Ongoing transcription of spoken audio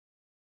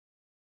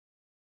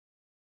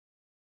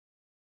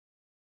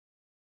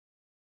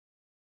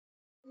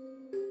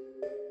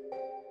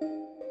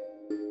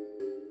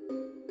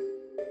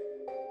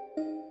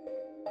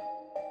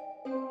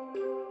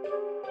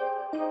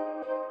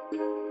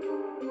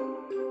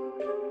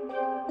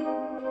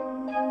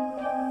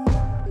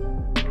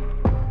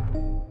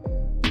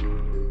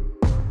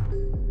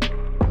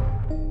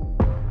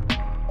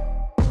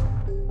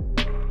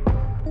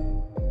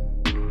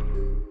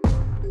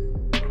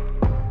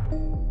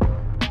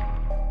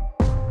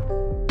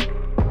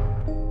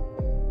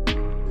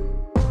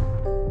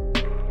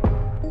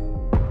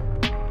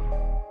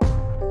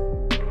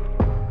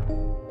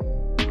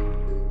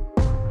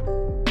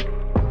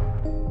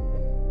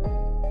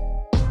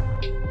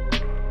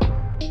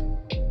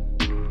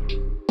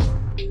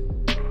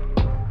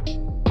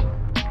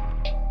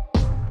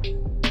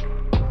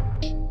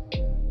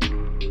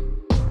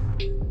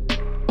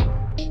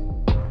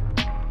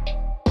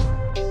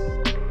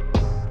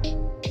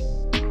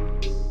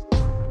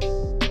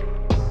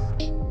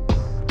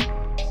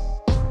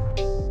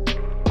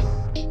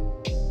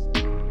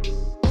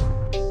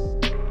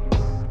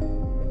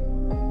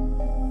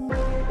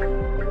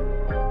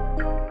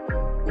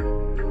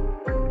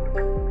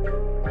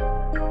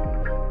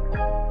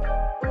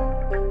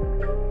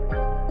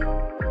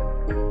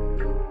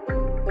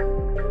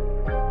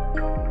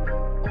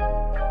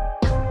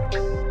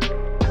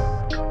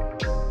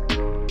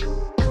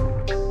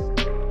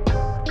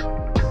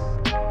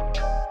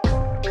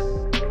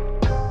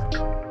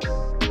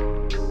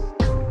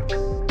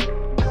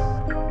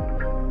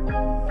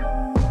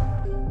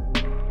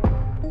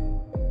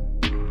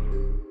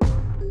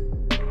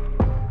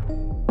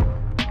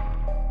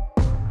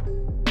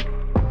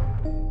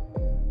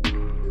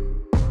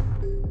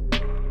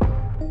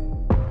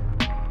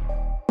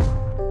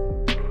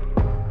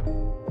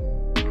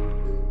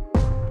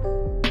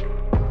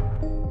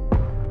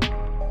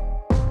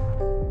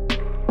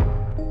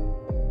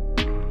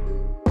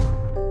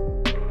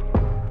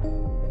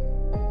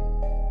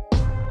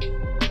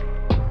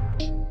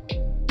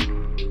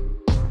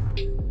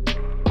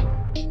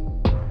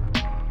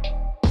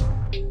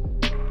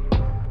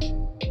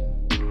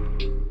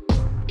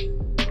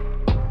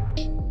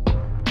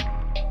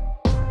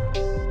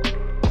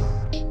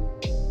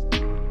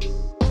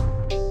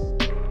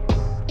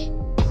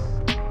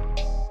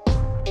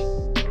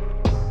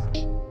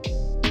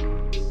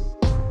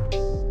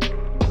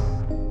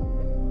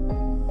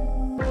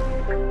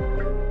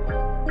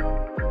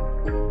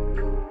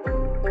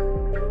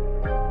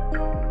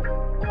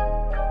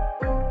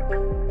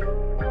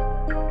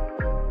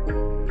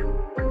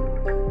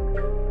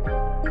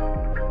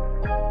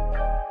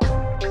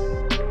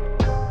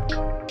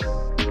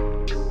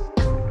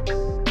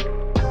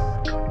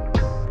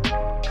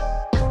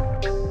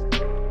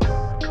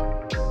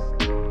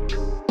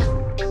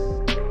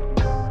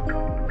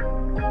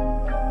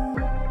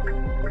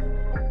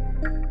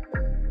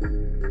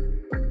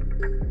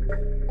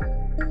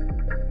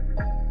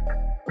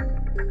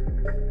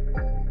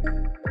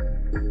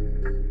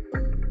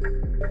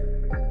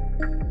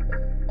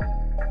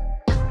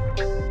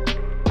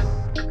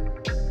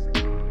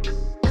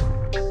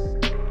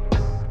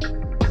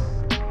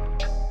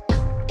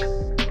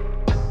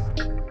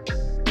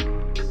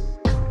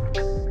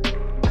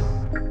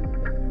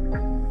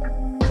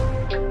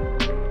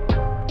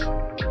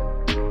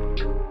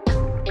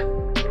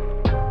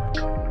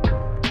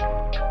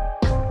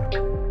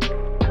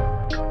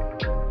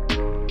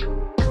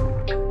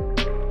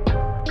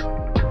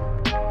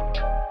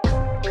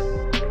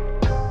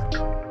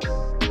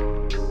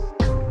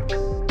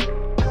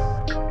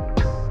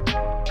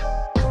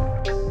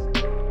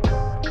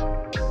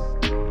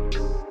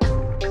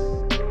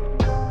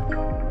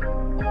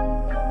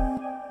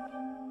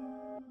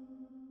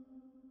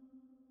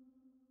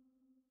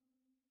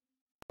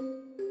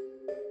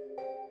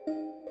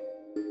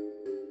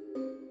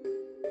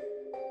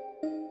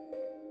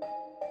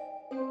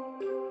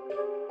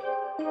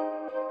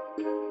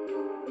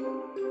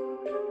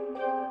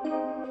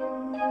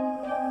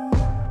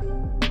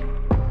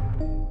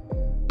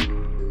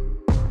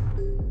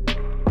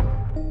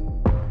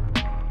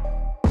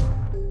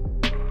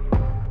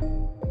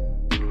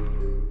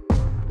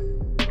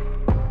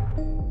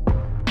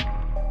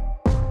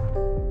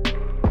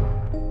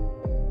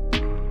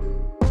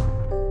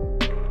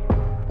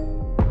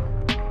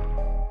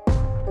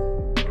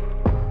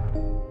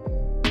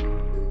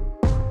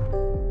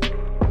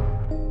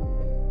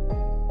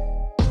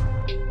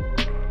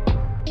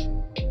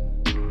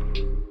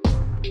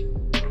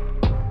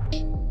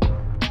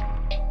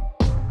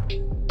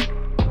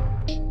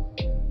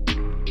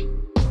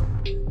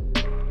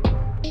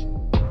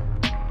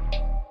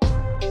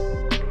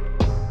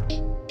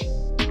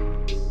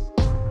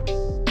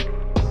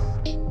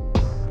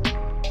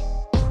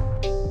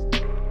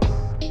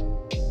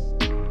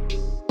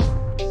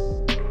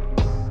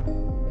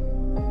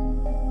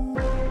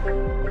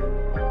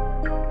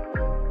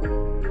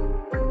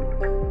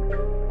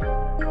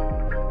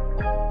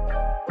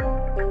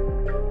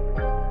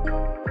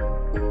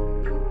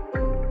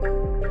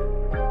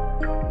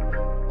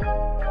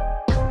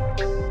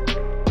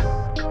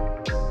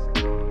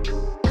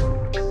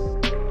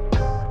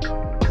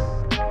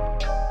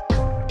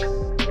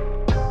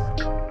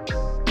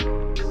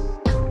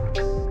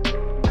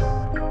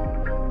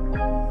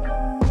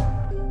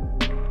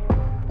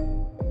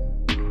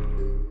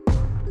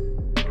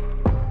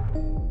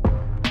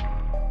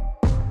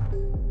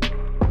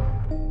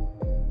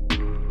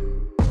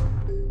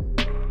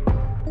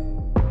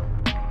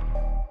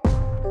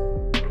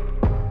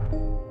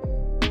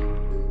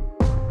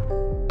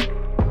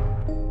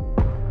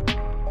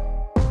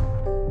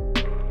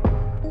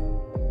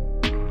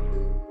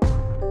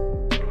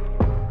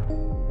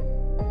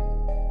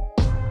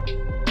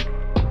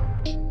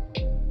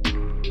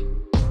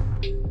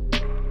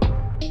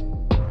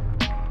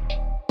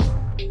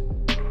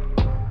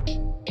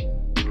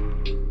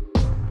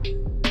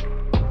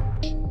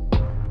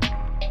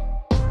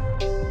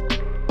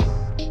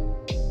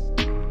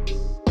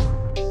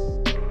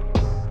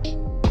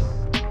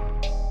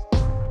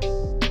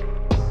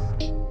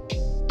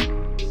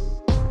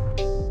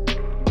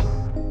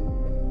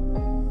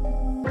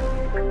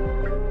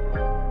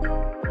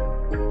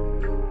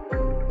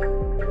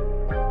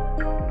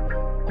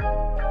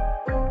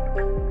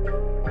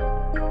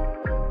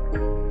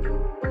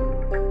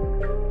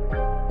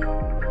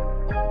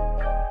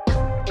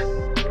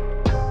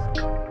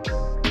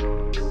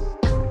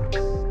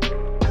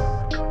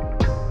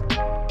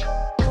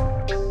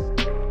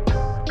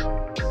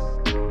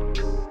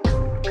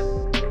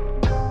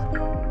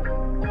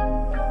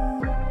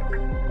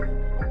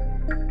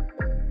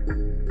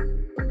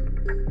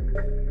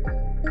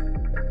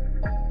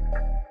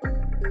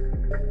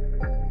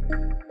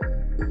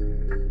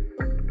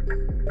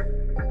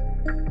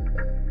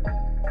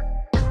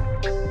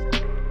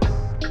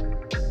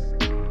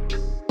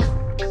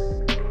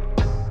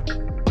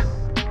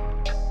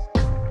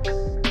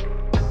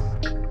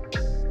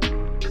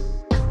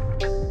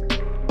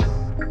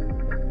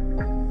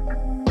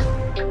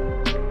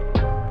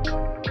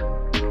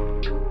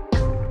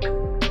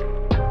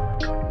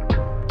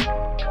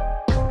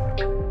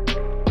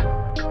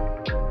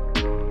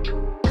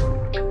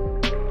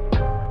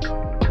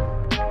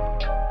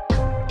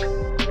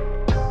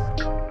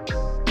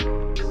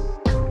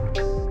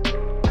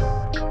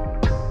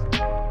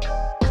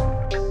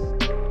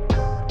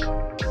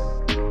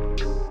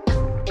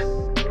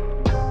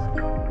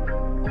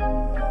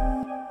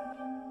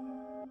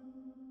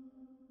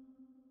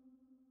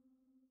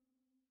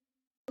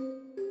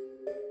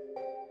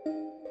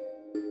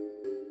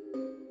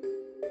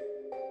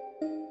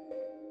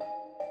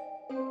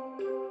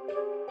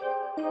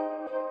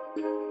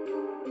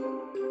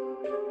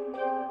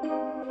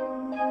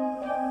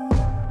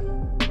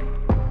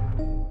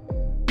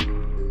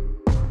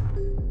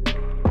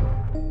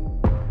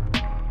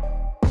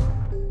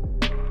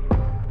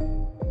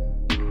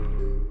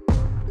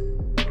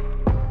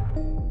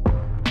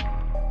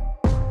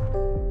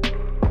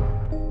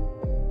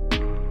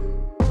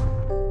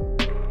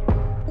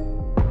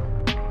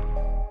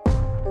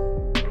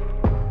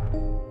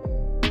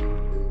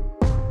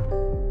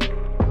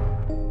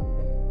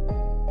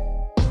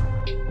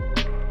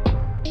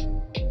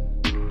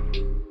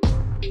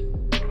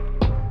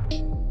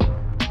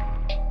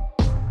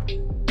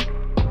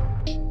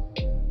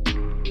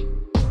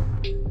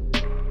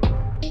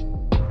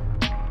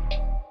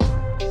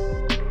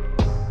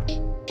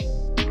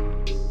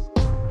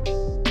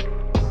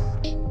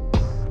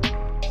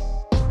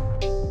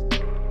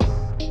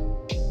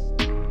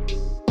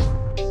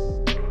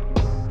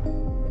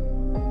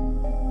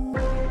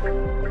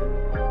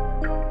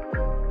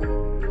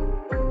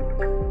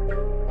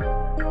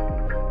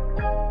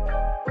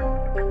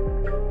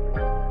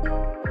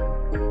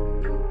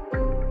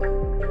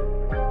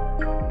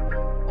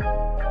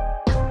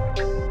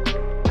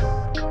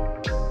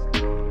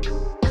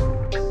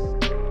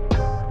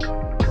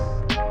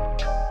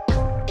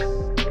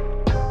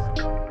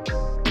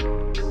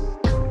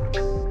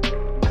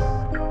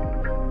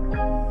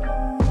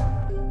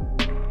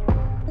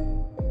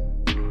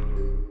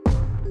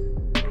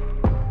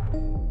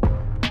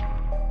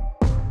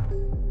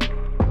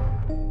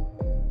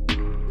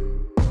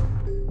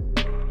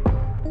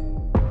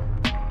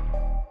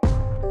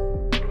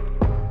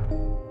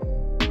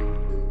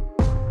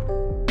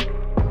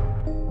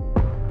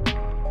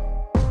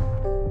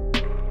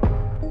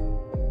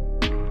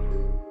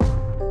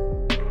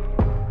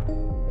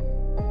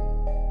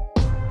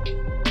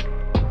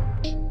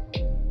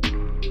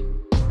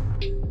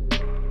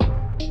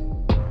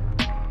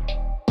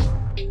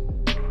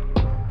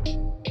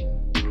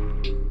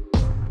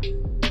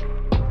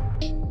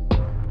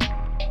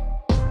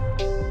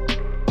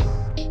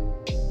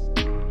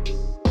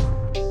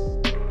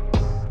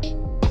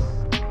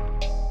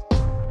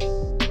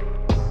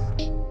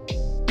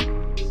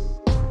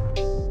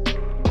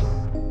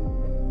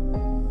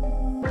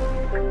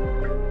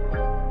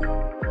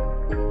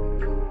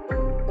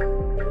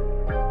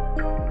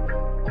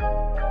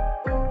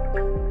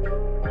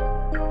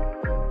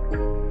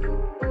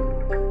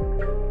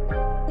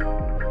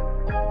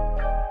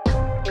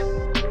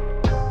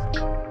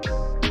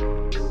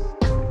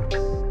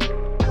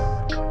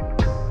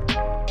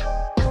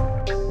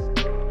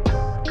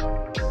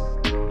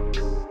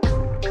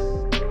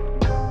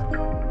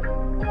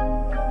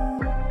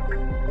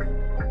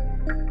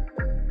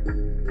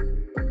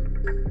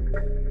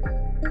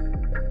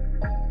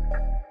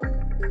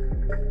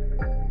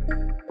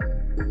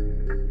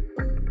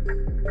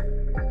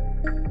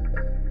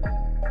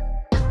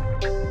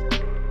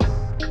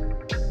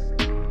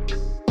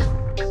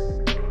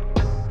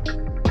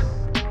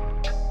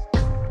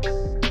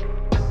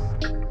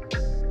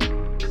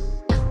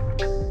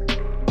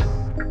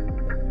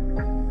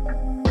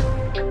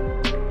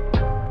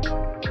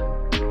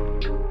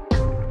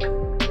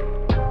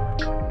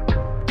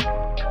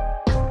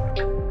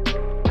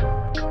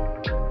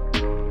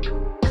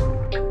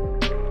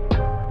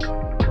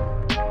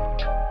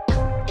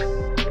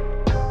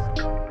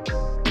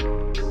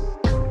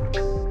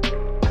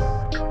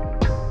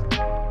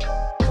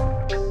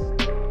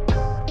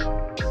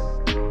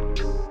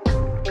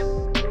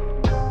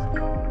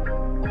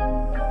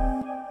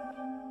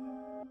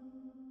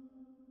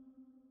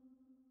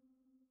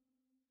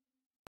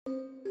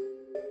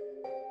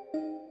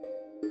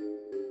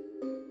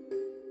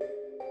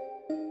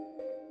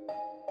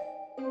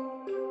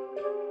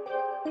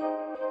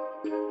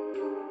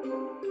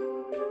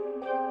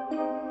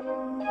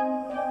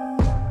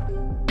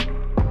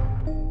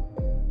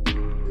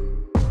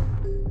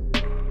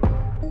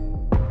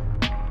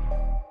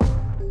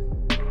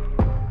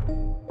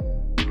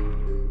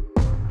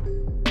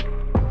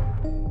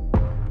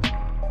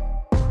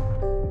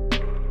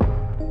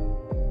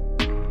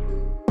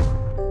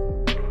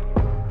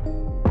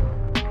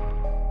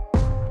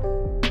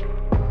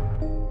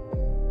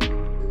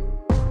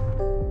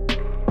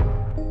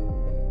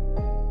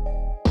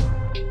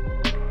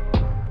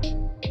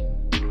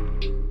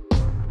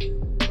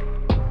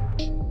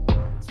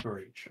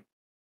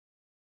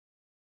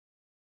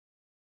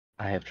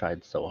I have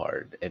tried so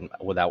hard, and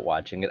without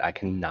watching it, I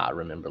cannot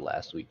remember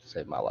last week to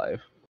save my life.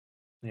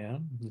 Yeah,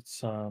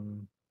 it's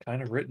kind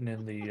of written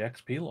in the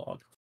XP log.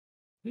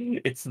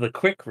 It's the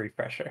quick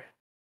refresher.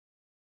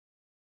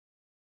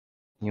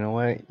 You know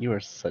what? You are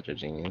such a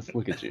genius.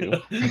 Look at you.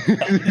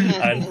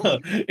 I know.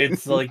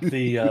 It's like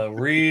the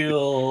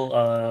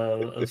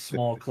real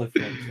small Cliff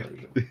Notes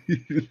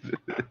version.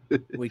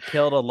 We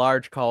killed a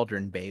large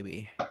cauldron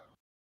baby.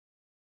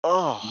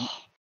 Oh,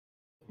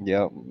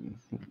 Yep.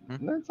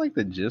 That's like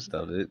the gist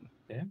of it.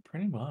 Yeah,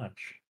 pretty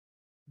much.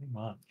 Pretty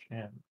much,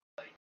 yeah.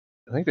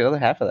 I think the other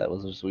half of that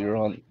was just we were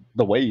on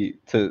the way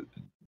to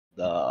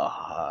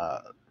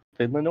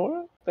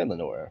Finlandora?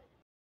 Finlandora.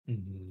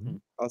 Mhm.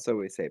 Also,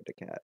 we saved a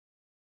cat.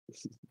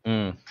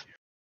 Mm.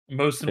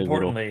 Most Pivotal.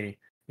 importantly,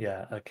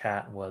 yeah, a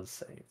cat was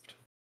saved.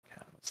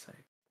 Cat was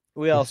saved.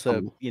 We It's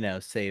also, so-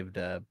 saved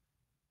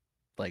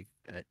like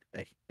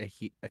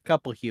a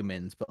couple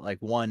humans, but like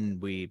one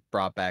we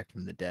brought back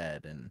from the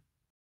dead, and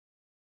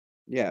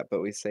Yeah,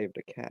 but we saved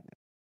a cat.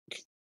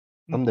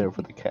 I'm there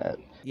for the cat.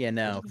 yeah,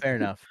 no, fair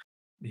enough.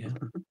 Yeah.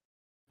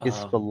 Is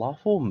Um,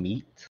 falafel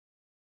meat?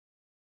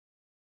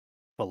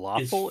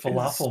 Falafel is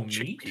falafel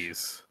meat?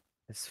 chickpeas.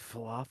 It's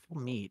falafel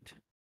meat.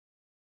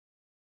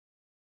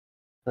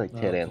 I feel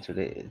like Ted Oh. answered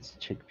it. It's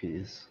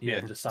chickpeas. yeah,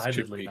 it's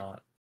decidedly chickpea.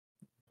 not.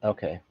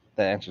 Okay,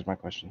 that answers my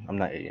question. I'm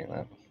not eating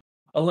that.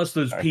 Unless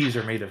those Sorry. peas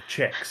are made of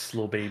chicks,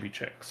 little baby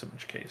chicks, in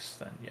which case,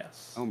 then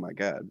yes. Oh my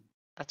god.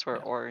 that's where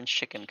Yeah. orange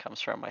chicken comes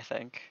from, I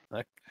think.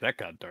 That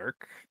got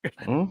dark.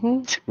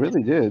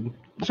 Really did. I'm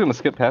just gonna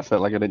skip past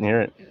that like I didn't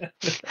hear it.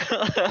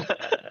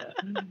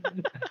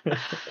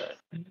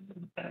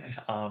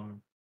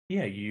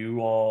 Yeah,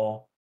 you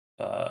all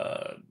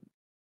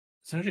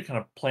essentially kind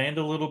of planned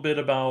a little bit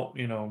about,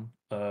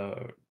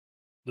 the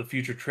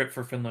future trip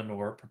for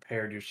Finlandor,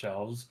 prepared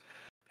yourselves,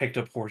 picked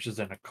up horses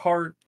and a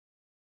cart,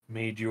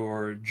 made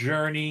your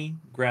journey,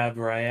 grabbed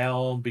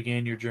Rael,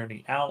 began your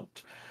journey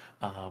out,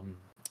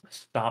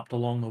 stopped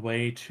along the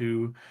way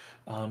to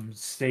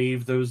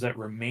save those that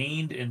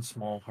remained in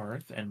Small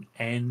Hearth and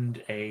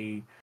end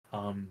a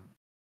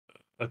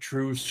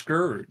true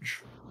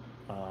scourge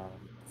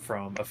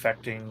from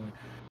affecting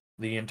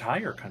the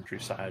entire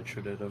countryside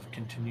should it have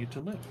continued to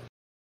live,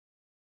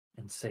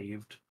 and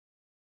saved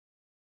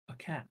a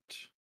cat.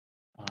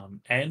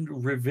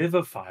 And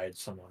revivified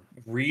someone.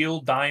 Real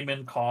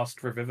diamond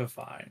cost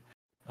revivify.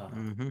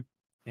 Mm-hmm.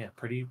 Yeah,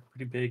 pretty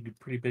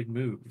big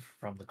move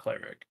from the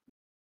cleric.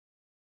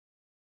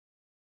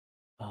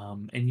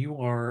 And you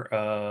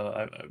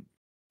are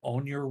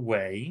on your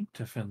way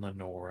to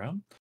Finlandora.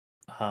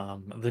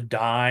 The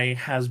die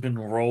has been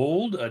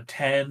rolled. A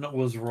 10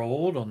 was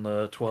rolled on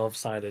the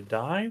 12-sided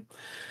die.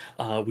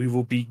 We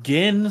will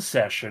begin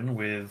session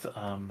with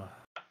the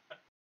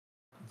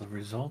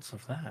results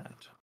of that.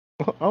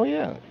 Oh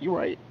yeah, you're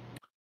right.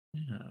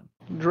 Yeah.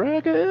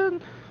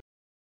 Dragon.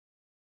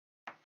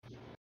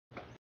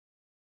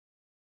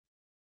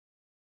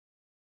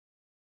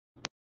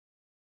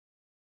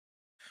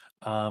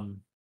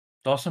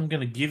 Also, I'm going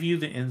to give you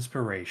the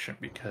inspiration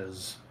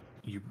because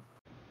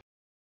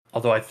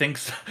although I think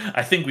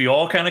we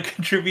all kind of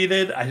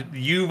contributed.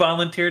 You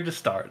volunteered to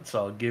start,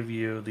 so I'll give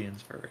you the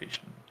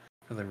inspiration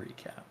for the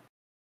recap.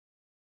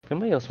 If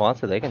anybody else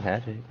wants it, they can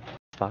have it.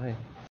 It's fine.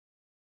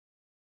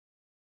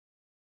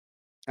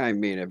 I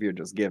mean, if you're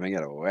just giving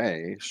it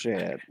away,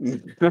 shit.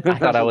 I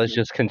thought I was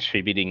just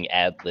contributing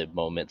ad-lib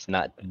moments,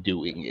 not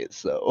doing it.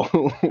 So,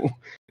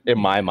 in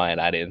my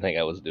mind, I didn't think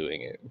I was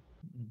doing it.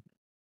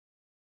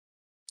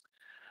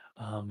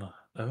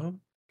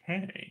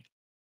 Okay.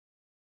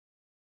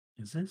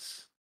 Is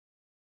this?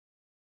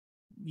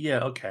 Yeah,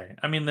 okay.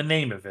 I mean, the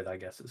name of it, I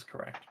guess, is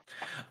correct.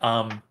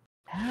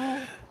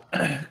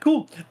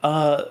 Cool.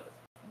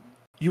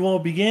 You all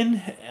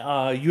begin.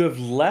 You have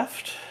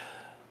left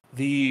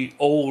the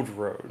old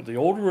road. The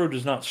old road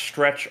does not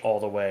stretch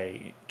all the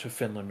way to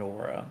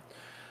Finlandora.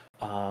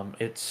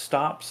 It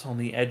stops on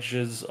the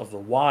edges of the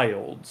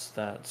wilds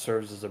that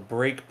serves as a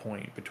break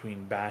point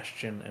between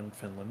Bastion and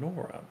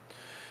Finlandora.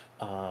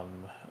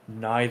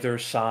 Neither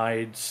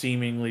side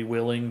seemingly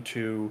willing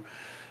to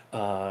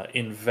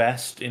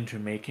invest into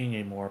making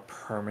a more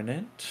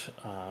permanent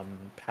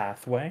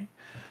pathway,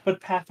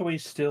 but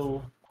pathways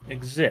still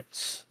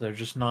exists. They're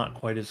just not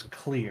quite as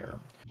clear.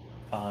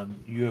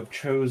 You have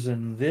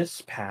chosen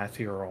this path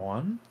you're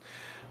on.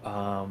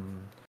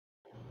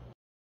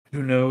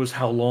 Who knows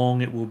how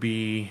long it will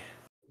be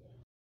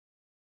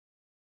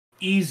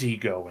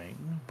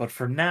easygoing, but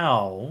for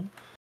now,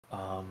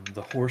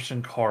 the horse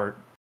and cart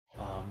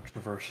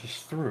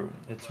traverses through.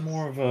 It's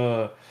more of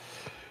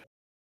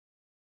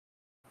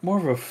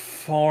a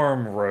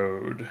farm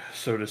road,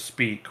 so to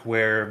speak,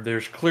 where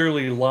there's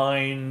clearly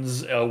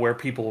lines where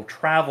people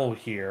travel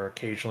here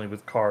occasionally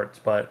with carts,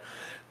 but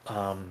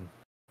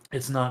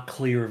it's not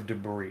clear of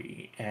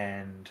debris,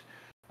 and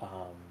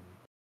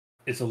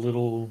it's a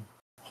little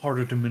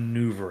harder to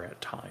maneuver at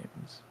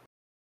times.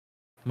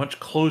 Much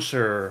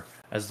closer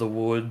as the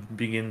wood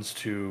begins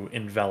to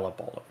envelop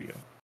all of you.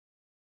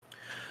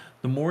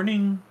 The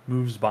morning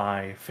moves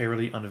by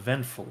fairly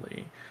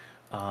uneventfully.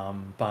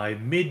 By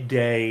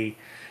midday,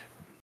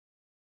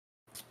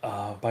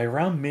 by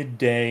around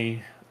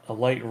midday, a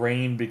light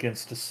rain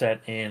begins to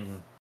set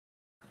in,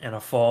 and a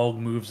fog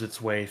moves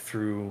its way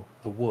through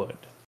the wood.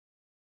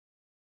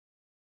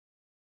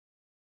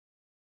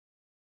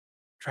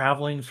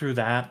 Traveling through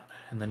that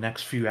in the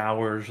next few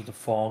hours, the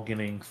fog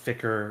getting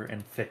thicker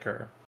and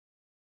thicker,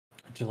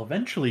 until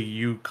eventually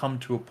you come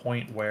to a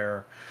point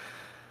where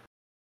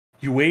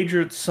you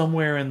wager it's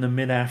somewhere in the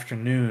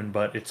mid-afternoon,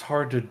 but it's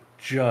hard to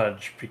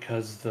judge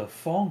because the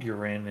fog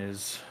you're in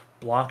is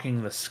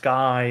blocking the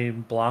sky,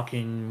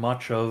 blocking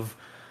much of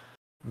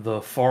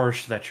the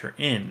forest that you're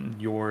in.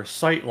 Your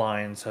sight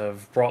lines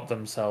have brought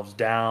themselves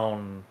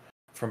down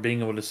from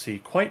being able to see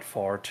quite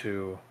far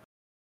to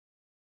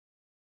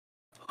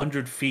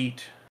 100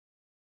 feet,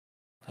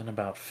 then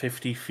about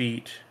 50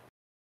 feet,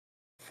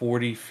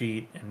 40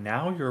 feet, and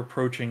now you're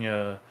approaching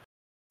a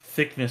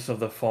thickness of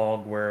the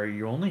fog where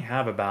you only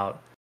have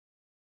about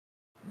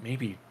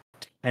maybe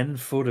 10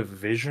 foot of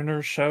vision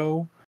or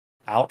so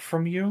out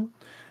from you,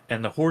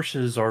 and the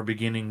horses are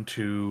beginning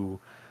to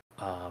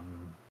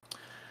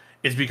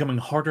it's becoming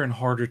harder and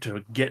harder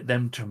to get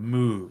them to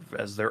move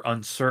as they're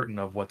uncertain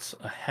of what's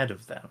ahead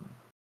of them.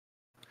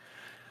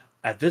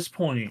 At this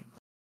point,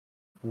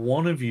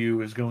 one of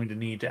you is going to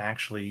need to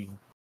actually,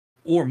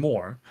 or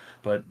more,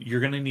 but you're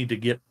going to need to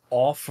get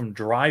off from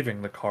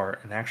driving the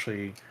cart and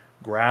actually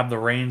grab the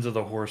reins of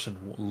the horse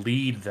and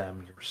lead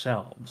them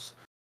yourselves.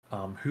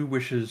 Who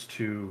wishes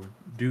to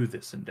do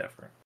this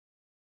endeavor?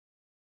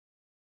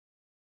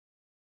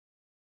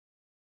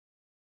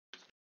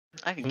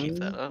 I can keep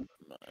that up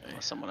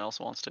unless someone else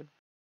wants to.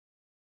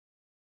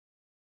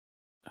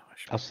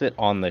 I'll sit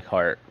on the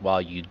cart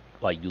while you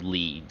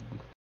lead.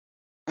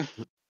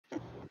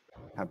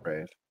 How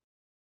brave.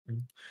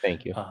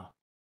 Thank you. Uh,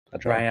 I'll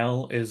try.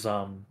 Rael is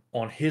on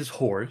his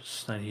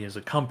horse that he is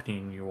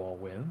accompanying you all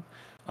with.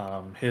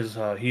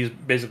 He's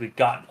basically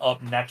gotten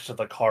up next to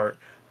the cart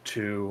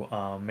to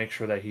make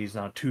sure that he's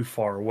not too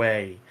far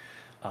away.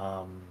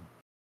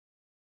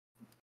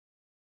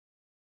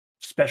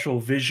 Special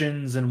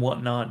visions and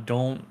whatnot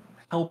don't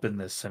help in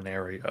this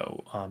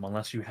scenario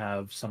unless you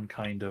have some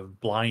kind of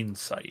blind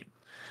sight,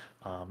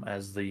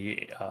 as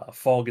the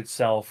fog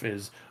itself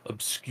is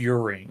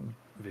obscuring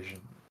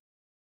vision.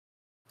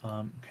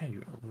 Okay,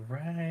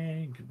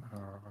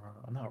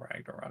 not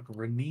Ragnarok,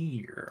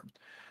 Rainier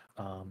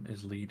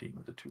is leading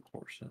the two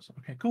horses.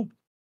 Okay, cool.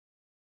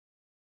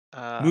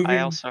 I Moving-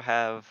 also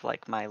have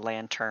like my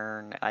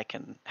lantern. I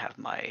can have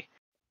my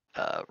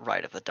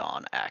Rite of the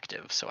Dawn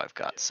active, so I've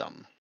got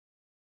some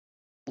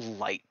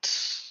light.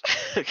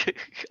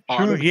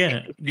 on Sure,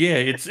 me. yeah.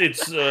 It's the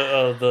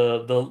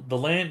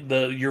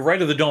your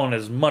Rite of the Dawn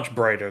is much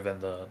brighter than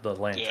the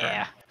lantern.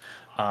 Yeah.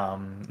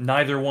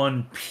 Neither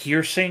one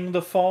piercing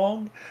the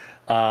fog,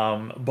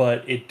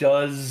 but it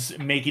does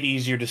make it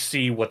easier to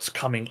see what's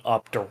coming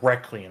up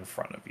directly in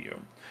front of you.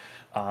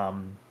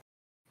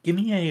 Give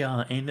me a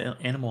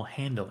animal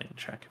handling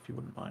check if you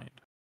wouldn't mind.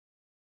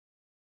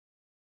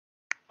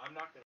 I'm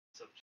not gonna.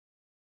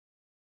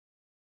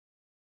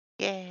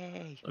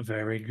 Yay!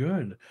 Very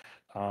good.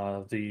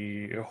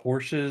 The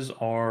horses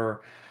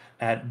are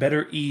at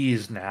better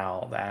ease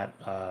now that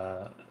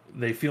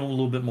they feel a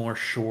little bit more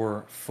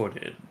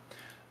sure-footed.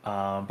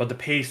 But the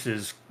pace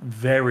is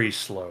very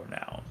slow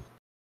now.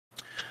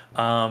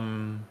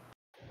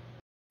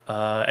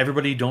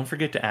 Everybody, don't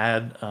forget to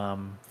add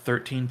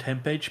 13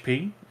 temp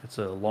HP. It's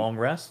a long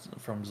rest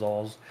from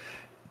Zal's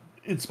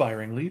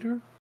inspiring leader.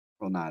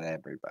 Well, not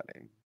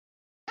everybody.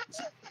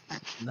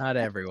 Not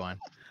everyone,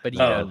 but you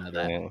Oh, don't know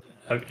that. Yeah.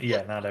 Okay,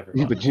 yeah, not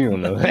everyone. But you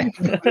don't know that.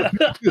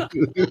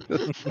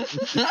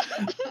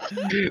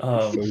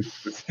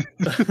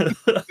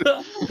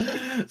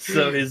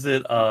 So is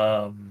it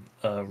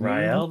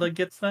Rael that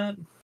gets that?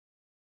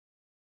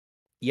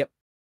 Yep.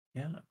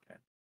 Yeah. Okay.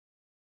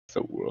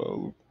 So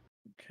Okay.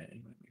 Let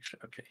me make sure.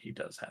 Okay, he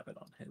does have it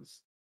on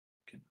his.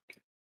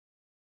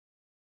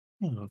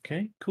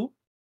 Okay. Cool.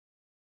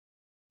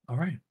 All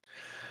right.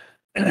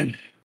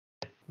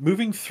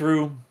 Moving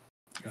through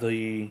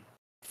the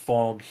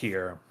fog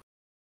here,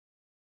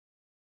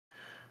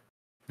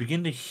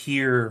 begin to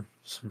hear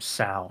some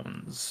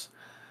sounds.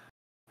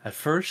 At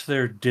first,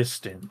 they're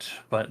distant,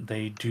 but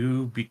they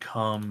do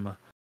become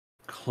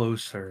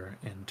closer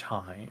in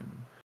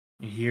time.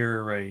 You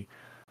hear a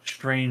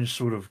strange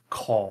sort of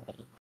call.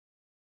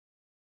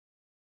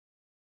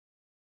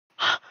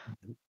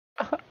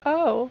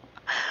 Oh.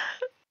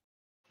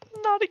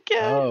 Not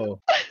again. Oh,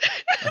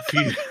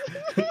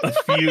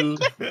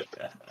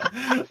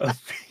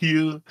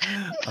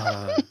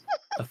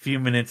 A few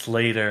minutes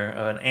later,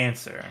 an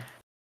answer.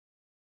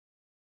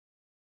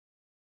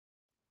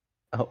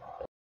 Oh.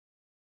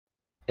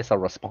 It's a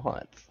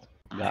response.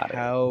 Got it.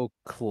 how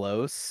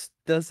close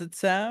does it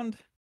sound?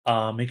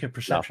 Make a Not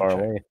perception far check.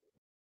 away.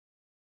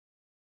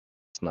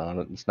 It's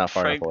not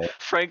far enough away.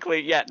 Frankly,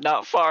 yeah,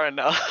 not far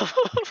enough.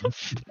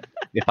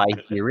 If I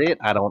hear it,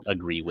 I don't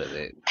agree with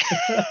it.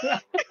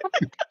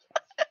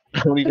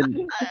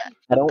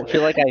 I don't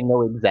feel like I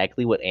know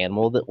exactly what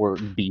animal that or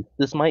beast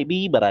this might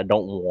be, but I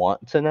don't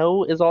want to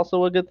know is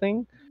also a good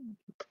thing.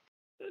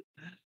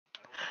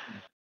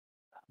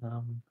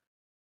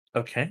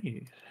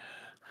 Okay.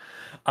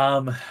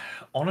 On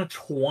a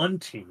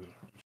 20,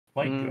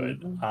 quite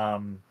good.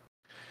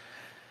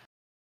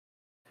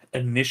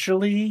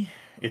 Initially,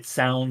 it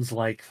sounds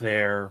like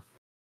they're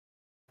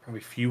probably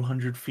a few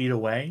 100 feet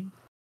away.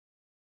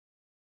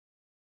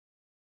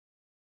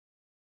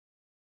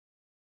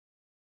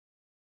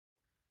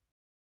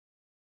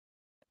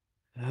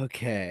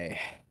 Okay.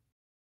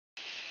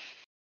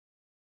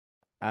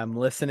 I'm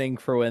listening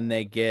for when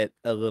they get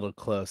a little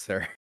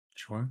closer.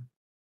 Sure.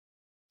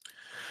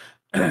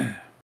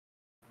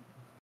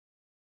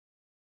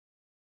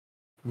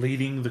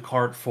 Leading the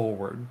cart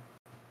forward.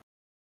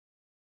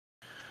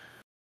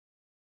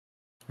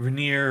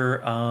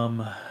 Rainier,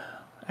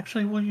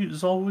 actually,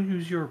 Zol will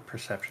use your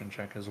perception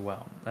check as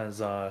well,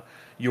 as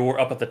you're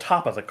up at the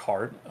top of the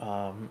cart,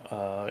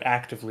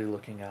 actively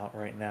looking out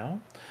right now.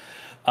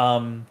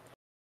 About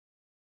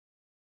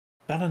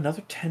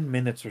another 10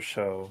 minutes or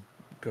so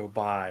go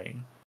by,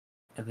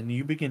 and then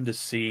you begin to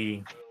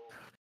see,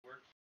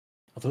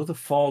 although the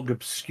fog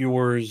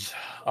obscures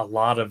a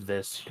lot of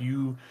this,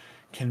 you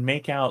can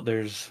make out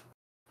there's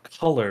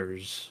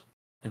colors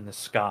in the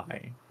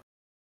sky.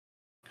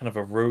 Kind of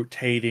a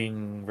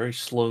rotating, very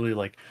slowly,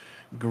 like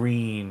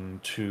green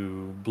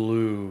to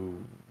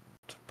blue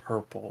to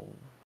purple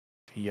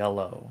to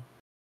yellow.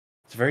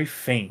 It's very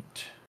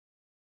faint.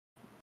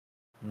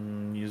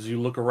 As you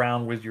look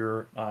around with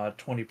your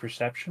 20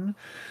 perception,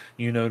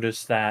 you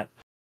notice that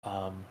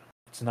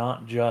it's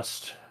not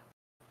just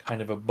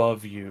kind of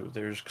above you.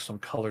 There's some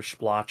color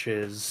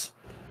splotches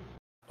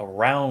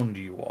around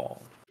you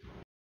all.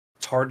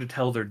 It's hard to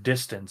tell their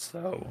distance,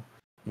 though,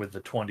 with the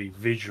 20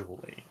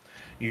 visually.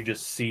 You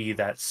just see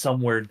that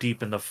somewhere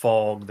deep in the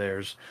fog,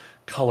 there's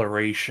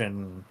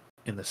coloration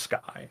in the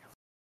sky.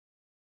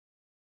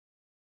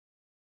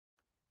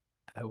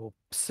 I will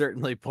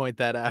certainly point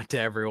that out to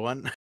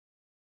everyone.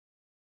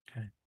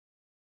 Okay.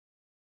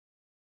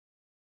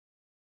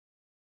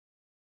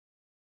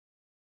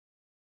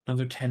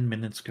 Another 10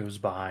 minutes goes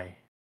by.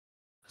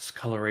 This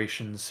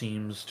coloration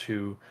seems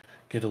to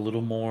get a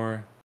little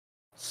more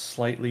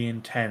slightly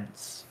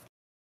intense.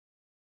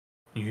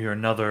 You hear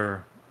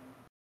another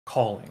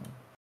calling.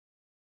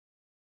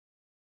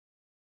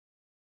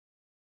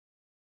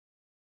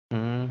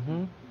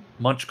 Mm-hmm.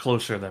 Much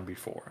closer than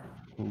before.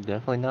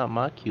 Definitely not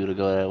my cue to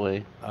go that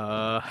way.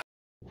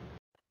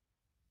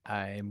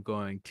 I'm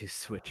going to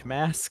switch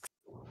masks.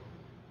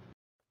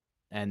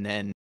 And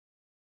then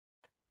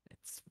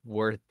it's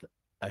worth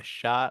a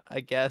shot,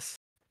 I guess.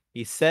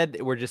 He said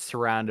we're just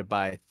surrounded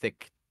by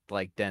thick,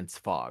 like dense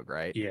fog,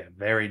 right? Yeah,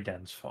 very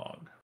dense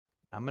fog.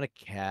 I'm gonna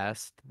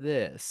cast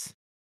this.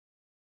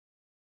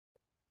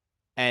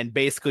 And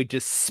basically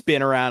just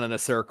spin around in a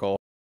circle.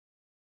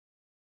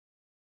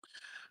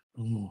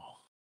 Ooh,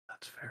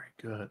 that's very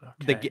good.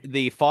 Okay.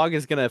 The fog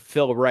is gonna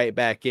fill right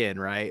back in,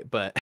 right?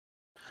 But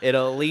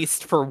it'll at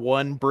least for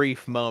one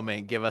brief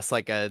moment give us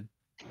like a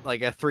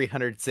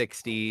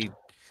 360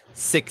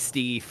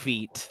 60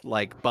 feet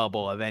like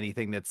bubble of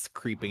anything that's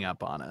creeping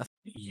up on us.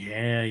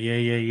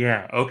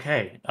 Yeah.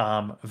 Okay.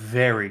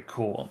 Very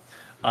cool.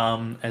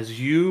 As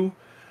you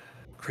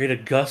create a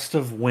gust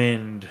of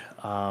wind,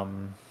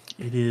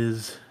 it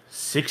is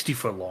 60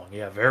 foot long.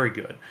 Yeah, very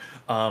good.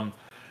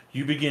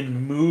 You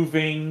begin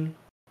moving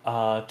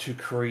to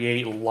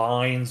create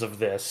lines of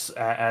this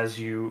as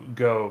you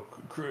go,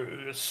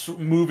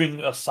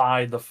 moving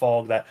aside the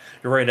fog that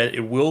you're right,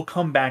 it will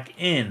come back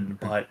in,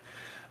 but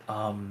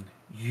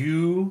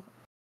you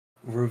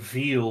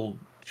reveal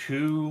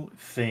two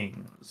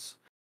things.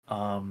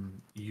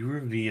 You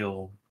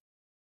reveal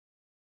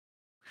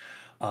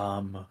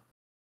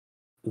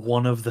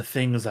one of the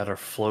things that are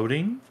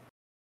floating.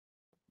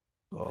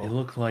 They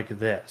look like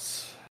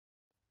this.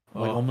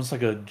 Like almost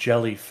like a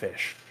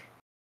jellyfish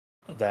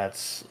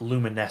that's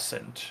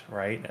luminescent,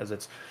 right? As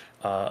it's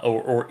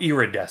or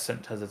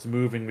iridescent as it's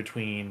moving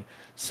between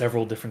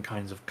several different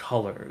kinds of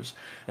colors.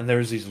 And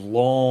there's these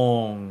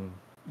long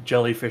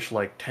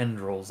jellyfish-like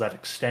tendrils that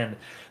extend.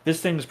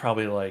 This thing is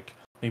probably like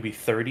maybe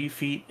 30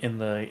 feet in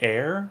the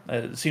air.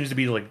 It seems to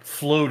be like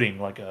floating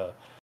like a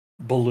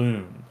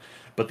balloon.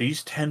 But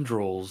these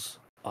tendrils,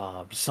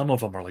 some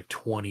of them are like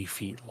 20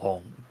 feet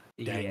long,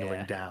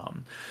 dangling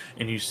down.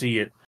 And you see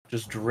it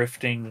just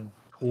drifting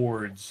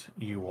towards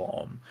you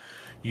all.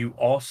 You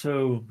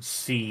also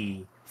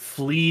see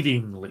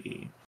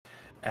fleetingly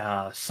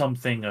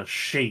something, a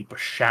shape, a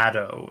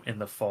shadow in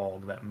the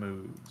fog that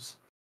moves.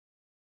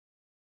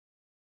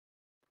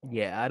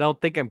 Yeah, I don't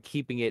think I'm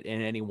keeping it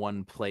in any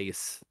one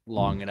place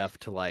long enough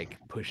to like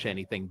push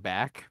anything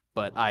back,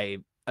 but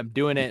I'm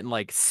doing it and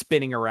like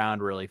spinning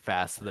around really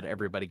fast so that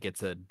everybody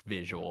gets a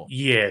visual.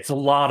 Yeah, it's a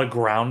lot of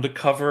ground to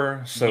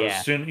cover. So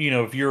soon,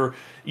 if you're,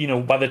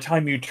 by the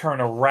time you turn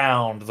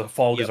around, the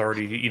fog is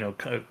already,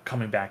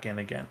 coming back in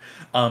again.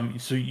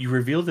 So you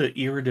reveal the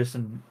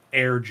iridescent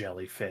air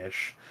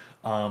jellyfish,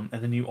 and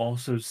then you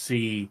also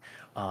see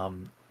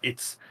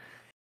it's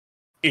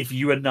if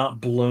you had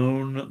not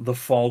blown the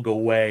fog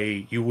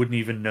away, you wouldn't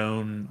even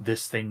known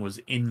this thing was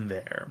in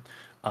there.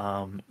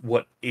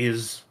 What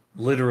is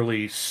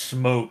literally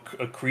smoke,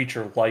 a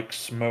creature like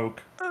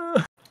smoke,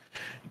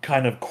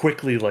 kind of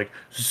quickly like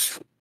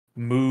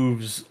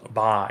moves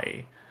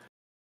by.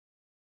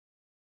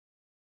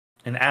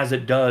 And as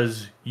it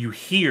does, you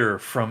hear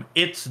from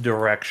its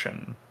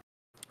direction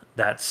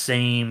that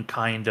same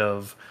kind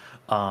of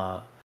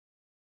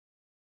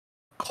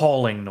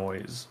calling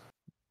noise.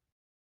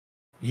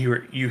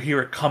 You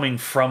hear it coming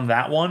from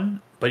that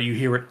one, but you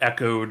hear it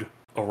echoed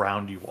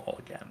around you all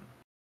again.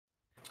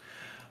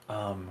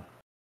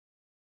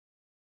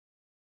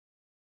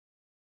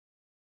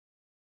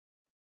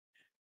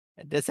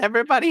 Does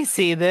everybody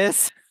see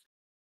this?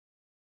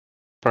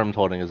 Firm's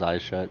holding his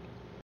eyes shut.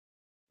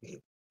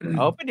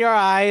 Open your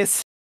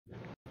eyes.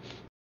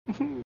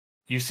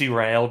 You see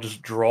Rael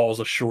just draws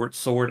a short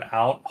sword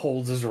out,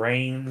 holds his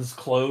reins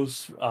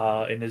close,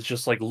 and is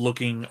just like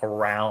looking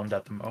around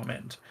at the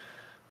moment.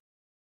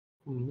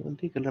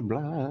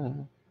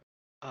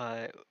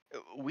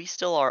 We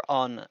still are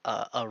on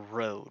a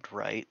road,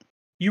 right?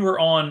 You are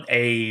on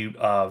a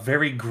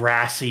very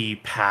grassy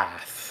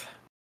path.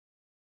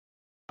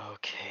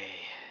 Okay.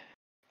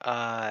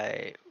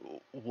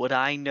 Would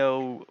I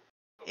know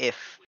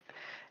if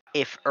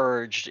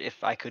urged,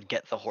 if I could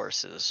get the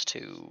horses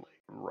to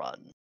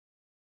run,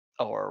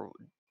 or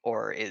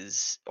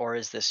is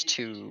this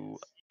too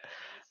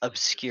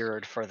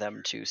obscured for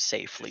them to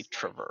safely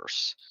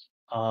traverse?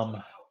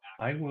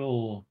 I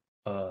will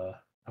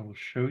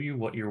show you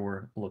what you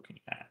were looking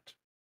at.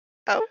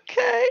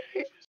 Okay.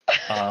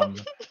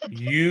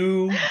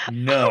 You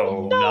know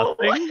Oh, no.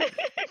 nothing.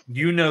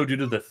 You know, due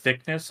to the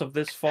thickness of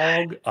this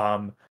fog,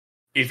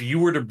 if you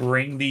were to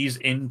bring these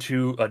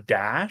into a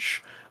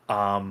dash,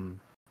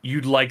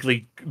 you'd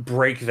likely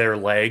break their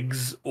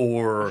legs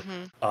or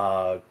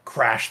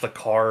crash the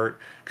cart,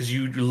 because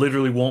you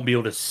literally won't be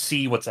able to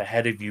see what's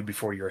ahead of you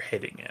before you're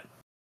hitting it.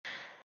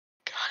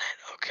 Got it.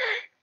 Okay.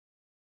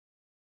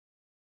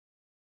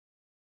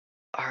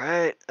 All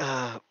right.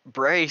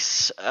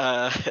 Brace.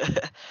 I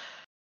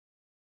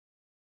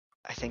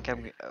think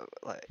I'm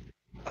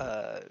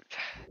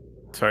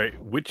Sorry,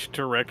 which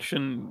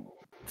direction?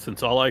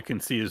 Since all I can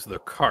see is the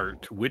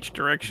cart, which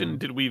direction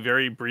did we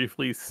very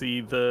briefly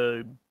see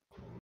the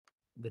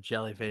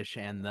jellyfish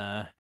and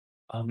the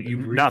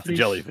not the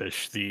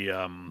jellyfish, the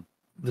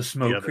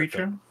smoke other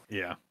creature? thing.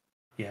 Yeah.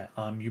 Yeah.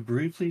 You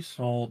briefly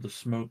saw the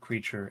smoke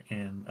creature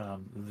in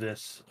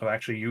this. Oh,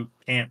 actually, you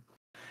can't.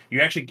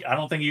 You actually, I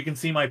don't think you can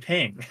see my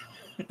ping.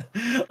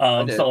 So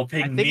I'll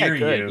ping near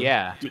you.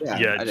 Yeah.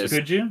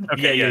 Could you?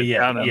 Okay,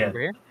 Yeah. Over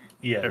here?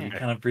 Yeah, Okay. you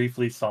kind of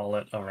briefly saw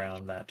it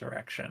around that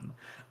direction.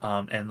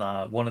 And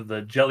one of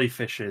the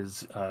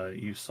jellyfishes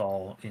you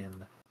saw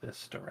in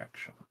this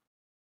direction.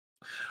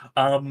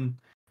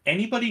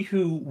 Anybody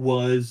who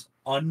was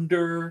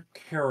under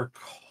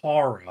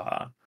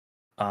Karakara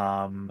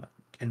can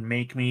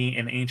make me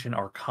an Ancient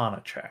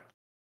Arcana check.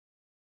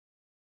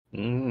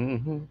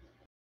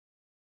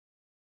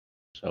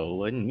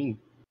 So and me.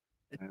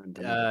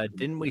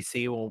 Didn't we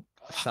see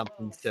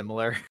something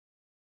similar?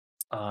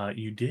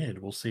 You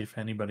did. We'll see if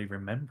anybody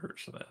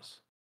remembers this.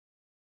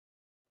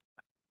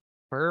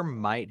 Fur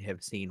might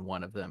have seen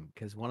one of them,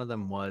 because one of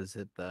them was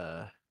at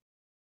the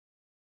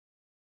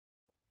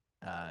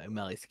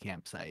Umeli's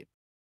campsite.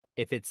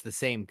 If it's the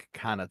same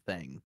kind of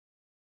thing.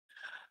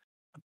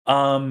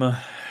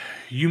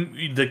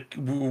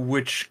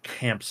 Which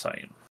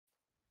campsite?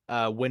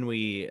 When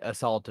we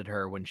assaulted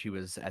her when she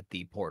was at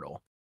the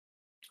portal.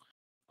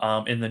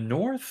 In the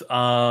north?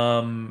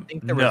 I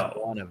think there was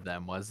one of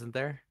them, wasn't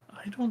there?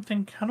 I don't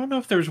know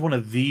if there's one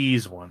of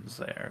these ones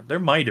there. There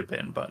might have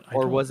been, but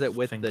or was it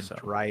with the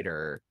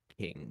Drider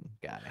King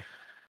guy?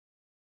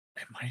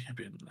 It might have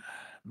been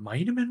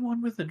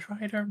one with the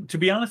Drider. To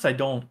be honest, I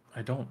don't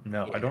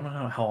know. Yeah. I don't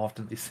know how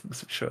often these things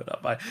have showed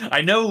up.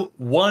 I know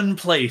one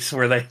place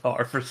where they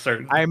are for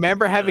certain. I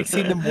remember having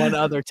seen them one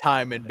other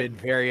time and been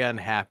very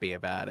unhappy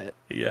about it.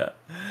 Yeah.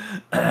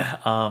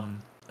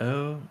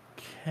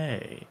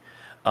 Okay.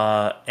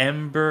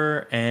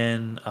 Ember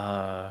and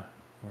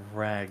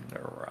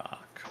Ragnarok.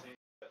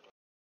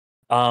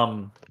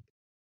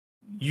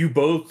 You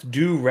both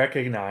do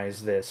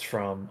recognize this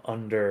from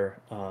under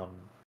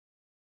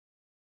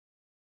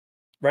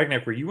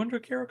Ragnarok. Were you under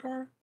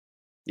Karakar?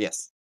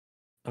 Yes.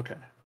 Okay.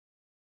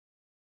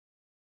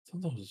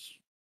 Some of those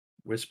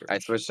whispers. I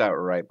switched out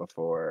right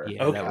before.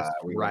 Yeah, Okay. that was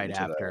we right went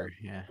into after.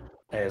 Yeah.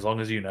 Hey, as long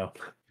as you know.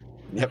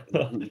 Yep.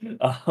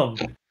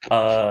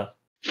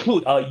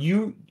 Cool.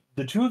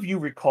 The two of you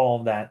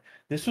recall that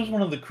this was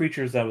one of the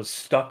creatures that was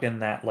stuck in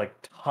that like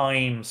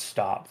time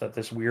stop that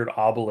this weird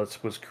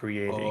obelisk was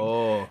creating.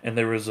 Oh. And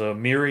there was a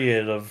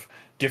myriad of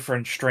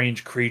different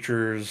strange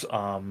creatures,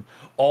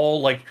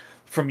 all like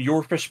from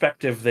your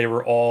perspective, they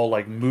were all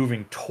like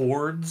moving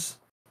towards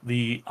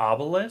the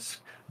obelisk,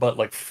 but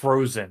like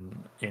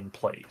frozen in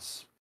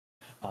place.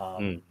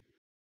 From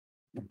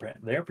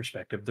their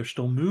perspective, they're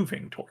still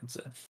moving towards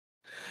it,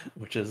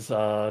 which is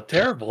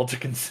terrible to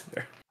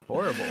consider.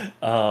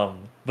 Horrible.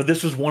 But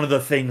this was one of the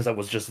things that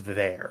was just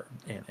there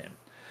in him.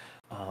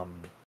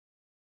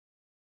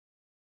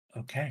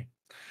 Okay.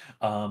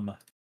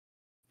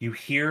 You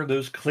hear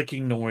those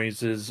clicking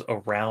noises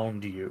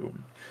around you,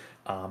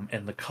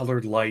 and the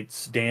colored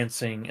lights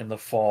dancing in the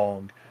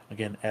fog,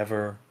 again,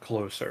 ever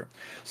closer.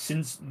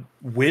 Since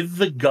with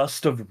the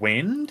gust of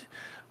wind,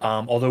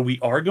 although we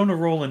are going to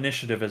roll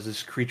initiative as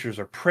these creatures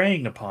are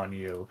preying upon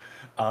you,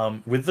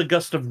 with the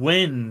gust of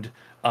wind,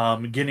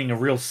 getting a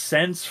real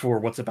sense for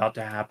what's about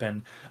to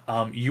happen,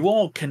 you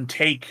all can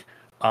take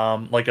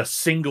like a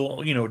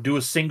single, do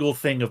a single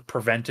thing of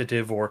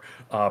preventative or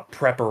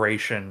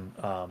preparation,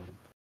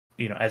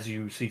 as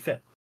you see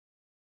fit.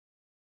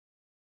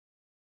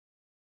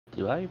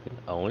 Do I even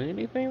own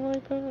anything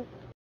like that?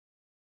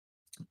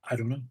 I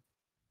don't know.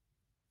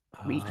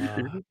 Me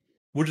either.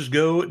 We'll just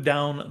go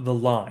down the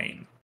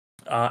line.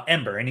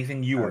 Ember,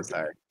 anything you Oh, were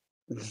sorry.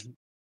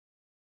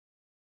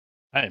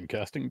 I am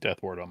casting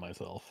Death Ward on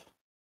myself.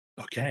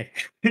 Okay.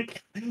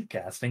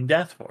 Casting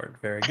Death Ward.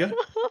 Very good.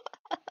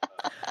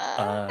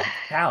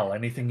 Cal,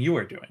 anything you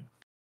are doing?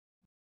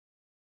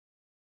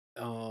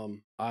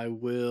 I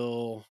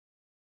will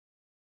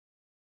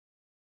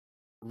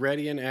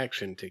ready in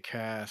action to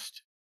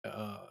cast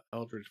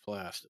Eldritch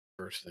Blast.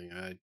 First thing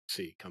I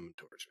see coming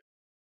towards me.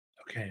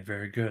 Okay,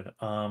 very good.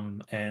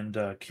 And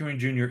Kieran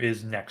Jr.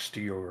 is next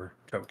to your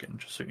token,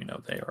 just so you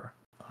know they are.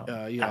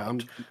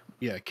 Out.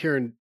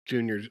 Kieran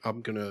Jr.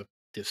 I'm gonna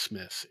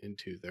dismiss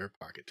into their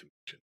pocket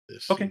dimension.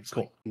 This Okay, seems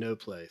cool. like no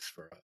place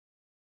for a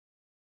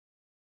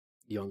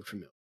young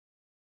familiar.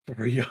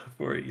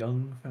 For a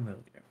young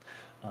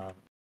familiar.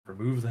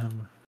 Remove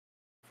them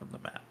from the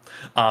map.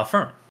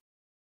 Fern.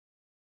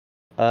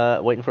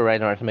 Waiting for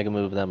Ragnar to make a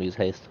move, then use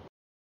haste.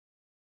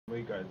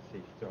 We gotta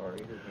say sorry.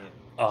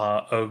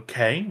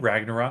 Okay,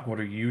 Ragnarok, what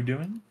are you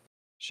doing?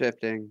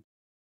 Shifting.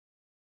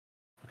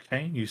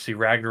 Okay, you see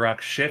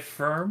Ragnarok shift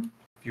firm.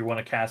 If you want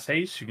to cast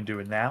haste, you can do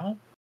it now.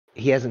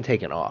 He hasn't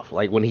taken off.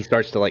 Like when he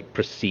starts to like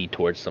proceed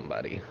towards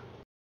somebody,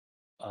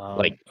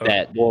 like okay.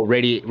 that. Well,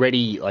 ready,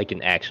 like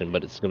in action,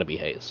 but it's gonna be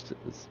haste.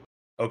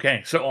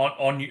 Okay, so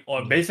on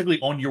basically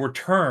on your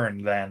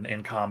turn, then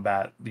in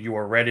combat, you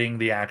are readying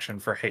the action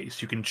for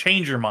haste. You can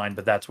change your mind,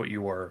 but that's what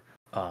you were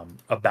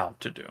about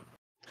to do.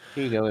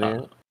 Here you go,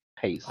 in.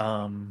 Haste.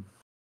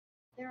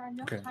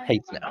 Okay.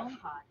 Haste now.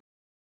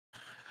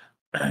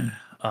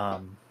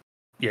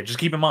 Yeah, just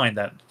keep in mind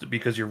that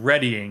because you're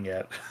readying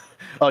it.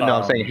 Oh no,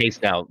 I'm saying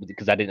haste now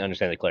because I didn't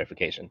understand the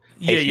clarification.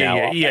 Haste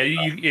Yeah.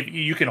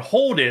 You can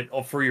hold it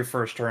for your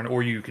first turn,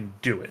 or you can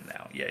do it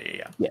now.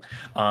 Yeah.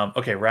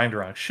 Okay,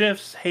 Ragnarok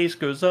shifts. Haste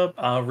goes up.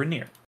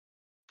 Rainier.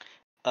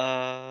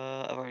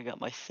 I've already got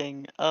my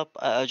thing up.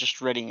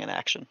 Just readying an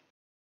action.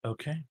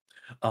 Okay.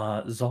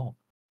 Zal.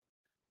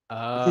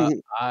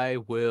 I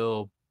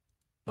will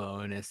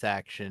bonus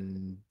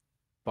action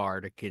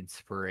Bardic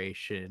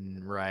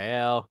Inspiration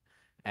Rael,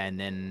 and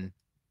then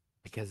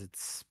because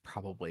it's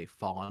probably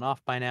fallen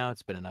off by now,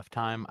 it's been enough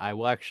time, I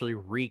will actually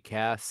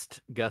recast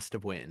Gust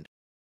of Wind.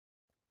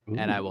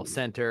 And I will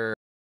center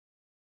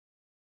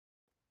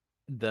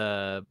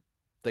the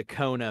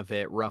cone of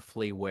it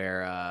roughly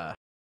where I'm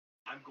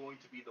going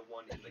to be the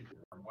one in the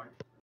corner.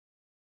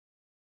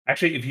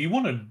 Actually, if you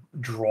want to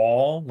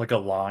draw like a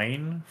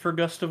line for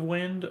Gust of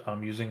Wind,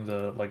 using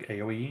the like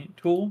AOE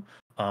tool,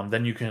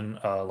 then you can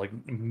like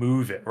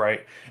move it,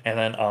 right? And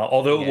then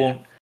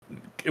although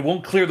it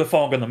won't clear the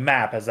fog on the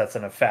map as that's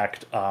an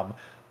effect,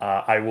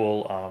 I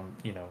will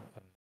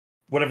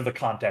whatever the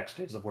context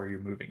is of where you're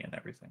moving and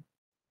everything.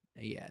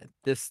 Yeah,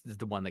 this is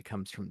the one that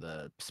comes from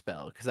the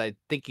spell, because I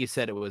think you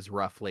said it was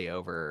roughly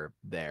over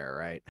there,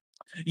 right?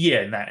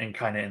 Yeah, and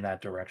kind of in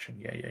that direction.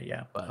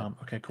 Yeah. But,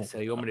 okay, cool. So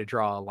you want me to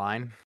draw a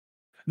line?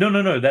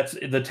 No. That's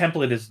the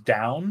template is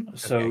down,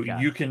 so Okay,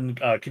 you can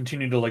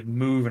continue to like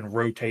move and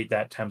rotate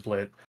that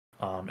template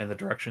in the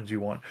directions you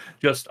want.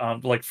 Just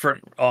like for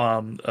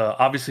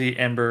obviously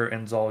Ember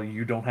and Zal,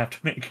 you don't have to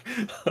make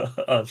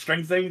a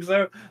strength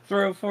saving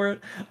throw for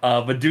it.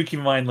 But do keep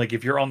in mind, like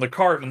if you're on the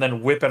cart and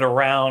then whip it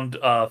around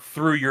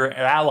through your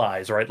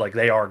allies, right? Like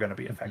they are going to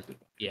be affected.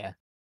 Yeah.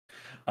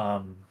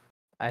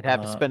 I'd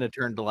have to spend a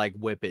turn to like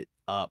whip it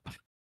up.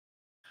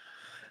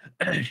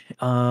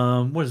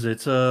 What is it?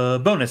 It's a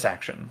bonus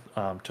action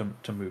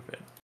to move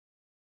it.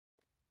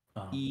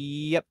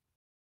 Yep.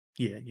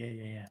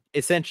 Yeah.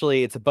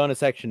 Essentially, it's a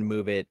bonus action to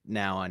move it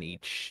now on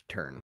each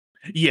turn.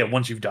 Yeah,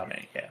 once you've done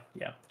it.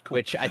 Yeah. Cool.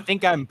 Which I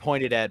think I'm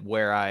pointed at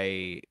where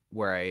I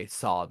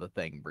saw the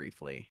thing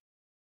briefly.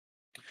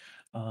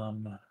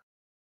 Okay,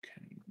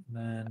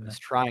 then I was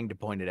trying to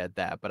point it at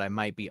that, but I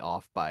might be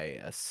off by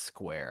a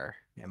square.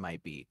 It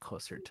might be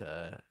closer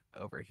to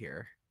over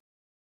here.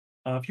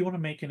 If you want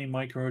to make any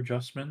micro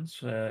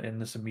adjustments in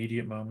this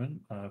immediate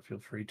moment, feel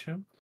free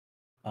to.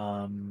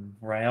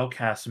 Rael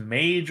casts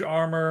Mage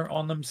Armor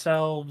on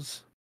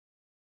themselves.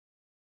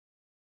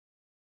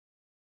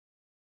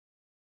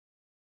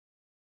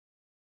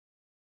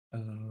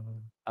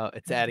 Oh,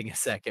 it's adding a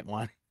second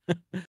one.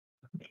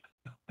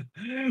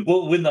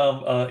 Well, when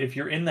if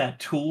you're in that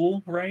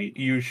tool, right,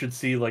 you should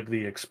see like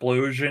the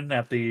explosion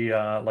at the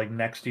like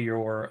next to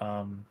your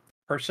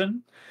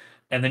person,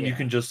 and then you Yeah.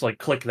 can just like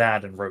click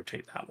that and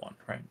rotate that one,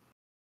 right?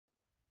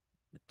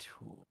 The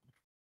tool.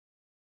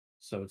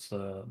 So it's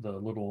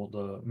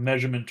the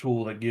measurement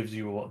tool that gives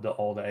you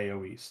all the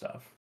AOE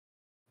stuff.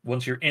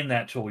 Once you're in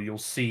that tool, you'll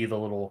see the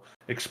little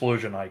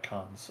explosion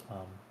icons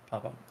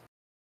pop up.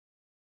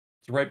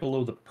 It's right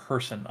below the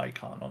person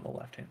icon on the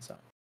left-hand side.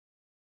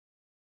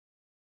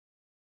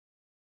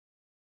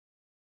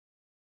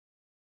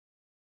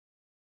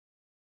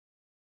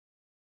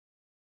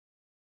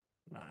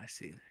 I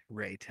see.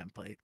 Ray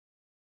template.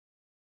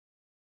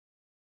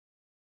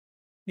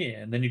 Yeah,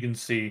 and then you can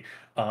see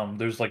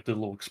there's like the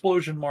little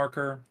explosion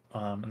marker,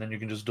 and then you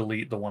can just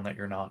delete the one that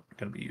you're not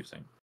going to be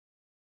using.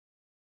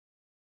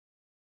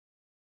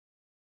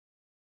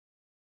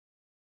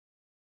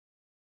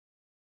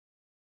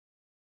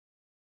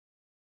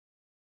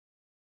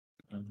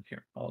 And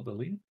here, I'll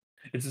delete.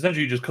 It's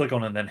essentially you just click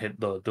on it and then hit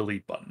the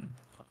delete button.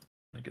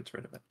 It gets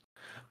rid of it.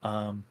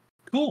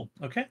 Cool.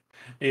 Okay.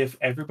 If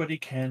everybody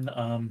can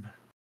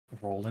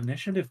roll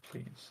initiative,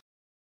 please.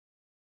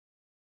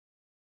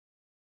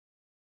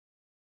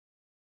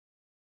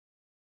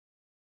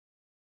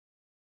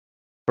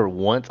 For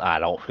once, I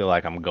don't feel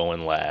like I'm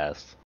going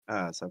last.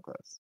 So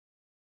close.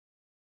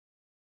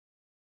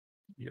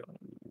 Yeah.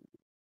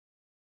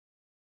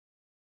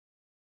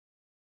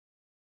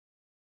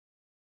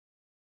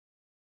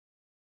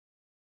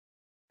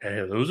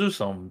 Hey, those are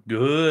some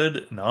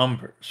good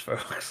numbers,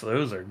 folks.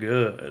 Those are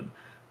good.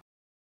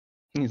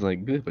 He's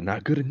like, good, but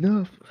not good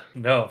enough.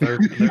 No, they're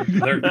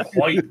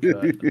quite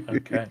good.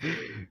 Okay.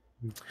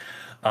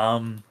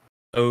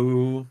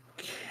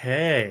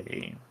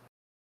 Okay.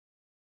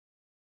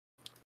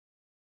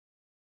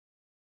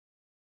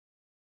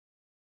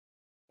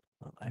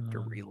 Well, I have to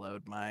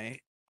reload my.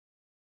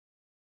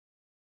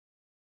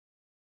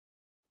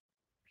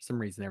 For some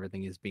reason,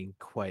 everything is being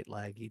quite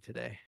laggy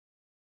today.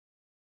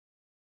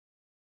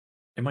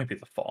 It might be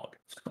the fog,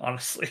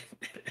 honestly.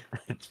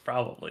 It's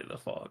probably the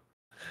fog.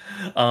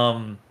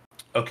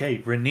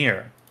 Okay,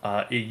 Rainier,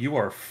 you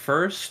are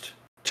first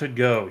to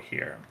go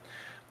here.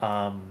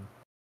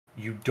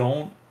 You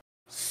don't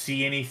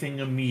see anything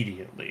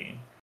immediately.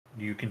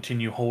 Do you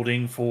continue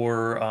holding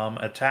for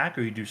attack,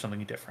 or you do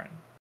something different?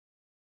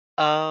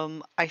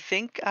 I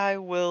think I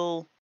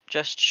will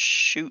just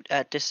shoot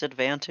at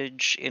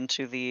disadvantage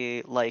into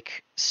the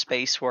like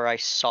space where I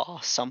saw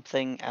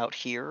something out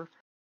here.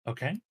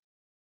 Okay.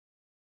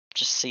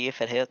 Just see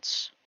if it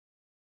hits.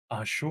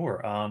 Sure.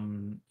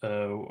 Go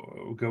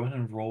ahead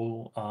and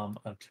roll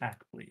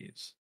attack,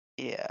 please.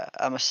 Yeah,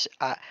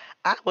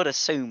 I would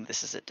assume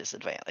this is a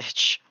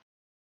disadvantage.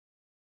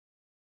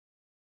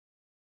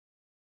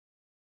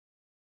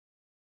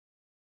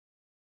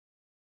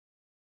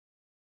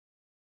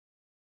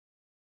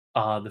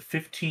 The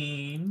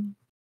 15.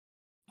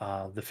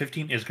 The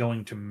 15 is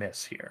going to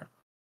miss here.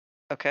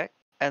 Okay.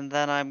 And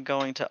then I'm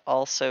going to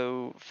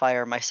also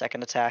fire my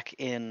second attack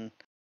in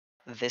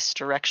this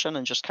direction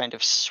and just kind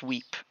of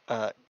sweep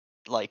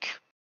like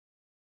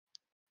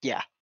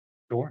yeah.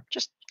 Sure.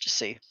 Just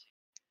see.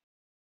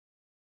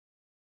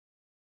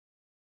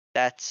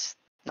 That's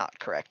not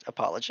correct.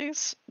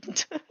 Apologies.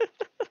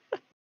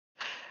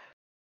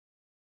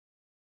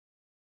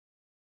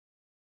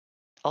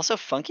 Also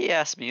funky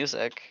ass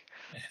music.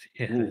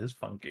 It is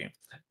funky.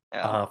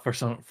 Yeah. For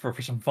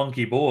some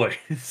funky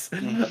boys.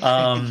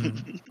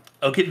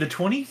 Okay, the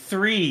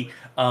 23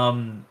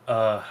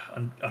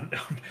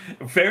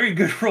 very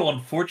good roll.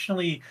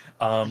 Unfortunately,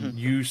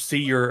 you see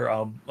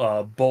your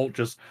bolt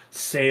just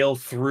sail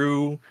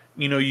through,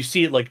 you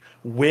see it like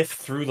whiff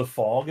through the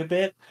fog a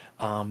bit,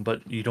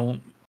 but you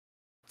don't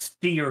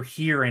see or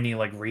hear any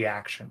like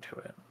reaction to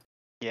it.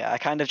 Yeah, I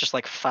kind of just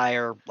like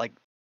fire like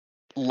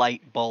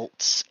light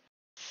bolts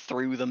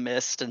through the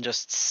mist and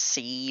just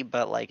see,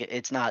 but like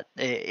it's not,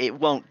 it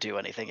won't do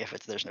anything if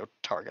there's no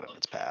target on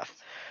its path.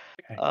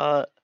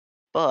 Okay.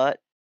 But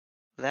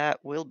that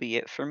will be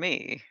it for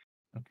me.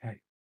 Okay.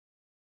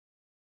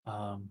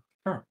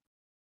 Sure.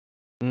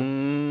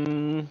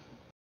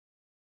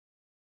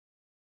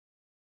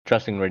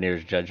 Trusting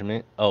Rainier's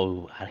judgment.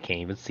 Oh, I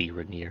can't even see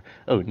Rainier.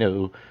 Oh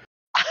no.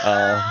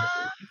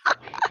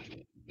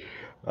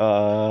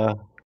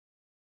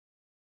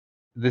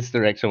 This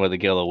direction where the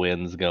Gala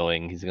wind's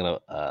going, he's gonna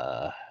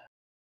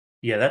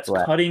Yeah, that's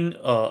Right. cutting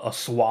a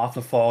swath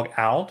of fog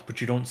out,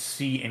 but you don't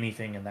see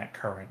anything in that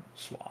current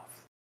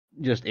swath.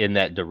 just in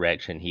that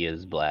direction. He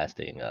is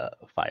blasting a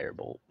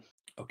firebolt.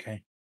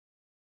 Okay.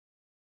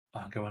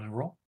 Go ahead and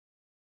roll.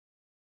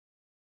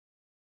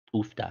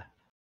 Oofda.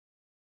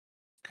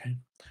 Okay.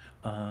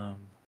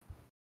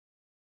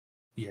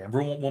 Yeah,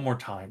 roll one more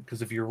time,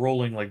 because if you're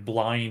rolling like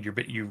blind,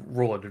 you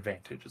roll at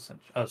advantage,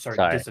 essentially. Sorry,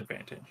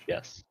 disadvantage.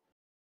 Yes.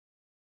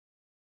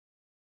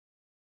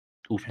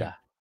 Oofda.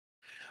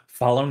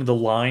 following the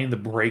line, the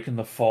break in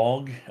the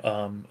fog.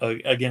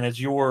 Again,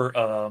 as your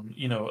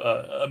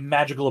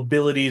magical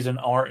abilities and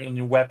art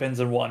and weapons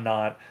and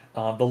whatnot,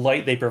 the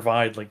light they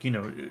provide,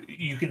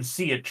 you can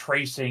see it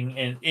tracing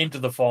into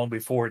the fog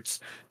before it's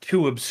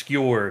too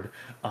obscured,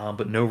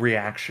 but no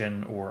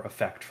reaction or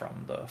effect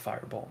from the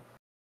fireball.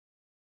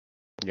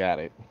 Got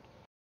it.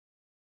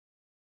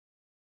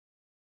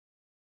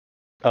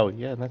 Oh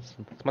yeah, that's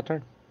my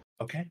turn.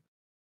 Okay.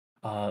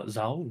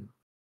 Zaul.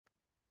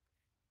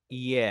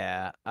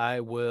 Yeah,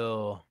 I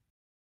will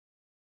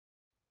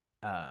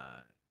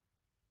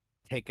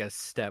take a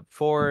step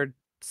forward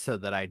so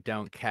that I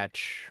don't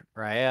catch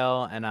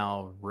Rael, and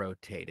I'll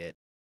rotate it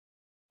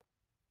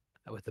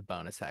with a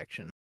bonus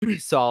action.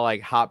 So I'll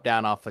like hop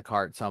down off the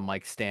cart, so I'm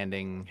like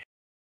standing.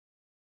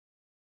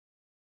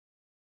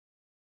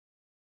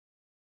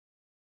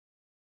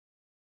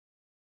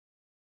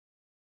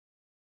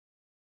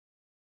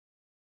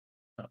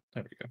 Oh,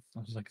 there we go. I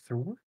was like, there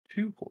were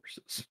 2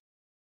 horses.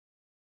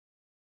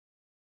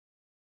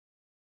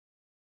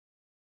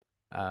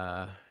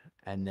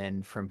 And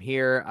then from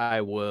here,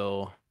 I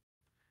will,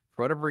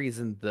 for whatever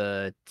reason,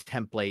 the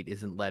template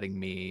isn't letting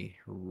me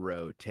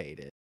rotate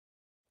it.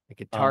 I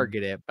could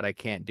target it, but I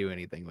can't do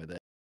anything with it.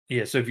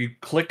 Yeah, so if you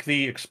click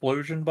the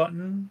explosion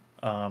button,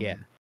 Yeah.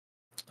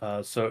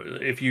 So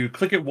if you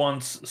click it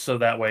once, so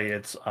that way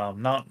it's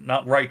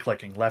not right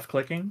clicking, left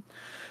clicking.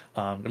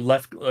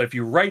 If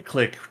you right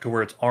click to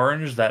where it's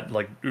orange, that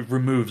like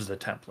removes the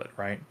template,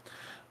 right?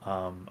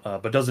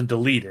 But doesn't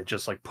delete it,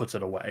 just like puts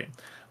it away.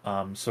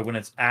 So when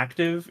it's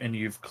active and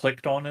you've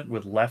clicked on it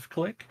with left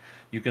click,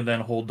 you can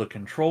then hold the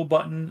control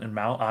button and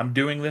mouse. I'm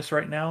doing this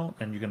right now,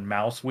 and you can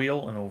mouse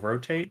wheel and it'll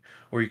rotate,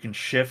 or you can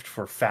shift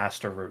for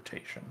faster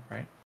rotation,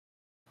 right?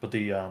 But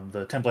the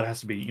template has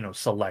to be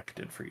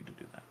selected for you to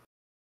do that.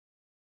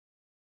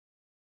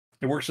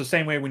 It works the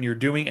same way when you're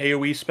doing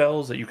AoE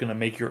spells, that you can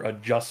make your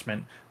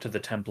adjustment to the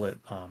template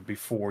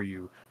before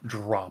you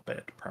drop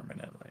it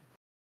permanently.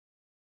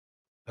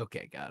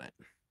 Okay, got it.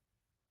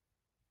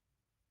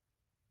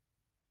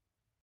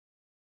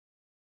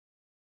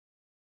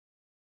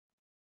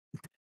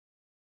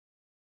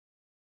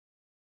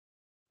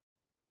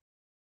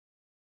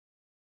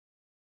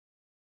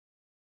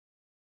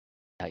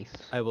 Nice.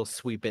 I will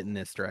sweep it in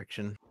this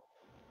direction.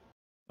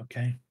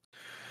 Okay.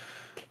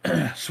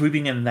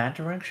 Sweeping in that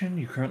direction,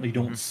 you currently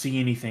don't Mhm. see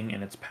anything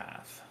in its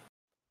path.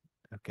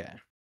 Okay.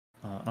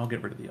 I'll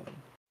get rid of the other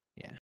one.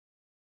 Yeah.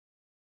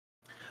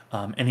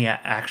 Any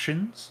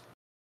actions?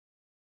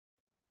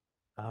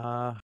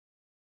 I'll,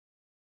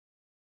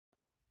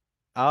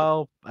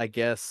 I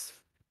guess,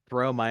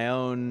 throw my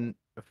own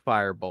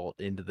firebolt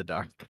into the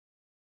dark.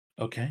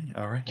 Okay,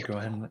 all right. Go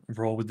ahead and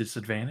roll with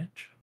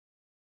disadvantage.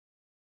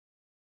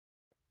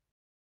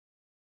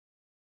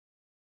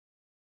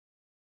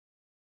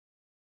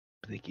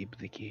 Blicky,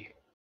 blicky.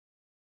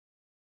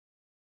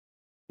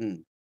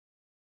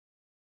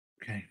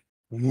 Okay.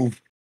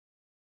 Woof.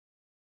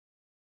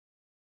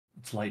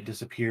 Its light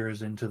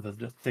disappears into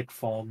the thick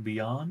fog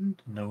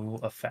beyond. No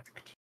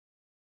effect.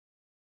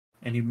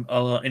 Any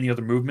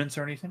other movements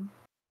or anything?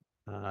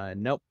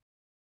 Nope.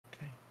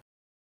 Okay.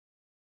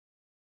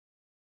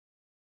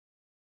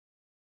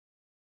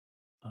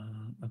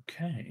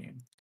 Okay.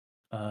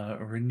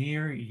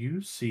 Rainier,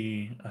 you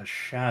see a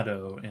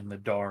shadow in the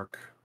dark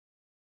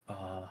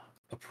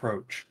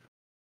approach.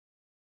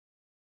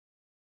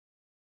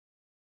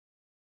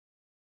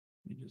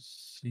 You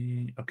just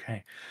see.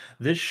 Okay.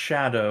 This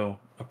shadow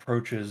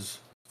approaches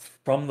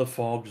from the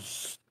fog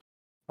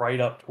right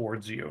up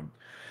towards you.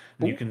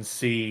 And you can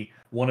see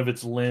one of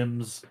its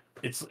limbs.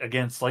 It's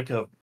it's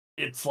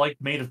like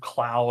made of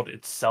cloud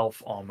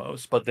itself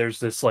almost, but there's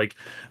this like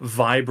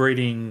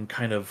vibrating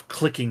kind of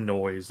clicking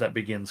noise that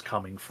begins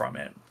coming from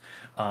it.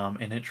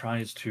 And it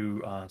tries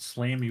to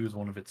slam you with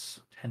one of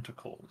its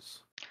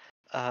tentacles.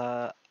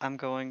 I'm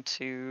going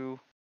to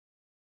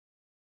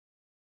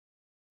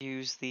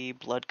use the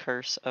blood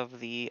curse of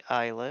the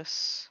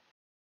eyeless.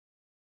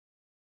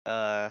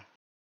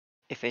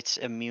 If it's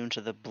immune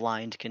to the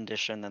blind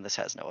condition, then this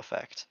has no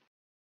effect.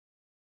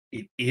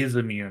 It is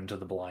immune to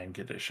the blind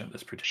condition,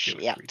 this particular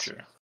Shit.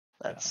 creature.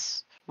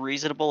 That's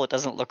reasonable. It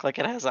doesn't look like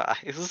it has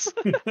eyes.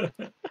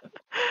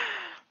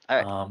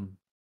 Alright.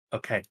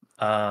 Okay.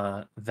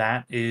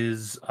 That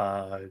is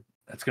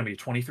that's gonna be a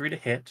 23 to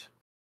hit.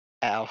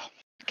 Ow.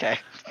 Okay.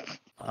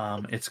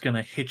 It's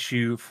gonna hit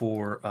you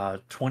for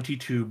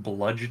 22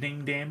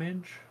 bludgeoning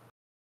damage.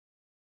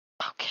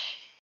 Okay.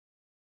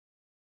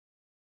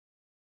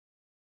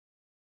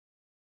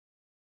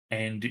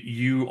 And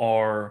you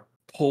are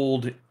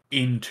pulled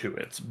into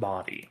its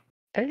body.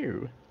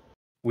 Oh.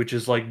 Which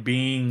is like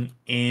being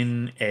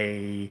in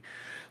a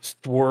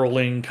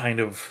swirling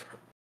kind of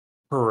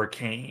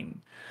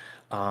hurricane.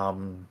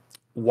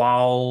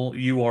 While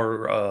you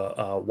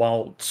are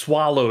while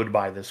swallowed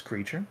by this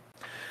creature,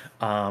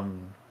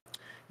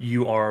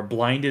 you are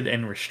blinded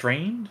and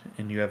restrained,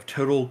 and you have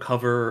total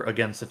cover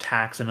against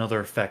attacks and other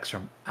effects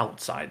from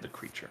outside the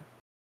creature.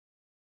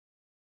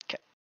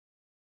 Okay.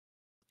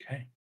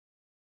 Okay.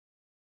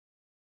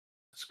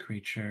 This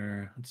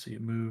creature, let's see,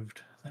 it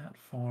moved that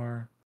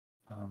far.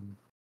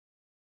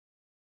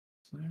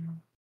 So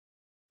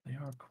they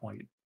are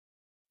quite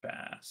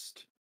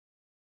fast.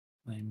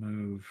 They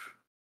move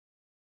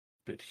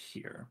a bit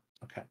here.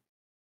 Okay.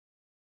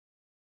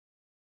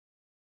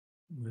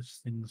 This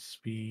thing's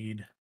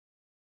speed.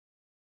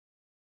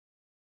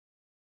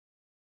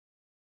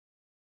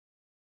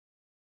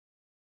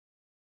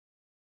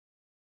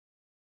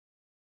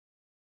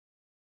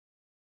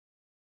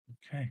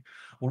 Okay.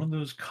 One of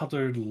those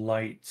colored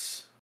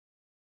lights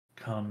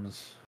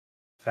comes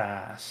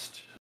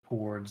fast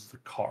towards the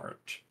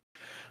cart.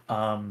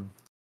 Um,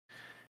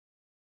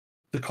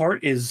 the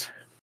cart is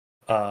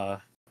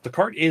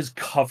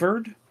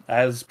covered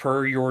as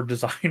per your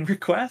design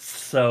request.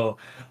 So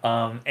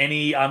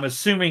I'm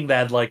assuming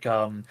that like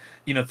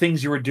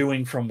things you were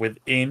doing from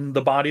within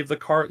the body of the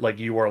cart, like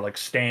you are like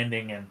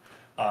standing and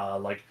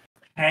like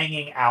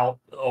hanging out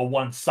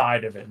one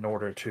side of it in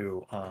order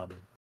to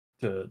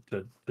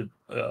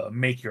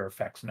make your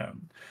effects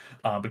known.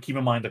 But keep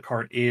in mind the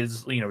cart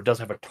is does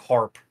have a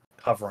tarp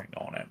covering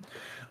on it.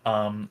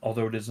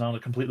 Although it is not a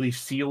completely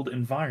sealed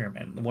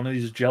environment. One of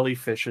these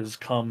jellyfishes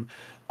come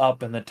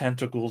up and the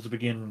tentacles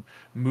begin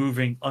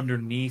moving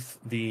underneath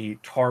the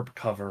tarp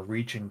cover,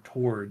 reaching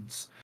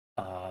towards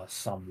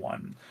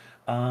someone.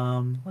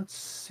 Let's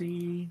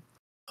see.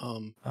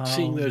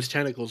 Seeing those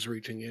tentacles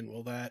reaching in,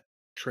 will that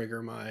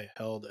trigger my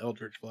held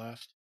Eldritch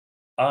Blast?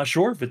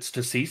 Sure, if it's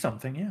to see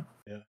something, yeah.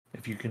 Yeah.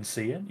 If you can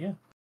see it, yeah.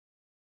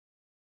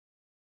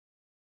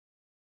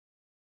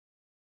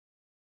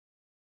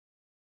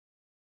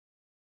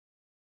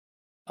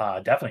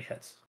 Definitely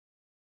hits.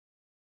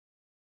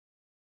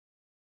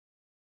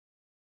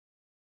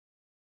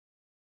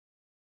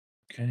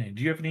 Okay.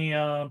 Do you have any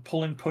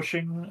pulling,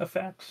 pushing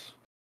effects?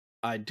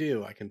 I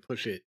do. I can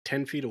push it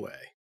 10 feet away.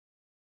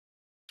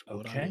 That's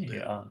what I will Okay.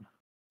 do.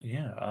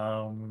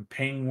 Yeah.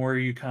 Paying where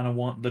you kind of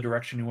want the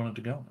direction you want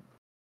it to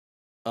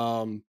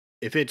go.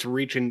 If it's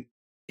reaching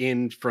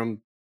in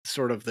from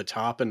sort of the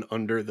top and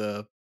under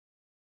the,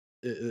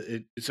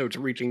 so it's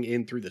reaching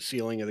in through the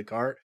ceiling of the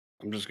cart,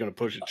 I'm just going to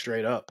push it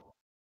straight up.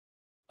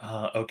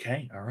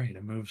 Okay. All right.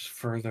 It moves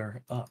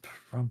further up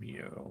from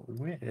you,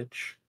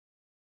 which.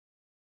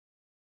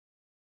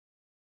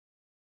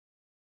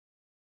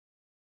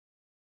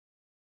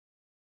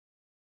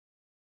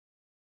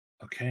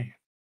 Okay.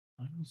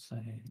 I will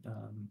say,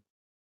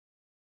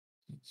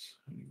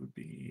 it would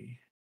be.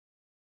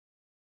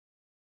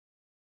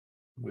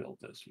 Will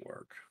this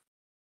work?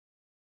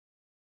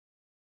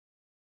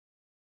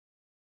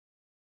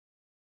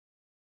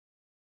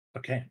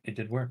 Okay, it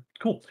did work.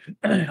 Cool.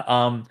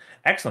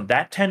 Excellent.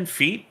 That 10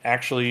 feet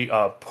actually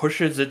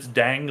pushes its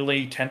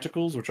dangly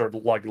tentacles, which are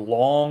like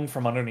long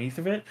from underneath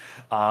of it.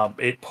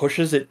 It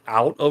pushes it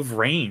out of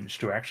range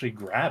to actually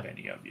grab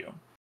any of you.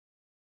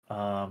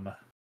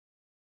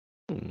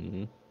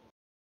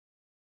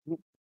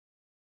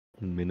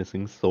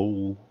 Menacing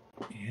soul.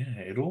 Yeah,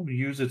 it'll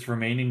use its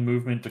remaining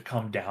movement to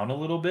come down a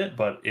little bit,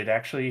 but it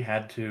actually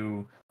had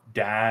to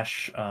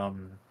dash. Oh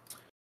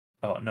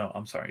no,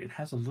 I'm sorry. It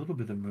has a little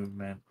bit of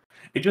movement.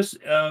 It just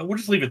we'll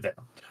just leave it there.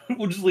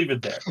 We'll just leave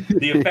it there.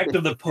 The effect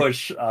of the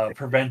push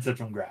prevents it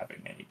from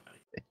grabbing anybody.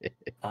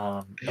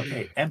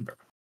 Okay, Ember.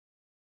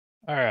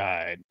 All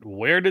right.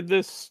 Where did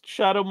this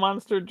shadow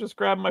monster just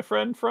grab my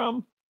friend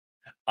from?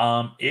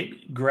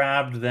 It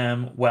grabbed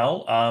them.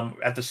 Well,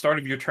 at the start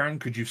of your turn,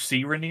 could you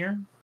see Rainier?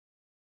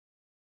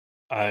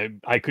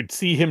 I could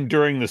see him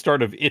during the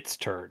start of its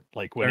turn,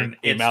 like when During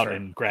it came its out turn.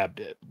 and grabbed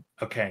it.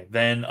 Okay,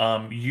 then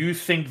you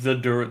think the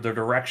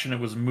direction it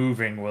was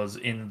moving was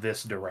in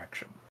this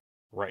direction.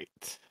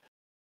 Right.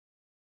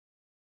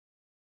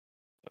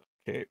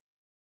 Okay.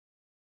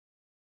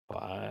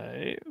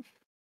 5.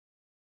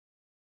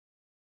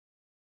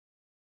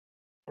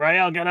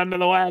 Rael, get under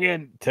the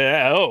wagon.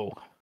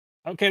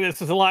 Okay,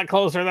 this is a lot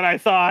closer than I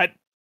thought.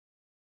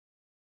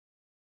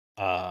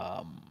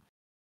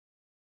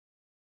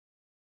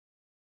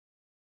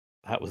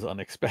 That was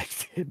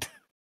unexpected.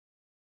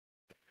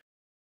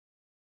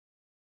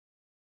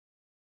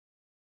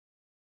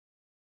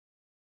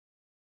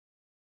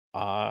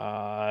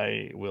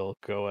 I will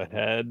go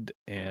ahead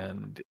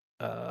and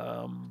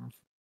how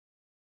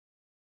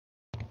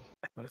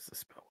does the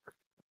spell work?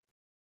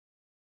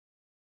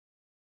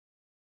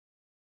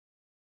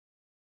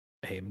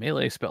 A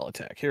melee spell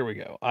attack. Here we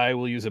go. I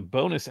will use a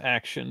bonus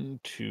action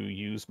to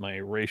use my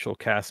racial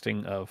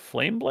casting of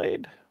Flame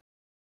Blade,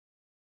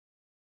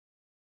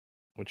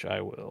 which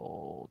I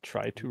will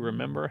try to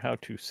remember how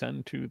to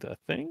send to the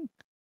thing.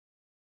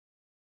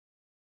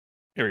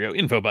 Here we go.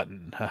 Info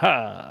button.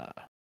 Haha.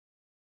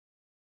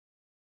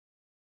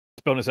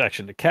 Bonus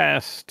action to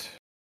cast.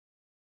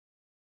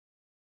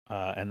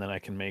 And then I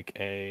can make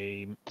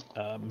a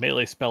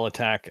melee spell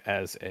attack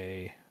as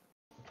an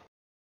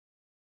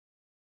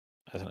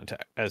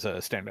attack, as a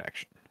standard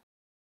action.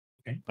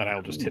 Okay. And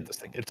I'll just hit this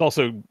thing. It's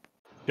also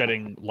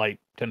getting light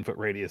 10-foot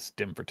radius,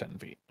 dim for 10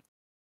 feet.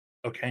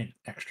 Okay,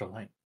 extra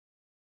light.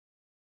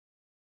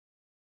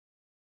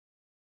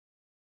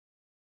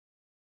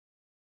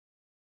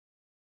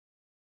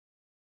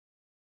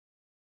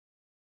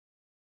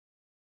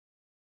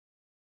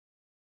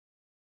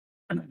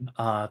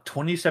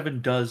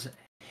 27 does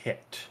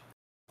hit.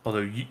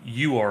 Although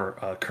you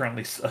are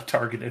currently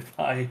targeted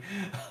by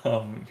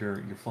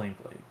your flame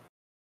blade.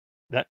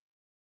 That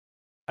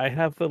I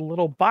have the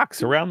little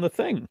box around the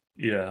thing.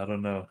 Yeah, I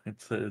don't know. It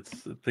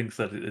thinks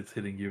that it's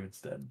hitting you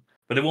instead,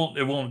 but it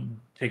won't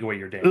take away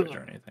your damage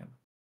or anything,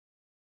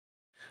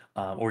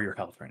 or your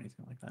health or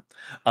anything like that.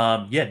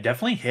 Yeah,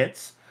 definitely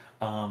hits.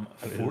 It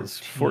is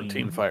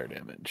 14 fire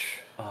damage.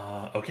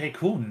 Okay,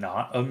 cool.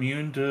 Not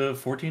immune to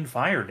 14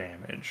 fire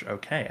damage.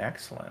 Okay,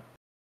 excellent.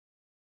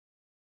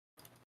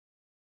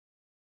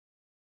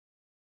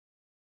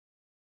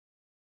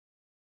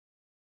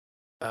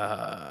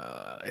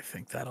 I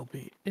think that'll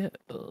be it.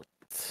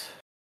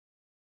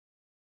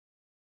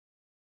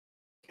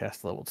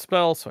 Cast leveled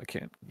spell, so I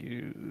can't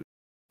use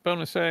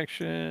bonus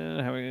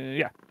action.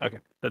 Yeah, okay.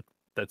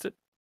 That's it.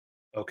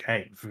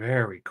 Okay,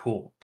 very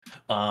cool.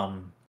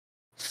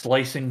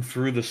 Slicing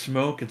through the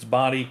smoke, its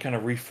body kind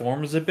of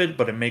reforms a bit,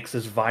 but it makes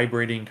this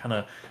vibrating kind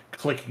of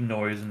clicking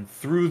noise. And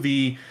through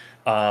the,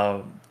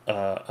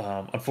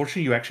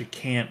 unfortunately, you actually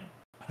can't.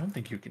 I don't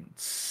think you can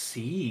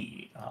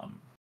see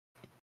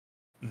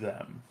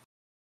them.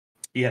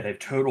 Yeah, they have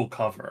total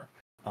cover,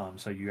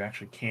 so you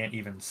actually can't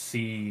even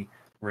see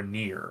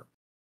Rainier.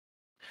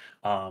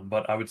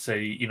 But I would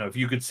say, if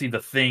you could see the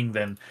thing,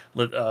 then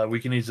we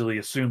can easily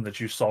assume that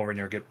you saw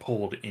Rainier get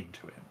pulled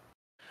into it.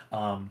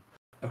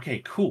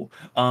 Okay, cool.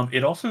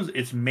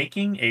 It's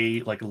making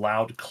a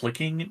loud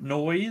clicking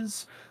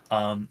noise,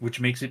 which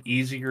makes it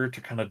easier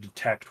to kind of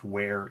detect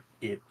where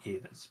it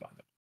is. By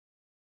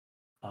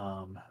the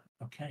way.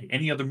 Okay.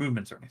 Any other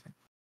movements or anything?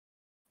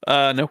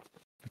 No,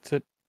 that's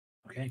it.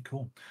 Okay,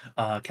 cool.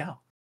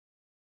 Cal.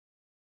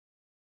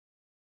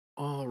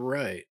 All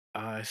right.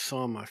 I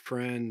saw my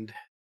friend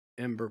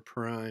Ember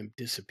Prime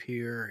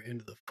disappear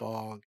into the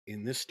fog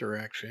in this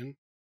direction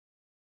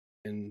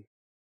and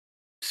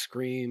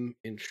scream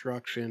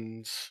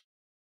instructions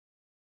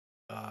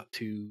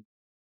to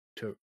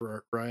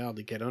Rael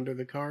to get under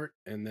the cart,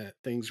 and that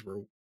things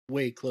were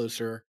way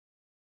closer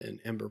than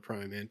Ember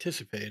Prime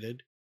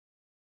anticipated.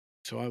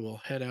 So I will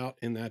head out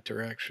in that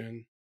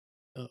direction.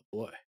 Oh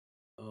boy.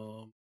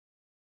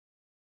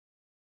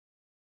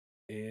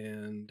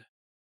 And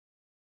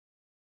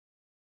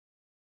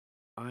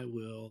I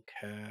will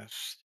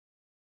cast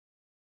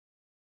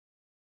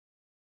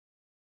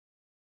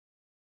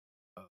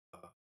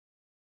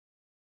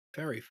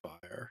Fairy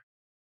Fire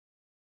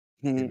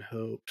in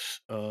hopes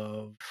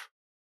of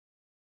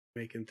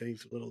making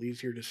things a little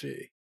easier to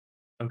see.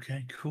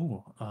 Okay,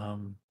 cool.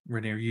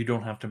 Rainier, you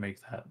don't have to make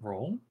that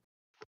roll.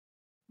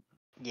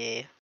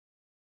 Yeah.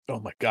 Oh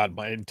my god,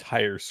 my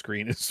entire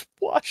screen is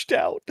washed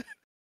out.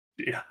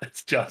 Yeah,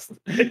 it's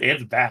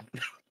bad.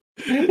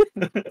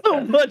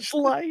 So much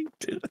light.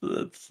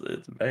 It's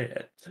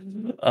bad.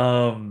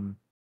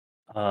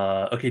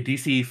 Okay,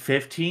 DC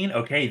 15.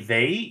 Okay,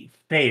 they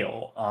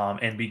fail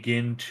and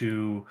begin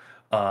to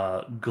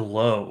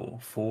glow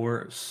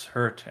for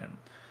certain.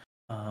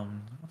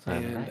 What's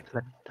that? And Right,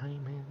 that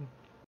timing.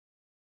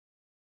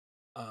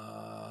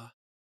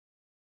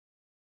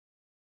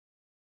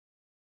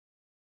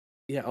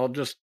 yeah, I'll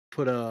just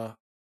put a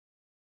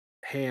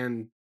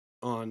hand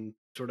on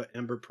sort of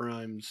Ember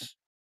Prime's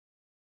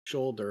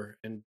shoulder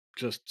and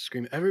just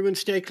scream, "Everyone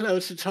stay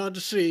close, it's hard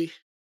to see."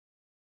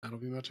 That'll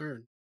be my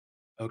turn.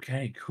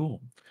 Okay,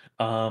 cool.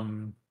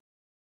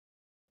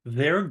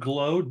 Their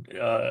glow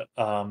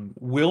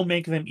will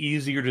make them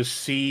easier to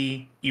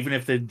see, even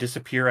if they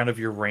disappear out of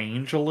your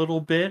range a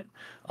little bit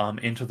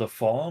into the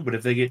fall. But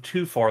if they get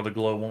too far, the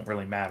glow won't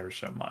really matter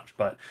so much.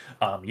 But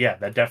yeah,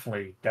 that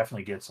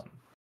definitely gets them.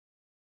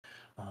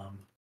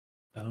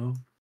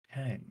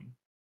 Okay.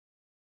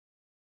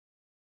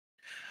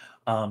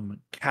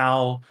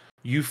 Cal,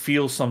 you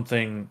feel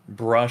something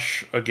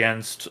brush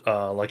against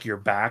your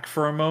back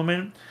for a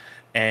moment,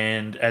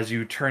 and as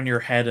you turn your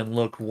head and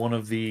look, one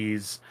of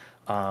these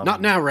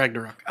Not now,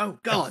 Ragnarok. Oh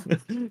God.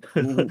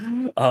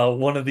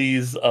 one of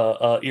these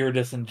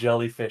iridescent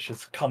jellyfish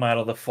has come out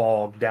of the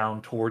fog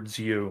down towards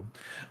you.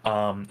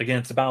 Again,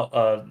 it's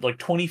about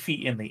 20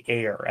 feet in the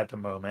air at the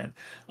moment,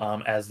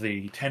 as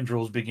the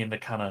tendrils begin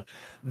to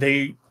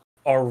they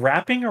are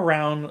wrapping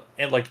around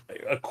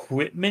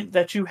equipment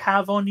that you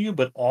have on you,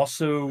 but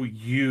also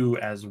you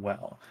as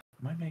well.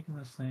 Am I making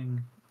this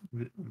thing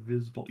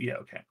visible? Yeah,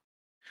 okay.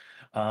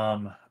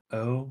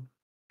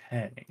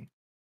 Okay.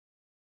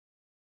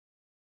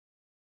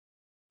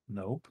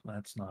 Nope,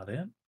 that's not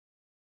it.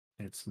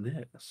 It's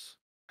this.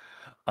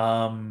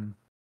 Okay,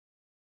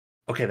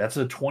 that's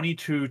a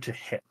 22 to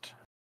hit.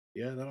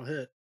 Yeah, that'll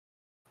hit.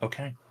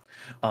 Okay.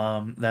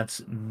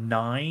 That's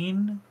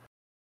 9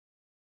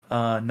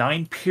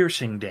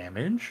 piercing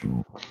damage.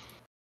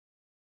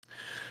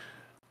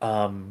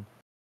 And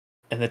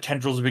the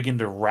tendrils begin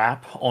to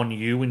wrap on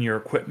you and your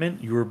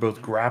equipment. You are both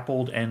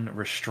grappled and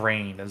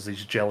restrained as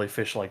these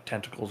jellyfish-like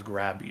tentacles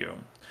grab you.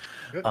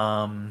 Good.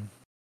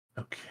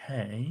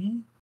 Okay.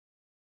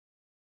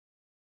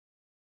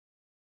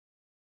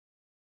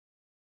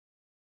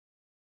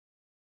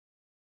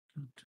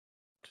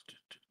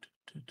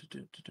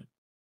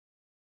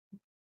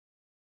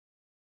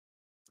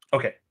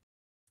 Okay.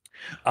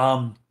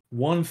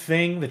 One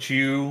thing that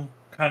you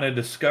kind of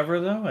discover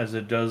though, as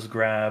it does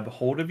grab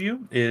hold of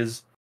you,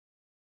 is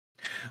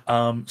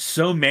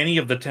so many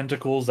of the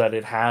tentacles that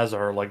it has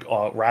are like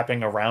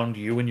wrapping around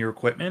you and your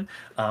equipment.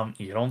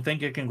 You don't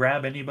think it can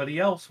grab anybody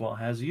else while it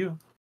has you.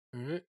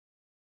 All right.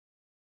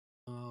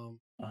 Uh,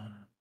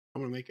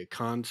 I'm gonna make a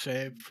con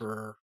save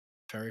for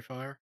fairy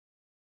fire.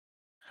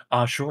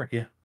 Sure,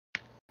 yeah.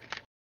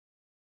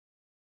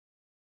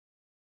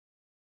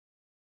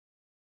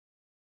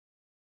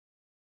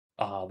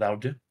 That'll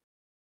do.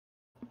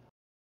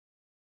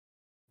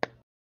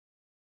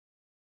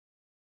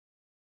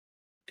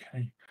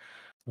 Okay.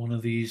 One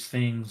of these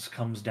things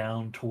comes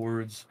down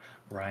towards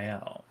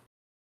Rael.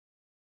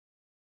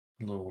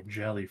 Little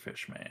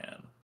jellyfish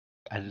man.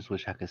 I just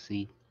wish I could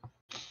see.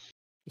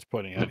 Just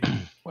pointing out.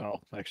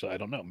 Well, actually, I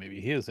don't know.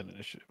 Maybe he is an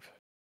initiative.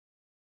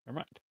 Never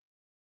mind.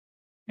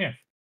 Yeah.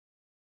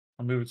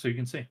 I'll move it so you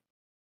can see.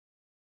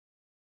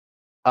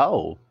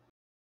 Oh,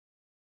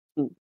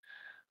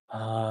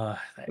 That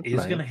That's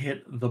is going to nice.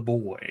 hit the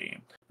boy.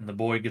 And the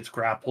boy gets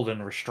grappled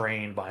and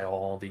restrained by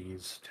all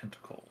these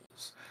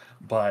tentacles.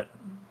 But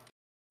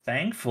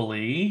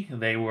thankfully,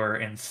 they were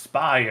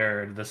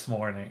inspired this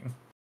morning.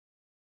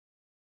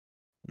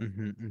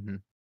 Mm-hmm, mm-hmm.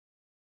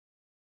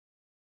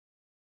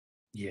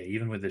 Yeah,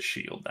 even with his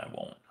shield, that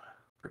won't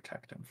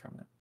protect him from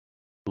it.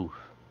 Oof.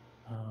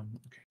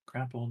 Okay,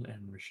 grappled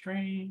and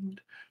restrained.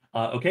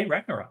 Okay,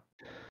 Ragnarok.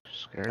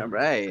 Scared. All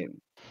right.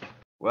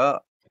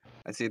 Well,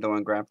 I see the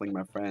one grappling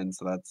my friend,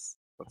 so that's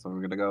what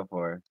we're gonna go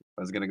for.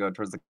 I was gonna go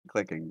towards the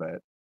clicking,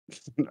 but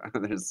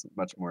there's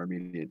much more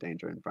immediate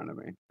danger in front of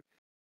me.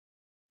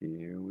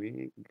 Here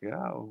we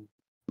go.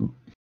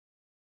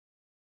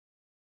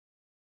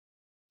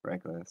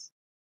 Reckless.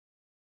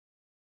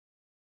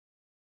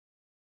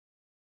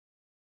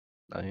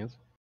 Nice.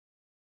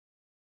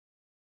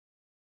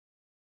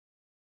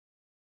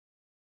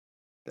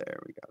 There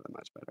we go.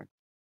 Much better.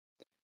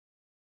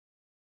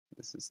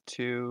 This is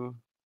 2.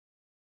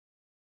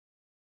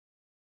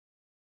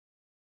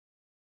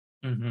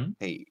 Mm-hmm.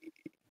 Hey.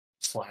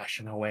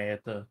 Slashing away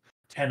at the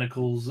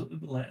tentacles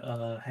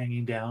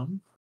hanging down.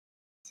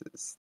 This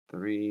is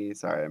 3.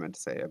 Sorry, I meant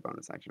to say a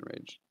bonus action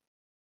rage.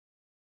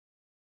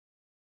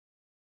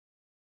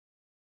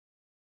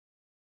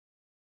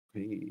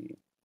 Hey.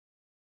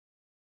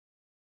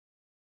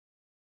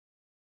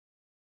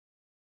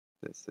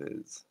 This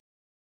is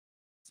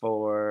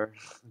 4.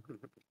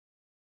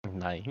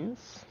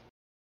 Nice.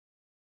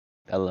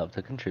 I love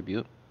to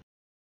contribute.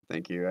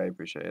 Thank you. I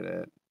appreciate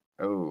it.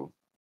 Oh.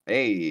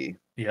 Hey.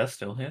 Yeah,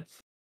 still hits.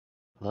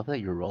 I love that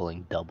you're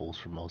rolling doubles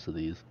for most of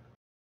these.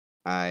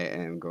 I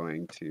am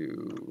going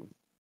to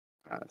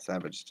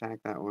savage attack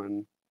that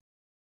one.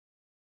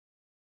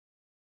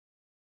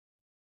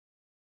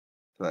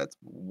 So that's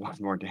 1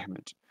 more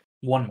damage.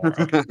 One more.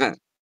 Okay.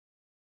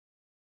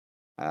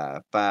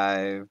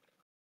 5.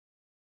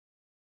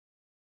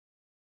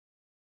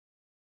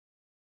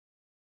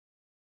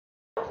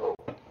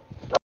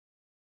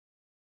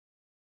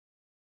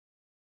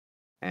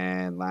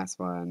 And last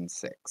one,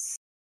 6.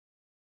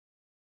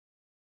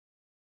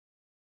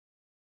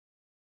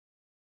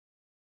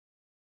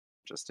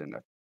 Just in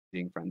a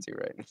being frenzy,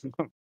 right?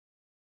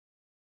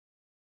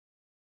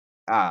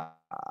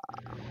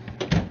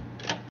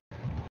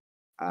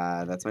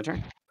 That's my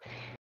turn.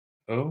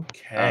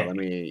 Okay. Let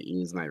me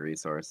use my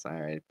resource.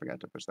 I forgot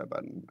to push that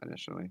button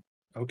initially.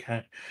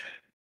 Okay.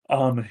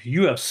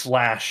 You have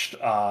slashed,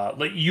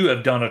 like you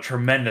have done a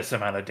tremendous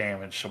amount of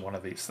damage to one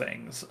of these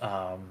things,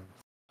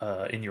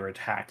 in your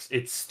attacks.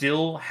 It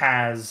still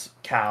has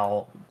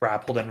Cal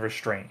grappled and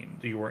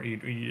restrained.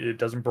 It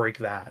doesn't break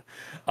that.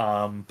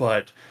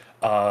 But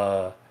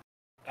I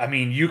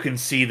mean, you can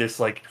see this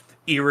like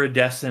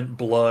iridescent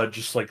blood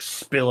just like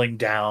spilling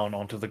down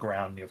onto the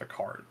ground near the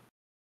cart.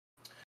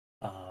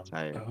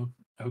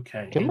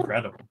 Okay,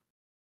 incredible.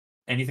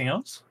 Anything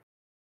else?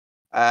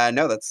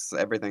 No, that's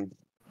everything.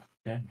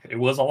 Yeah, it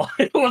was a lot.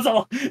 It was a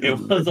lot. It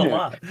was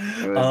an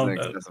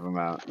excessive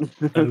amount.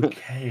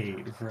 Okay,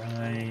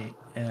 right.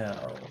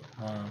 No,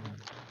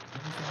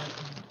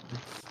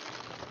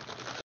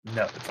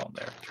 it's on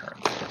their turn.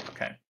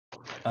 Okay.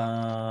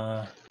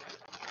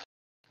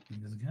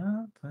 He's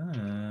got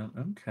that.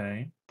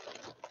 Okay.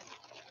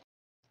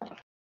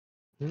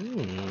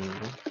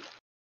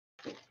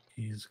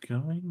 He's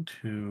going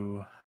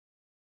to.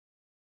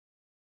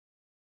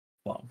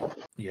 Well,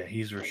 yeah,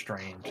 he's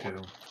restrained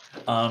too.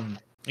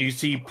 You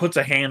see, he puts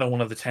a hand on one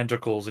of the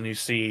tentacles, and you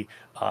see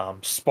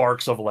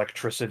sparks of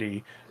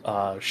electricity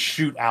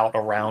shoot out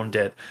around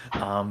it,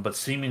 but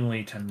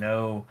seemingly to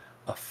no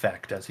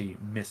effect as he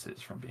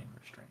misses from being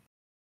restrained.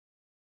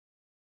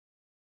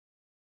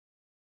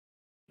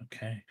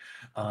 Okay.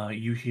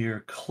 You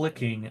hear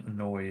clicking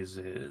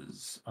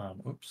noises.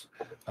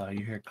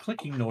 You hear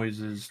clicking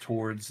noises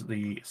towards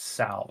the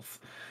south.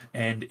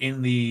 And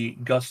in the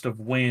gust of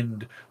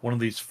wind, one of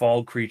these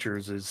fog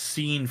creatures is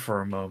seen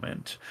for a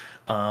moment.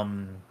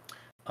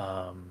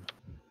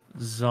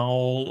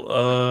 Zal,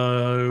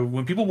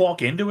 when people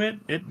walk into it,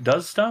 it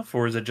does stuff,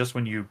 or is it just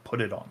when you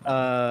put it on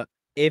them?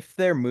 if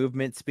their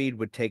movement speed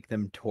would take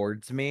them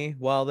towards me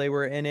while they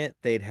were in it,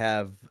 they'd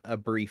have a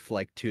brief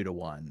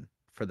 2-to-1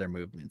 for their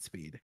movement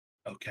speed.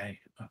 Okay.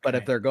 But if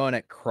Okay. they're going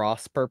at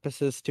cross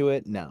purposes to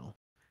it, no.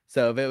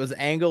 So if it was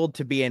angled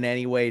to be in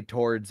any way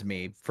towards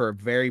me for a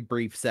very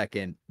brief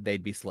second,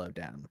 they'd be slowed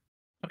down.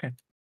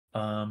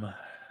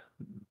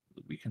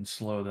 We can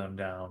slow them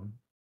down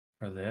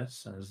for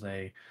this as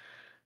they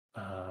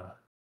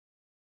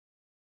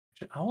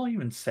I'll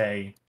even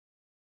say,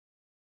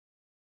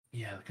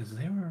 yeah, because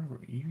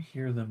you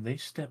hear them, they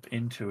step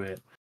into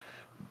it.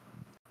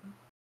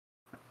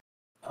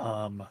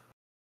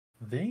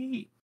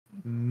 They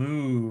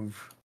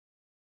move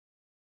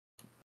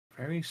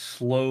very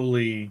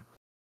slowly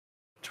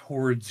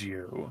towards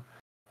you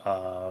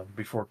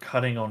before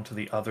cutting onto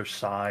the other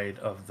side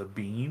of the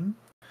beam.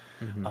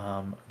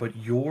 But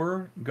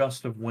your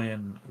gust of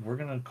wind, we're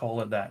gonna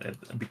call it that,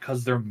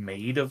 because they're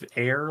made of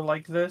air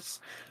like this.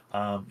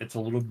 It's a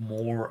little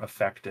more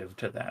effective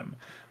to them.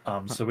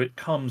 So it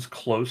comes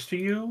close to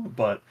you,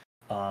 but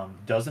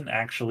doesn't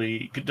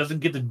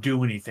get to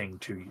do anything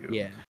to you.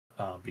 Yeah.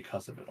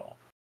 Because of it all.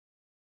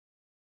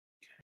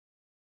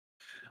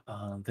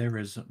 There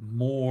is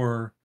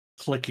more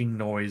clicking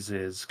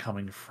noises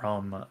coming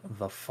from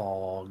the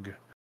fog.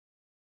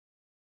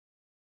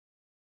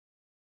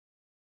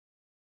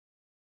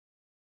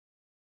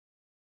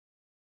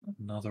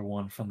 Another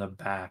one from the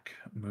back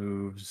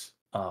moves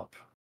up.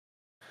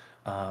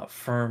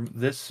 From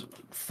this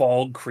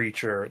fog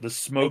creature, the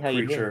smoke how you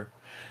doing? creature,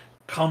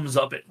 comes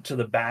up to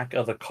the back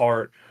of the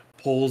cart,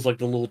 pulls the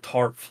little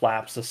tarp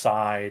flaps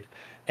aside,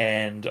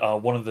 and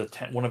one of its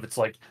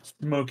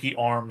smoky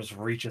arms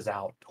reaches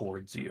out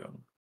towards you.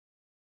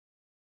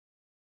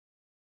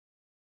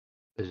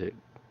 Is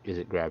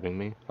it grabbing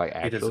me?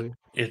 Actually?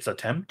 It's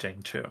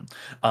attempting to.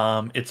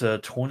 It's a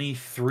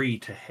 23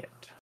 to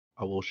hit.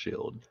 I will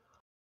shield.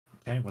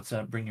 Okay, what's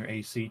that bring your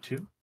AC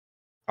to?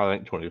 I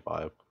think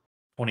 25.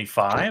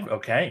 25?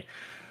 Okay.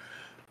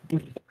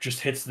 Just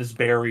hits this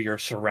barrier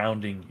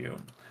surrounding you.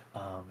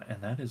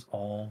 And that is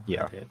all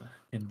that it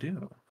can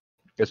do.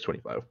 It's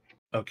 25.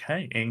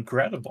 Okay,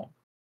 incredible.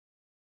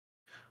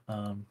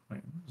 Wait,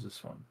 what was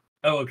this one?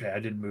 Oh, okay, I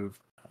didn't move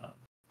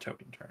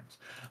token turns.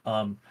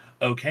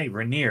 Okay,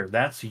 Rainier,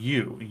 that's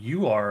you.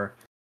 You are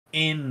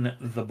in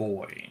the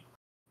boy.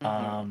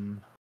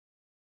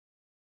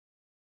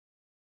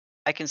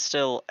 I can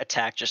still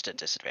attack just at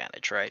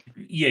disadvantage, right?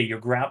 Yeah, you're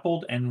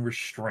grappled and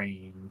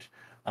restrained.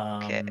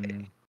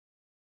 Okay.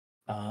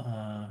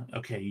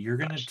 Okay, you're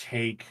gonna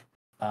take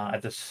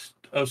it's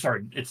the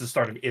start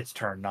of its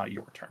turn, not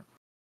your turn.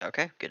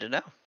 Okay, good to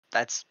know.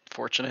 That's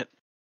fortunate.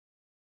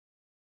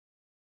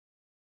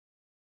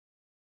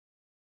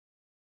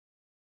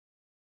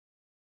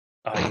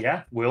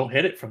 Yeah, we'll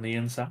hit it from the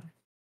inside.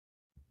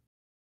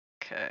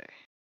 Okay.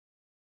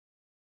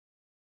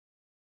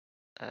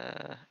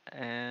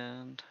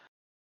 And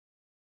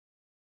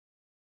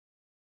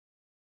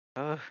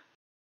oh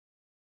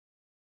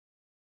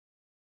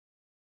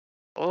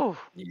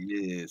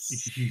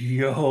Yes.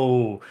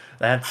 Yo,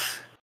 that's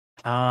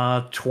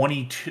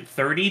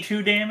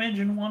 32 damage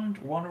in one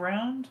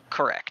round.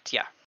 correct,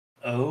 yeah.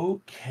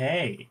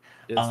 Okay.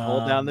 Just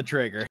hold down the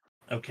trigger.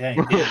 Okay.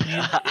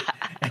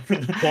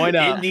 Point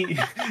up.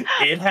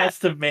 It has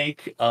to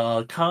make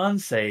a con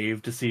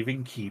save to see if it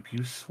can keep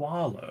you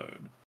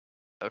swallowed.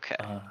 Okay.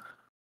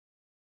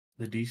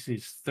 The DC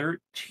is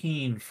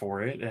 13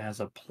 for it. It has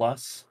a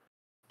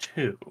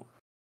 +2.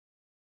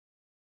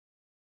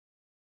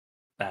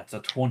 That's a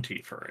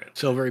 20 for it.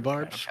 Silvery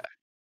barbs.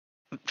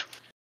 Okay.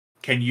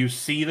 Can you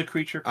see the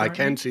creature I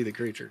currently? can see the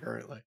creature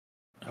currently.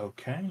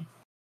 Okay.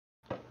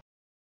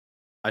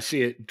 I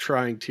see it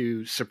trying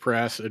to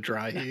suppress a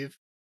dry heave.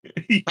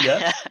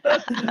 Yes.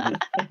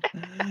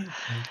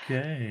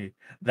 Okay.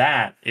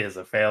 That is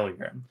a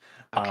failure.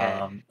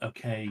 Okay.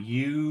 Okay,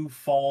 you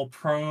fall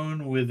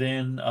prone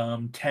within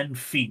 10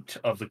 feet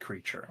of the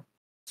creature.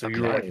 So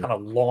you were kind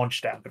of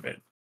launched out of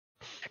it.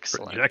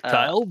 Excellent.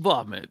 Projectile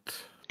vomit.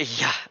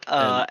 Yeah.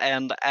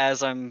 And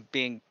as I'm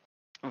being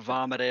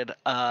vomited,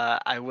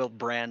 I will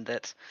brand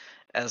it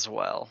as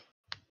well.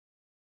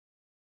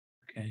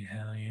 Okay,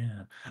 hell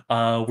yeah.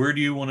 Where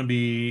do you want to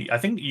be? I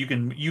think you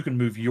can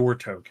move your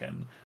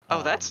token.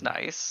 Oh, that's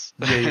nice.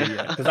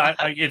 Yeah.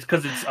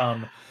 Because it's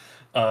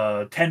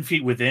 10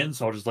 feet within,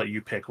 so I'll just let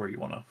you pick where you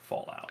want to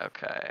fall out.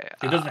 Okay.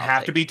 It doesn't I'll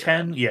have to take be you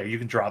 10. then. Yeah, you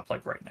can drop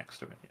right next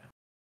to it.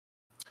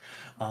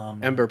 Yeah.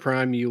 Ember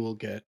Prime, you will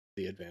get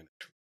the advantage.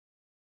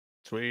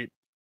 Sweet.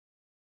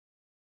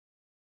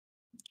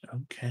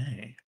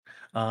 Okay.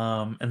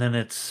 And then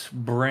it's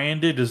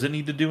branded. Does it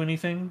need to do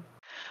anything?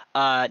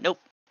 Nope.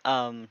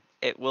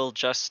 It will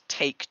just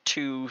take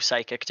 2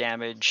 psychic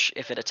damage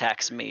if it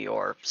attacks me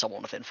or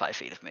someone within 5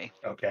 feet of me.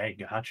 Okay,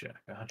 gotcha.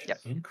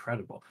 Yep.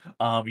 Incredible.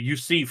 You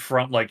see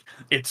from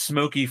its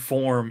smoky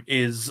form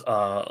is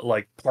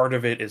part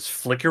of it is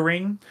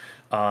flickering.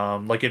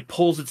 It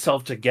pulls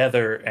itself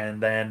together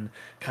and then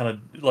kind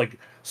of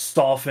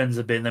softens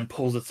a bit and then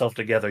pulls itself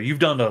together. You've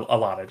done a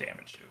lot of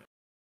damage to it.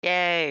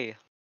 Yay!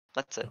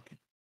 That's it.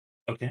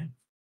 Okay.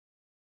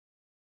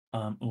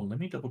 Let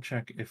me double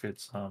check if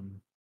it's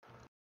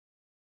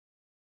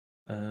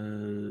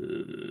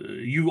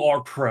you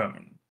are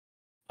prone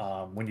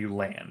when you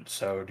land.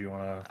 So do you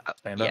want to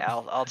stand Yeah,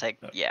 up? I'll take.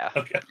 Yeah.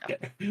 Okay.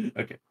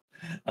 Okay.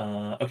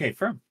 Okay.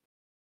 Firm.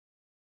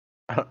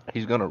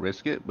 He's gonna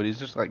risk it, but he's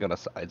just like gonna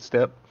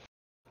sidestep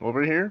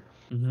over here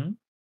Mm-hmm.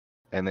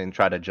 and then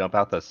try to jump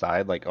out the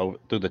side, like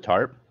through the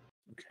tarp.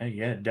 Okay.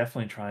 Yeah, it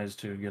definitely tries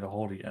to get a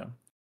hold of you.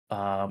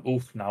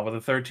 Oof, not with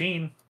a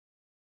 13.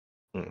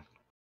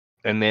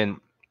 And then,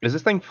 is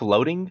this thing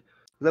floating? Is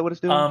that what it's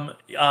doing?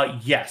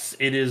 Yes,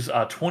 it is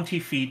 20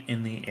 feet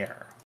in the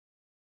air.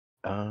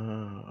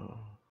 Oh.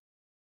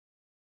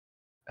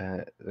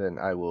 Then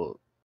I will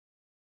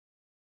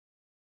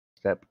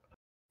step.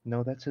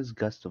 No, that says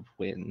gust of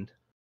wind.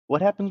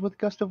 What happens with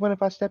gust of wind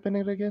if I step in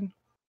it again?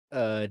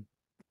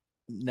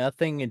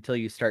 Nothing until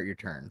you start your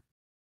turn.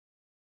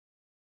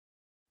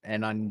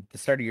 And on the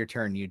start of your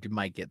turn, you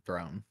might get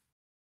thrown.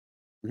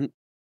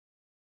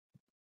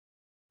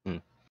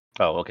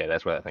 Oh, okay,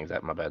 that's where that thing's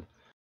at. My bad.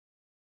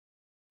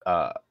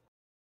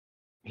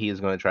 He is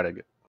going to try to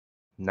get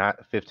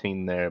not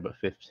 15 there, but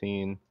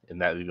 15,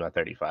 and that would be my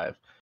 35.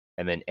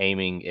 And then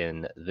aiming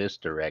in this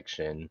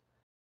direction,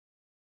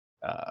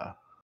 I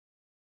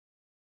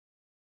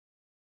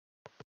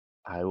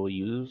will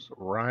use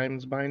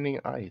Rhymes Binding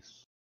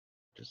Ice.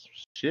 Just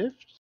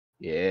shift?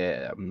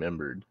 Yeah, I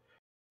remembered.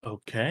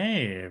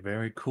 Okay,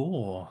 very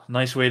cool.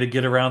 Nice way to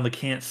get around the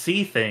can't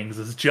see things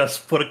is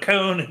just put a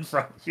cone in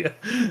front of you.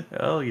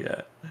 Hell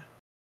yeah.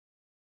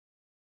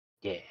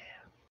 Yeah.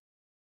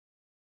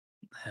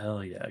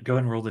 Hell yeah. Go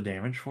ahead and roll the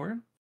damage for it.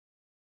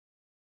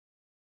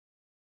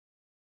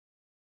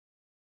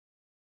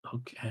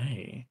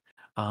 Okay.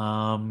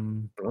 Oh,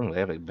 they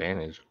have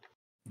advantage.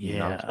 You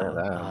don't understand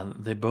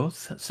that. They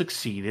both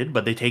succeeded,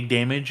 but they take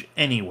damage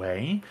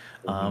anyway.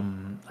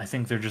 I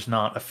think they're just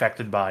not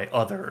affected by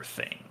other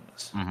things.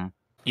 Mm-hmm.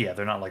 Yeah,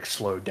 they're not like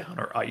slowed down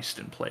or iced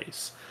in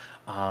place.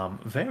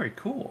 Very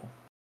cool.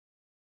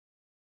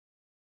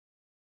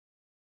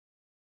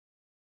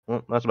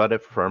 Well, that's about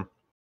it for Firm.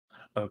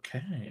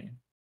 Okay.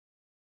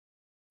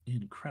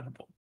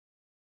 Incredible.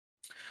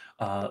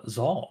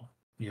 Zal,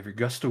 you have your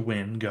gust of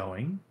wind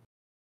going.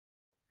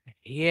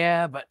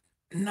 Yeah, but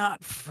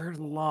not for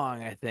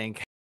long, I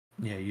think.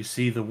 Yeah, you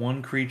see the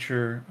one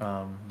creature,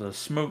 the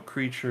smoke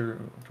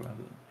creature. Here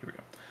we go.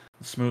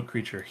 The smoke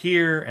creature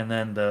here, and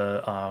then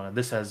the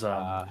this has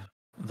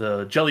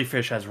the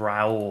jellyfish has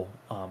Raoul.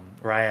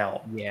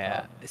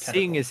 Yeah,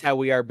 seeing as how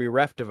we are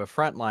bereft of a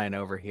front line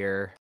over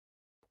here,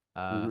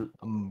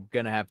 I'm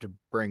gonna have to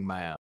bring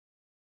my own.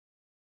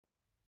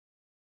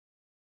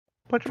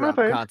 Put your Drop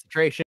face.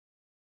 concentration.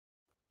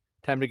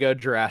 Time to go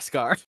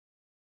Juraskar.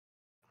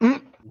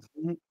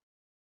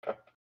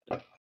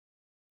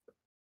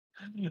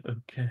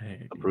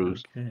 Okay.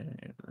 Approves.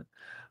 Okay.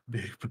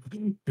 Big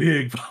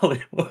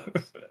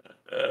polymorph.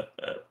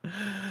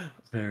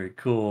 Very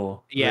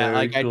cool. Yeah, Very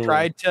like cool. I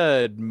tried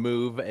to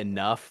move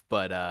enough,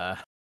 but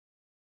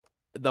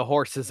the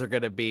horses are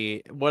gonna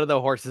be one of the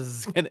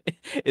horses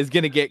is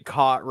gonna get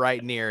caught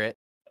right near it.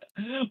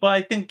 Well,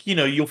 I think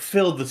you'll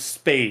fill the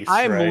space.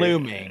 I'm right?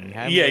 looming.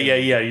 Yeah.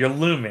 You're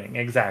looming.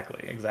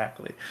 Exactly.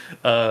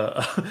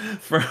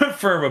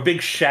 From a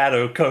big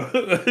shadow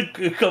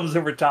comes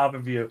over top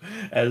of you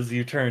as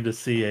you turn to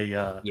see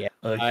a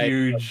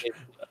huge,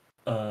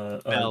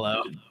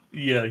 fellow.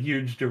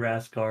 huge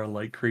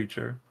Juraskar-like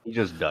creature. He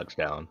just ducks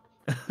down.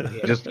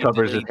 Just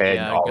covers his head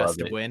and all of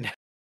gust it. wind.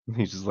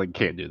 He's just like,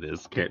 can't do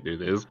this. Can't do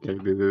this.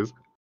 Can't do this.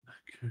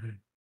 Okay.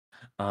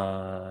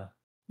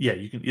 Yeah,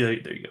 you can. Yeah,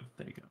 there you go.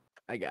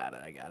 I got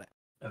it.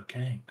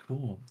 Okay,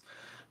 cool.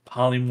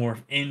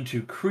 Polymorph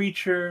into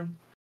creature.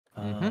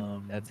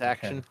 That's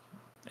action. Okay.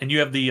 And you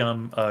have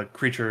the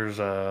creature's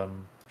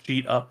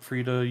sheet up for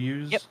you to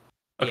use. Yep.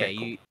 Okay.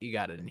 Yeah, you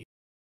got it in here.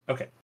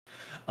 Okay.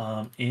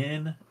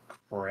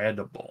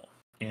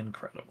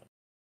 Incredible.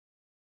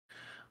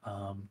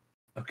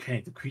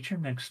 Okay, the creature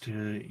next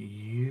to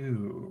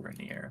you,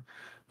 Rainier.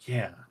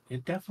 Yeah,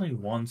 it definitely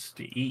wants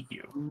to eat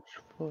you. Huge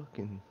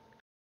fucking.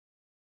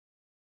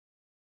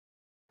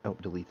 Oh,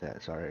 delete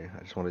that. Sorry,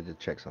 I just wanted to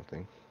check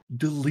something.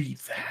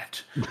 Delete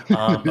that.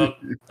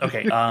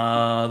 Okay.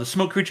 The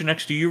smoke creature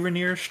next to you,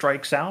 Rainier,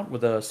 strikes out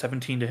with a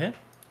 17 to hit.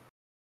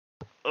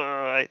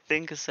 I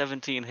think a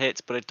 17 hits,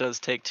 but it does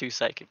take 2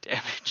 psychic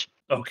damage.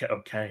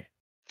 Okay.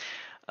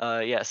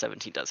 Yeah,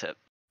 17 does hit.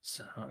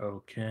 So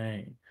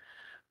okay.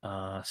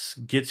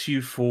 Gets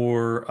you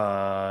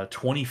for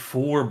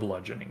 24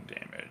 bludgeoning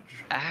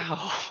damage.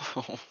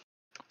 Ow.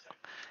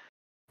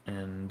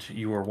 And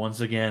you are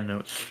once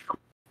again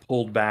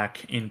pulled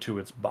back into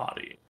its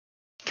body.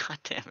 God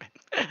damn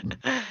it.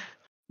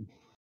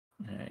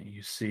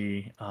 You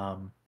see,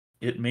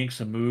 it makes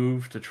a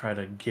move to try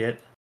to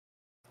get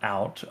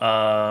out.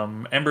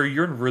 Ember,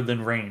 you're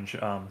within range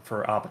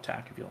for op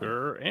attack if you like.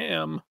 Sure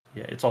am.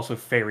 Yeah, it's also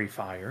fairy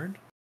fired.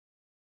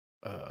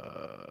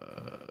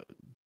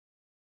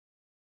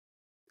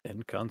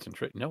 And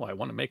concentrate. No, I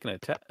want to make an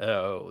attack.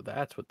 Oh,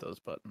 that's what those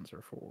buttons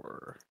are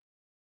for.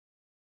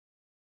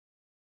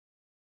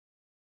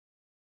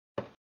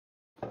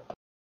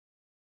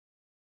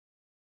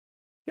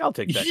 I'll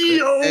take that. crit.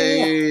 Yo!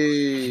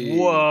 Hey.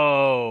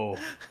 Whoa.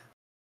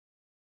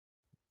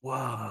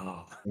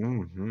 Whoa.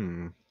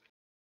 Mm-hmm.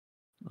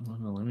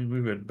 Oh, let me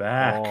move it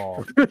back.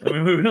 Oh.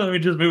 Let me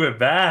just move it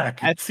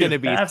back. That's See gonna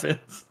what be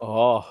happens.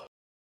 Oh.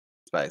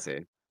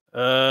 Spicy.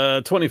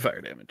 20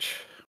 fire damage.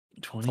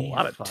 a 25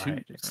 lot of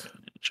twos.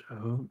 damage.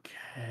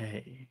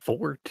 Okay.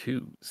 4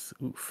 2s.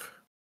 Oof.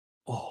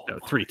 Oh, No,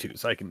 3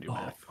 2s. I can do oh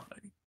math.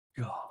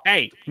 my god.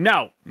 Hey,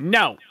 no,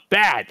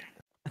 bad.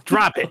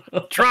 Drop it.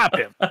 Drop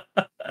him.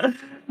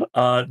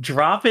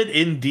 Drop it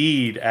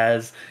indeed,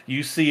 as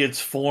you see its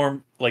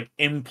form like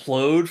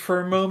implode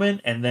for a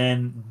moment and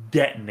then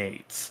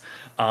detonates.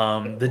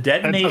 The That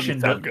detonation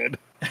doesn't sound good.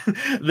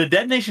 the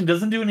detonation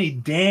doesn't do any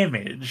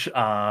damage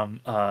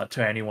to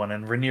anyone,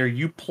 and Rainier,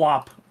 you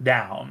plop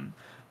down,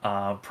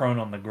 prone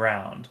on the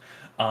ground.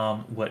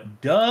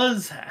 What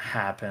does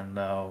happen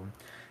though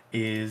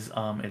is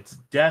its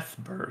Death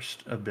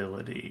Burst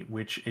ability,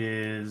 which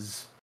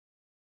is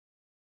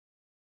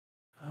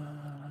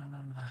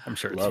I'm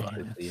sure it's Love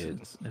fine. to see it.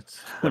 it's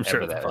I'm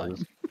sure Whatever it's that fine.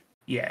 is.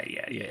 yeah.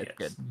 it's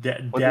good.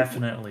 What did-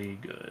 Definitely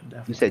good. You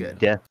Definitely said good.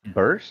 Death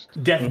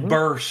Burst? Death Mhm.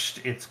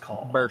 Burst, it's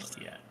called. Burst.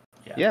 Yeah.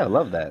 Yeah,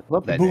 love that.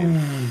 Love that name.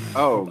 Boom.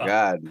 Oh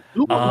God.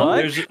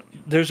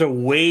 There's a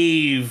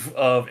wave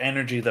of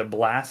energy that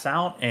blasts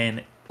out,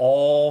 and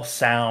all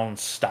sound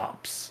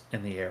stops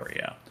in the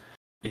area.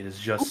 It is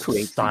just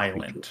creates these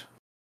silent.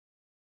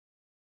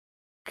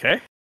 Okay.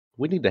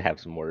 We need to have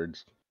some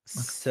words.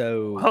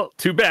 So Well,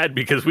 too bad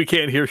because we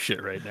can't hear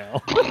shit right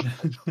now.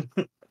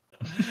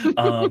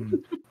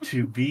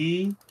 To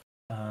be,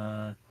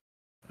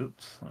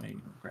 oops, let me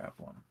grab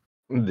one.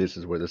 This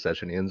is where the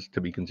session ends. To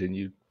be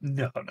continued.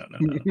 No.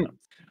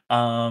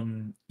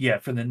 Yeah,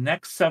 for the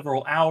next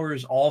several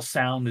hours, all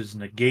sound is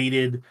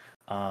negated.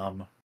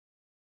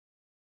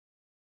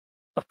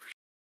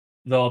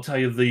 Though I'll tell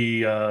you,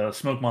 the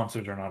smoke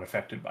monsters are not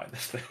affected by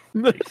this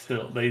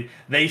thing.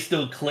 They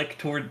still click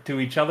to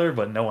each other,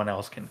 but no one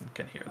else can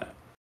hear that.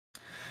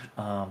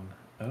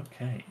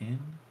 Okay,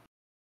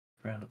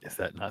 incredible. Is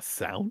that not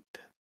sound?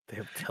 They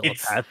have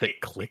It's-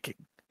 telepathic clicking.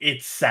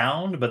 It's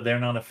sound, but they're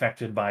not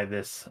affected by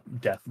this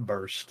Death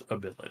Burst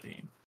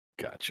ability.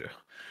 Gotcha.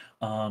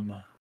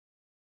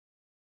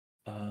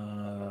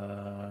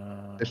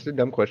 It's a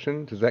dumb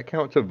question. Does that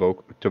count to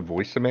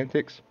voice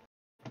semantics?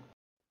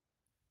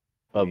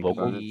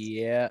 Vocal?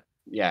 yeah.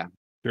 Yeah.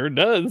 Sure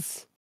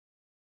does.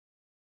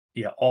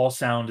 Yeah, all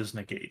sound is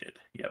negated.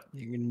 Yep.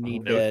 You're gonna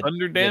need No to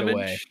thunder get away.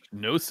 damage,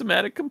 no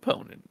somatic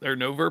component. There are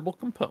no verbal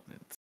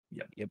components.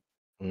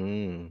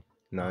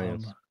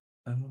 Nice.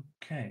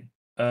 Okay.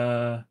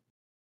 Yeah,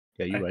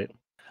 you're right.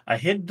 I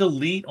hit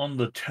delete on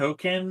the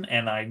token,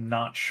 and I'm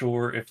not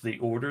sure if the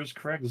order is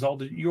correct.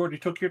 You already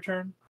took your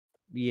turn?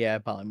 Yeah,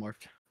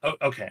 polymorphed. Oh,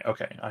 okay.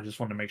 I just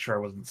wanted to make sure I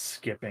wasn't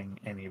skipping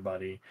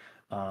anybody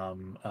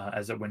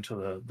as it went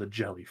to the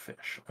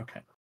jellyfish.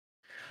 Okay.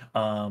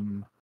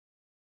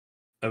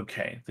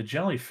 Okay, the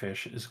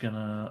jellyfish is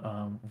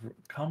gonna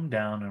come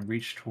down and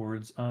reach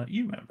towards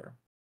you, member.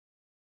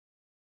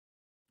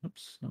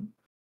 Oops. No.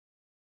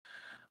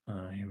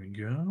 Here we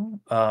go.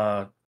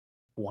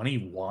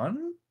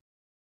 21.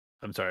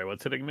 I'm sorry,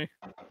 what's hitting me?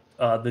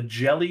 The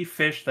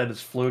jellyfish that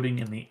is floating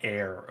in the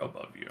air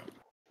above you.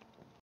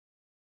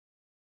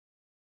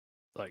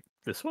 Like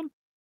this one?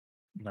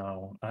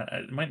 No,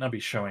 it might not be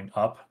showing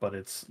up, but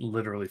it's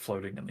literally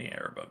floating in the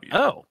air above you.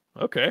 Oh,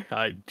 okay.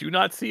 I do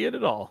not see it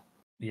at all.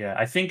 Yeah,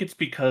 I think it's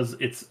because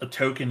it's a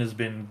token has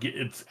been.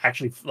 It's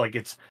actually like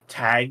it's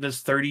tagged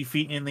as 30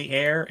 feet in the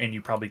air, and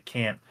you probably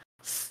can't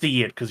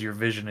see it because your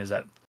vision is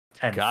at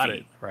 10 Got feet.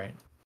 it. Right.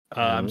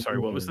 I'm sorry,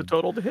 what was the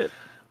total to hit?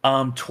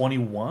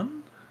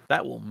 21.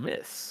 That will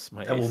miss.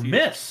 My That will AC is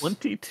miss.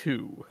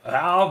 22.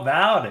 How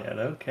about it?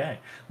 Okay.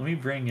 Let me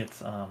bring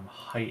its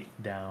height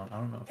down. I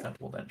don't know if that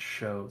will then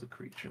show the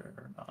creature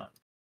or not.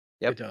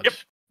 Yep. It does. Yep.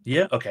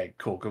 Yeah. Okay.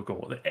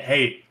 Cool.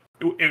 Hey,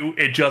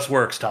 it just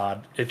works,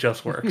 Todd. It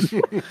just works.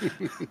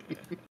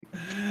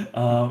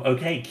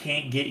 Okay.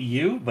 Can't get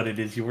you, but it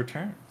is your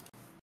turn.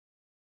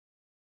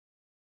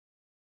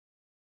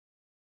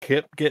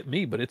 Can't get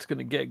me, but it's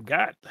gonna get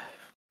got.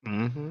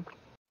 Mm-hmm.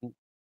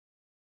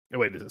 Oh,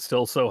 wait, is it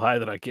still so high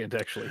that I can't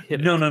actually hit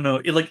it? No.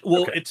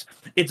 Okay.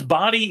 Its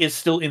body is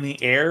still in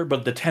the air,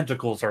 but the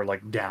tentacles are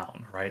like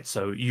down, right?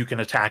 So you can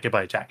attack it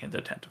by attacking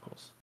the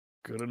tentacles.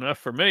 Good enough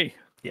for me.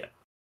 Yeah.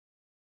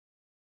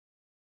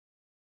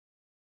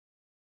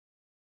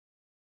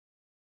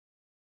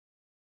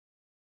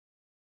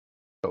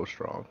 So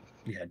strong.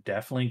 Yeah,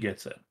 definitely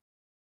gets it.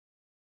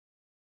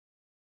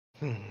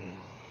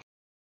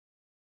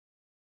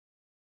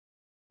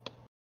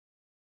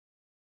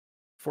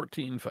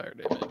 14 fire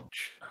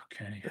damage.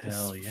 Okay. This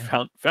Hell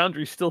yeah.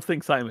 Foundry still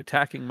thinks I'm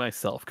attacking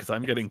myself because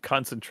I'm getting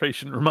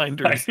concentration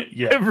reminders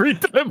Yeah. every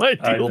time I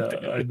I deal know.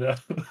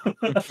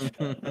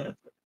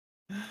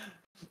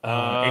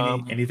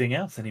 damage. Anything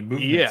else? Any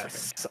movements?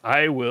 Yes,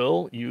 I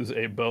will use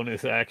a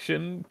bonus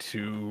action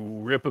to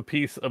rip a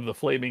piece of the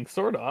flaming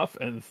sword off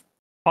and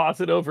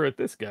toss it over at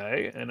this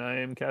guy, and I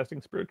am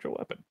casting Spiritual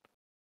Weapon.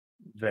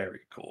 Very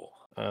cool.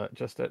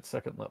 Just at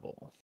second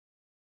level.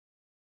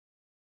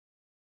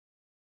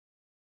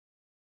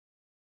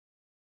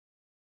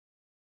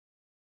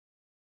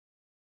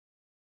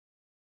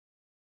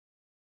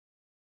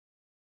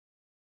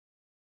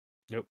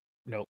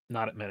 Nope,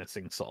 not at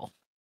menacing Saul.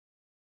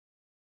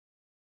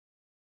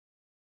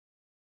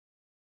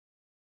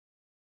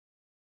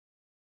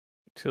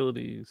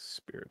 Utilities,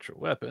 spiritual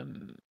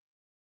weapon.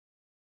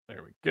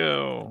 There we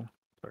go.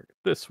 Target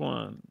this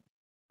one.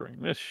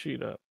 Bring this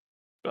sheet up.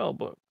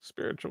 Spellbook,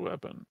 spiritual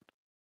weapon.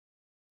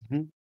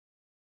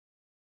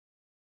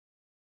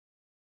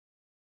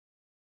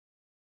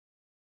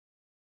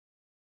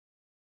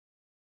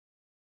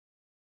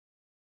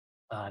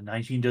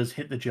 19 does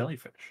hit the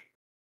jellyfish.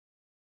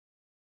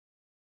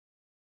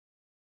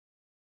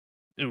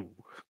 Ooh.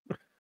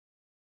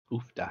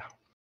 Oofda.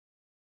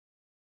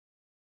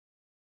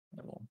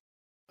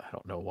 I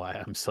don't know why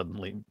I'm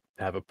suddenly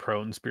have a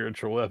prone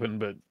spiritual weapon,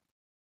 but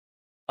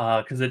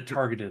Because it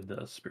targeted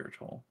the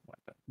spiritual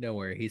weapon. Don't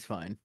worry, he's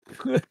fine.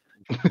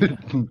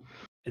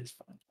 It's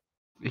fine.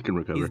 He can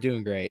recover. He's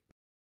doing great.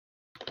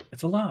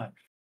 It's alive.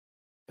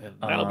 and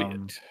that'll be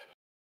it.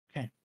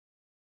 Okay.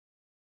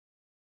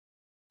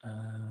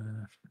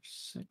 For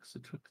 6,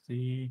 it took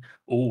the.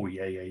 Oh,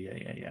 yeah.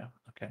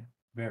 Okay,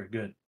 very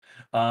good.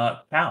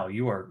 Cal,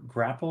 you are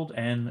grappled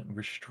and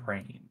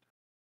restrained.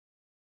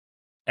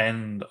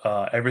 And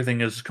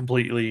everything is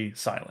completely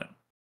silent.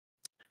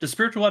 Does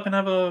spiritual weapon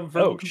have a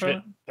verbal Oh shit,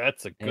 component?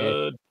 that's a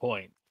good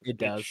point. It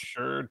does. It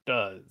sure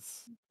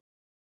does.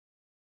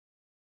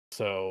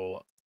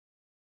 So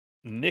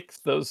nix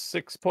those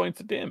 6 points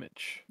of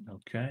damage.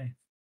 Okay.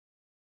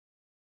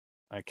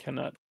 I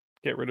cannot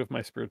get rid of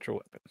my spiritual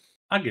weapon.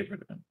 I'll get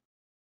rid of him.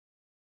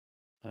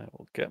 I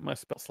will get my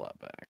spell slot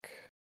back.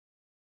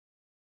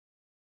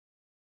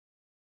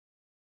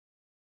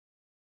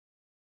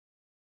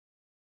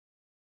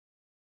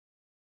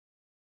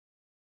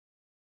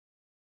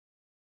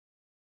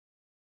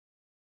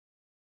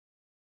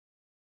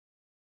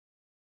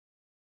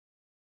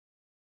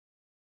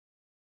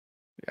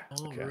 Yeah,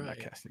 okay, I'm not Alright.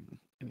 casting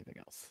anything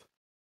else.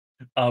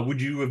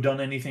 Would you have done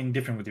anything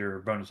different with your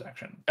bonus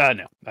action? No, I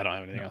don't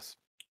have anything No. else.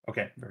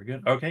 Okay, very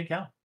good. Okay,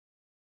 Cal.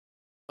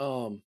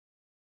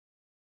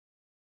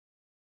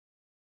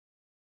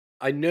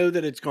 I know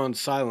that it's gone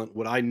silent.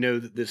 Would I know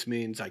that this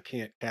means I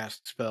can't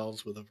cast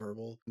spells with a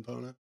verbal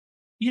component?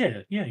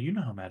 Yeah, you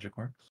know how magic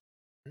works.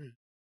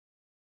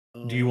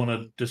 Do you want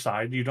to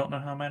decide you don't know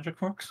how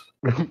magic works?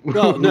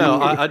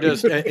 No. I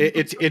just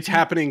it's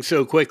happening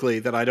so quickly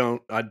that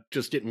I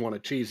just didn't want to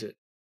cheese it.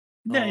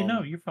 Yeah,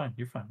 no, you're fine.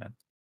 You're fine, man.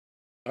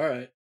 All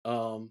right.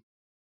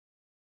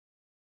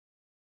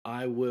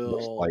 I The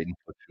will. lighting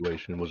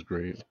fluctuation was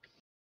great.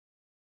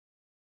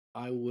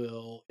 I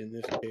will, in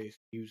this case,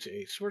 use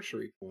a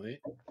sorcery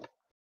point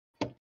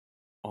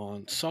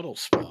on subtle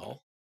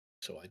spell,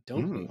 so I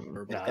don't need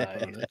verbal nice.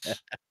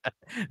 components.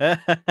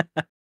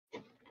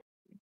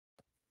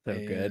 So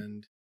good.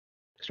 And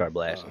Start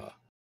blasting.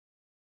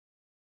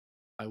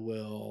 I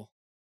will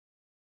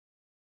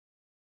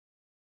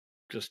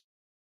just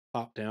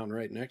pop down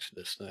right next to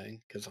this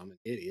thing because I'm an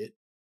idiot.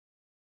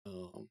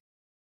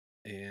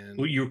 And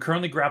Well, you're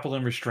currently grappled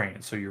and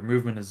restrained, so your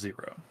movement is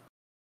 0.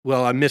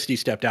 well, I Misty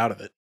stepped out of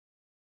it.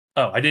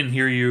 Oh, I didn't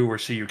hear you or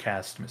see you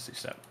cast Misty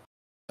Step.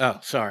 Oh,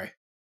 sorry.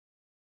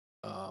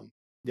 Yeah,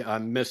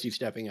 I'm Misty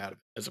stepping out of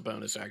it as a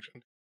bonus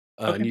action,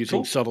 and Okay, using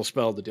cool. subtle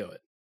spell to do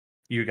it.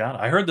 You got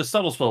it. I heard the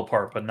subtle spell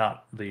part, but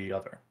not the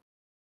other.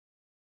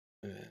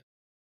 I'm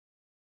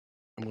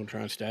gonna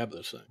try and stab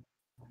this thing.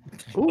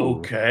 Ooh.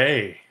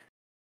 Okay.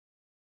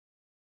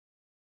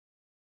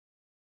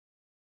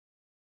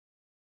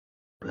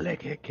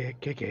 Lick it,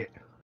 kick it.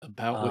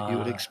 About what you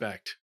would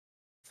expect.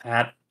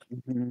 That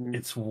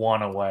it's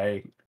 1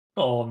 away.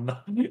 Oh no.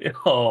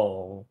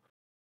 Oh.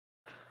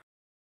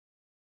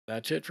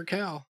 That's it for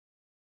Cal.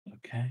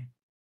 Okay.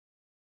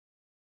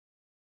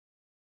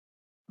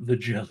 The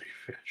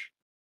jellyfish.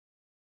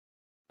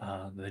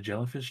 The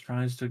jellyfish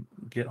tries to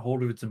get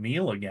hold of its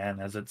meal again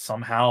as it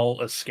somehow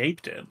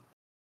escaped it.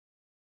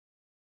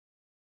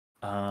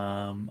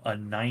 A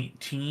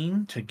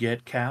 19 to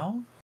get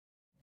Cal.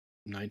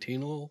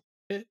 19 will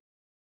hit.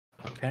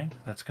 Okay,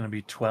 that's going to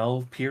be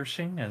 12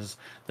 piercing as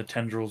the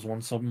tendrils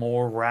once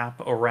more wrap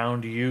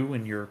around you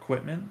and your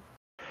equipment.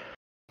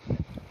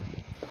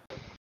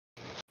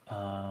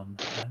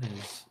 That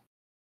is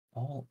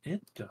all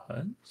it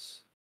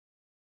does.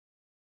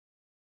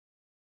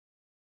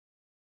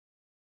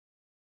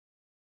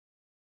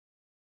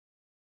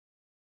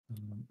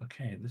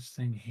 Okay, this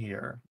thing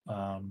here.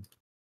 I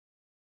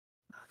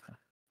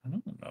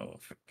don't know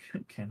if it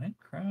can it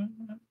cry.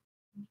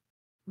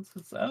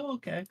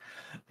 Okay.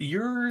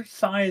 Your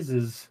size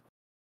is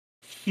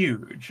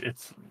huge.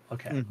 It's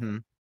okay. Mm-hmm.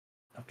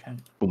 Okay.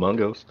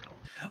 Humongous.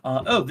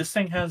 This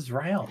thing has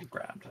Rael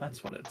grabbed.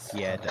 That's what it's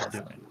Yeah, it does.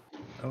 doing.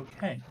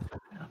 Okay.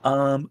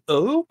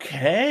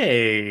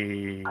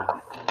 Okay.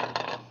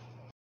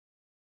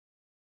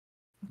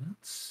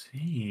 Let's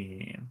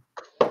see.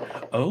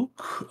 Oh,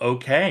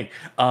 okay.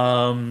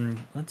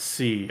 Let's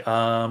see.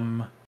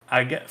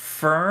 I get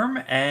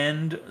Firm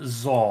and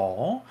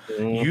Zal.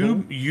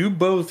 Mhm. You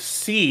both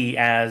see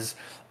as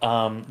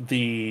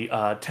the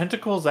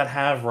tentacles that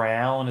have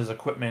Rael and his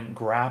equipment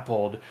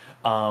grappled.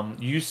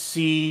 You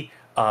see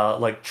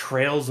like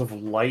trails of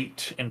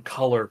light and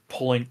color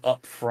pulling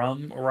up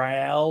from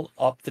Rael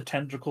up the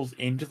tentacles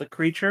into the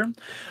creature,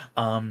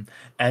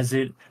 as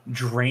it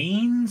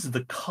drains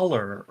the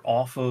color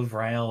off of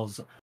Rael's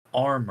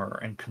armor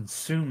and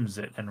consumes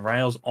it, and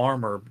Rael's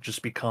armor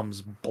just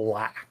becomes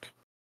black.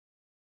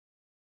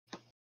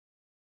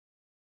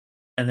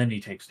 And then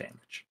he takes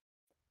damage.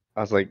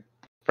 I was like,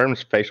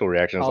 Firm's facial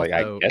reaction was like,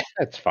 I Also- guess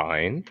that's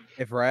fine.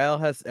 If Rael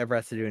ever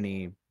has to do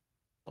any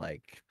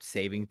like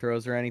saving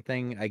throws or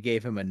anything, I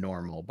gave him a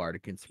normal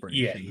bardic Yeah,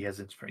 inspiration. he has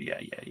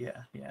inspiration.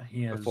 Yeah.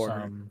 He has.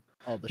 Before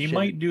all the He shit.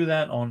 might do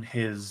that on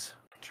his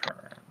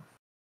turn.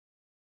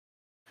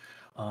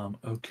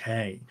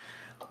 Okay.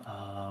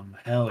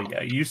 Hell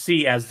yeah. You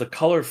see as the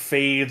color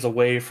fades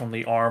away from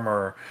the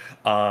armor,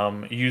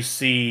 you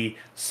see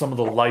some of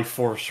the life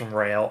force from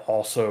Rael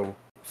also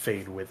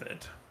fade with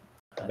it.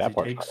 As That he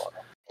part's takes,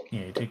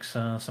 yeah, he takes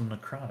some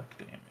necrotic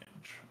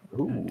damage.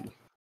 Ooh.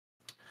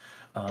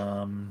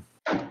 Um.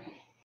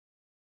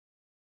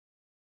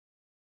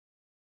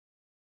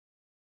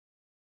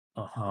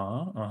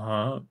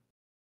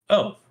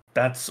 Oh,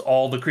 that's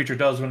all the creature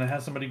does when it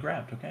has somebody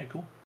grabbed. Okay,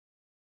 cool.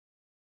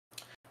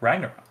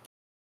 Ragnarok.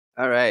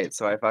 All right,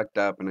 so I fucked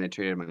up and I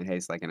treated my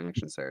haste like an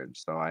action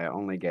surge, so I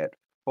only get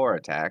 4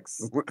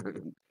 attacks.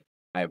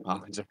 I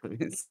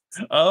apologize.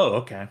 Oh,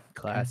 okay.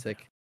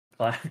 Classic.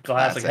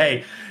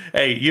 Classic.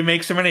 Hey, you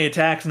make so many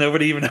attacks,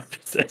 nobody even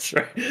notices,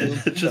 right?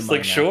 It's just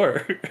like, minor.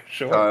 sure.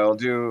 So I'll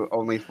do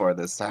only 4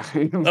 this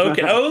time.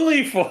 Okay,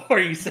 only 4,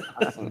 you said.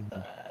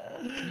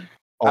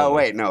 Oh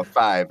wait, no,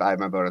 5. I have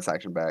my bonus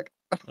action back.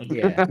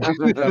 Yeah.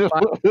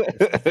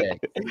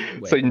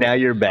 So now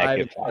you're back 5 at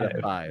instead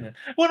of 5. 5.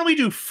 Why don't we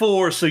do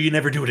 4 so you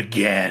never do it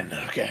again?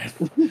 Okay.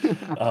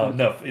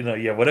 No,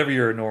 yeah, whatever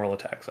your normal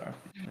attacks are.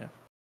 Yeah.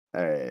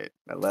 All right,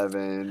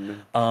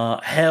 11.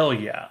 Hell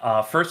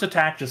yeah. First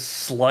attack just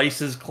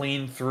slices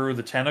clean through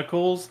the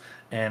tentacles,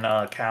 and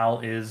Cal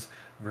is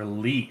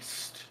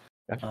released.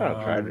 That's kind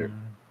of tragic.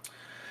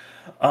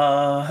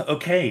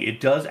 Okay, it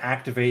does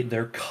activate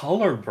their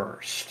color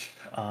burst.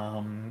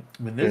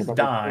 When this about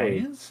the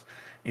colors? dies,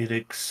 it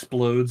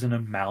explodes in a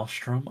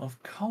maelstrom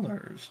of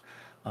colors.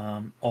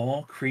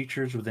 All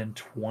creatures within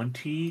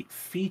 20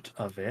 feet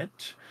of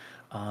it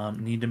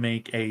need to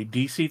make a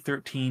DC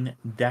 13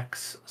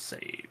 Dex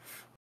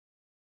save.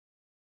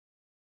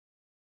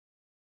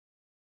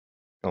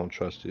 Don't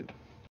trust it.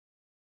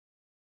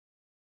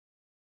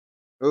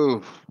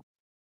 Ooh,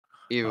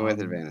 even with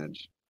Um,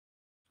 advantage.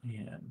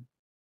 Yeah.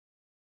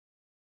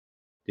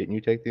 Didn't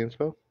you take the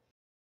inspo?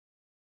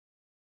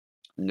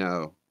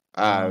 No,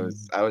 Um,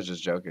 I was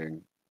just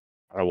joking.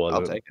 Or was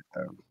I'll it? take it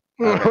though.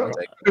 I'll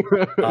take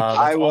it.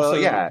 I will. also-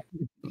 Yeah,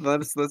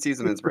 let's use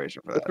an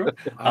inspiration for that. Sure.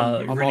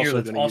 I'm Rainier, also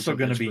that's going to also use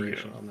an gonna be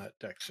inspiration you. on that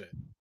deck set.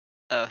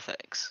 Oh,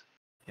 thanks.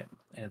 Yeah,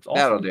 and it's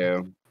also That'll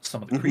do.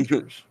 some of the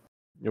creatures.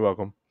 You're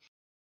welcome.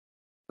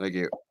 Thank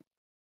you.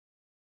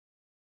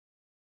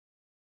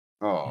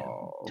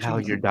 Oh, How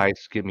your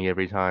dice get me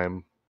every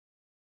time.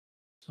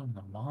 Some of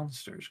the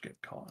monsters get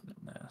caught in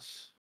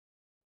this.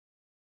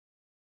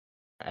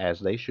 As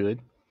they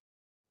should.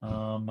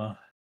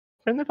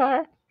 Friendly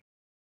fire.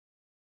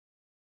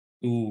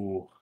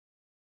 Ooh.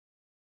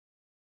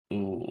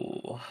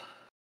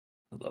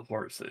 The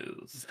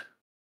horses.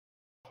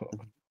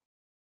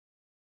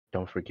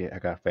 Don't forget, I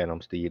got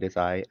Phantom Steed. It's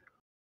alright.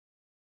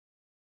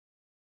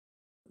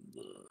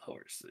 The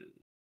horses.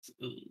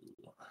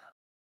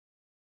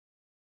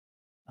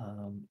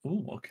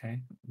 Ooh,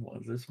 okay. Well,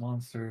 this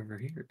monster over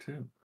here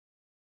too.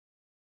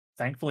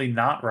 Thankfully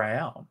not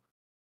Rael.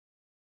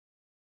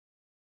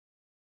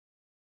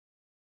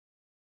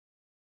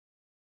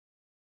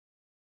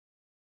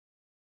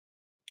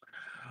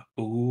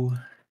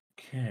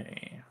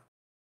 Okay.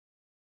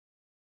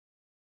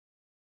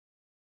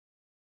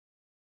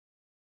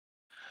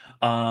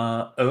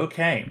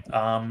 Okay.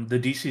 The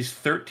DC's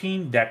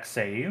 13 deck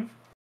save.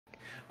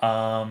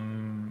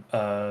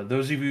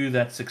 Those of you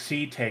that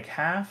succeed take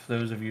half.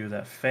 Those of you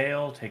that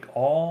fail take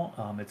all.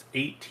 It's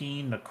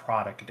 18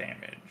 necrotic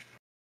damage.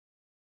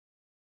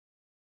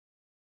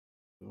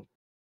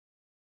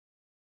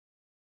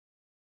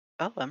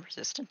 Oh, I'm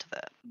resistant to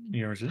that.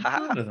 You're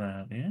resistant to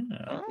that, yeah.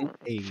 Oh,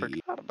 Hey.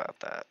 forgot about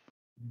that.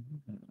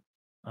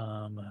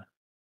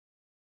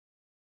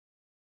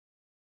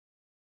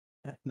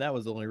 That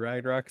was only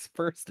Ragnarok's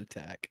first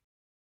attack.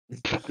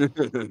 Let's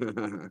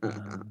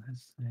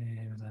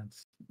save.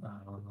 That's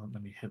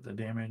let me hit the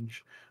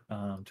damage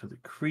to the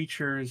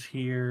creatures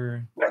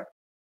here.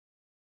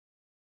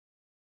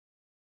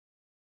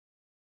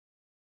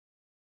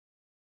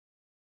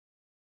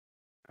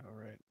 All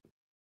right.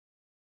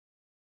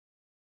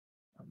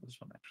 This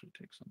one actually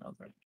takes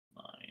another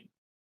 9.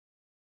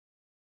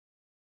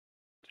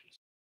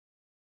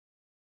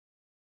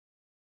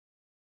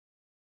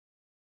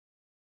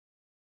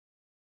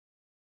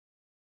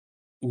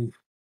 Ooh,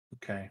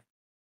 okay.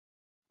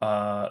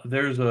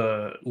 there's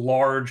a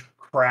large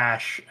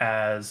crash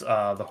as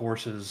the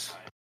horses'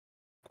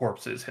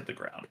 corpses hit the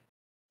ground.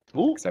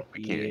 Ooh. Except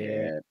we can't Yeah,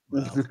 hit.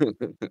 well,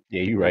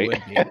 Yeah, you're it right.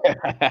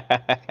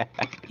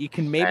 would be. You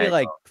can maybe Alright,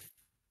 like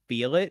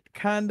feel it,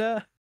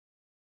 kinda.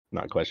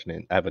 Not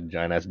questioning. I have a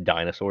giant ass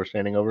dinosaur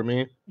standing over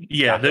me.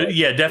 Yeah,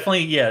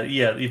 definitely.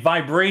 Yeah. The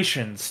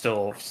vibration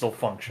still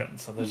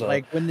functions. So there's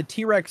Like when the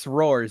T-Rex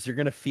roars, you're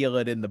gonna feel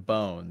it in the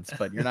bones,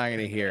 but you're not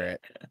gonna hear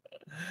it.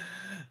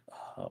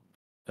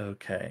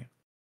 Okay.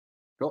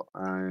 Cool.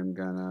 I'm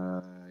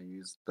gonna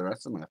use the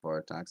rest of my 4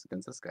 attacks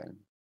against this guy.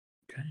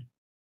 Okay.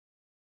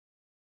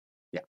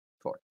 Yeah,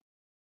 4.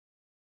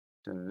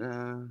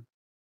 Da-da-da.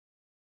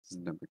 This is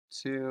number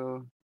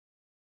 2.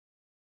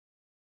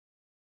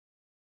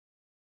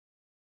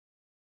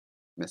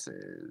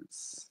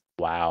 Misses.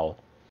 Wow.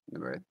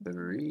 Number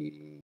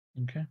 3.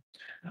 Okay.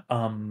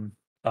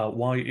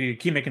 While you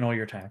keep making all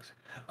your attacks,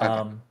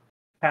 Okay.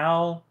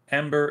 Cal,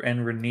 Ember,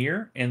 and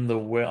Rainier in the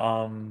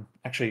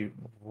actually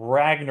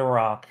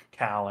Ragnarok,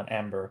 Cal, and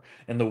Ember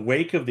in the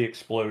wake of the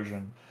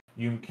explosion,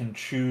 you can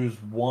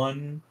choose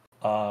one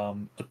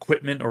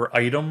equipment or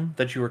item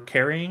that you are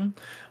carrying,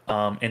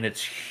 and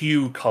its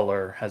hue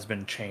color has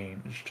been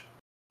changed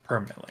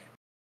permanently.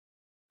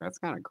 That's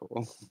kind of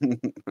cool.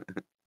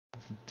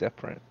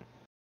 Different.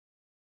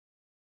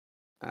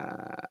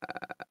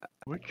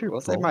 What's your We'll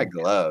say my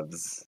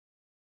gloves.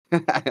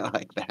 I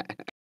like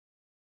that.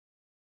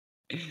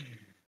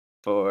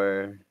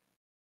 4.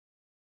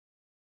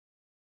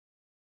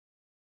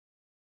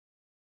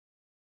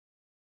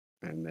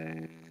 And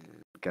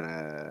then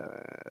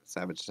gonna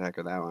savage attack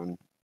with that one.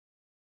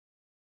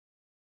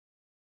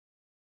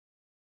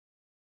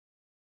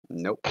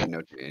 Nope,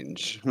 no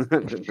change.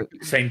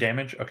 Same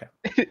damage? Okay.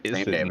 Same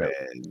Instant note.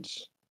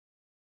 damage.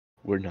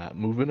 We're not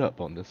moving up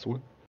on this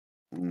one.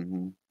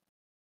 Mm-hmm.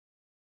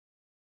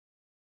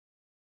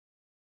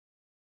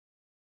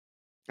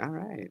 All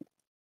right.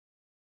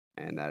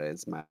 And that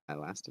is my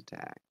last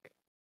attack.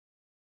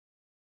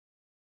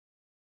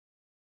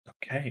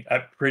 Okay,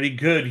 pretty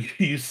good.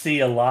 You see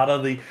a lot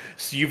of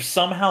so you've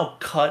somehow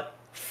cut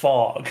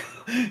fog.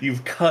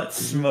 You've cut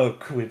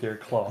smoke with your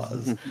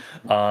claws.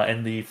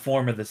 And the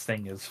form of this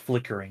thing is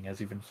flickering as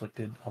you've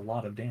inflicted a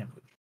lot of damage.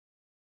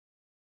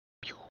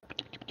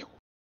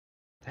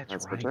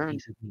 That's right. right.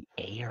 He's in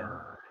the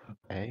air.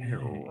 Okay.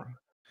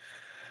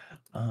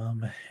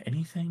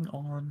 Anything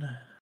on?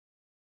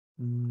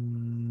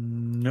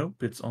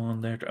 Nope, it's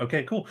on there.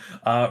 Okay, cool.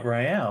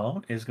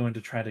 Rael is going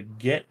to try to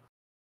get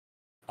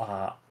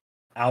out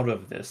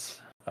of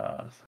this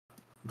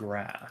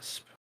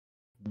grasp.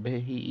 But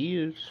he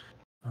is.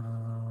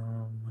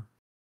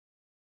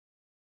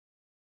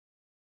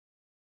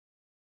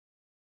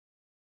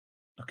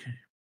 Okay.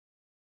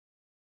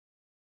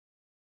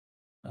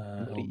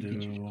 He'll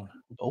do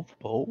both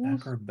bowls.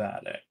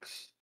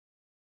 acrobatics.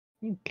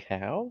 You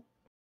cow.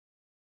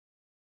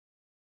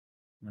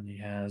 And he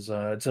has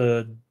it's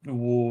a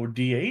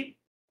D8.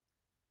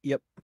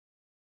 Yep.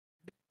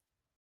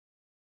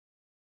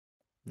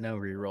 No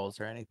rerolls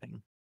or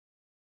anything.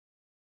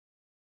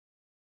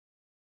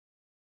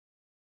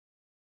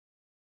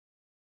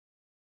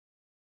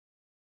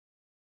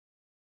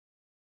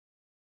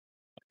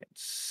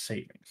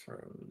 Saving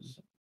throws.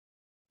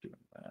 Doing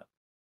that.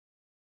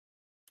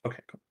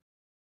 Okay, cool.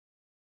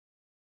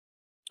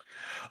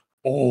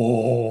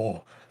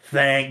 Oh,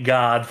 thank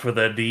God for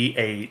the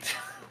D8.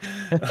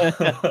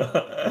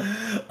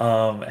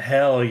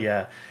 Hell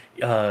yeah.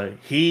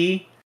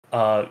 He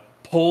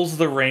pulls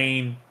the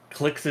rein,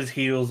 clicks his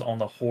heels on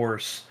the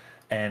horse,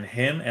 and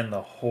him and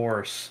the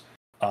horse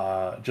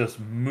just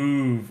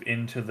move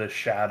into the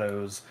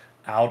shadows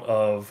out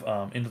of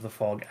into the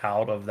fog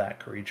out of that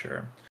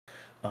creature.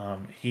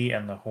 He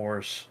and the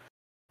horse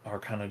are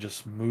kind of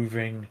just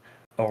moving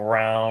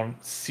around,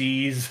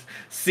 sees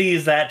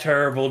that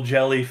terrible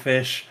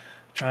jellyfish,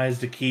 tries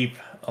to keep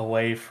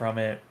away from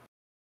it.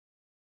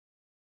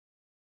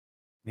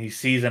 He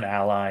sees an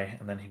ally,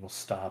 and then he will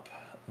stop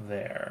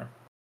there.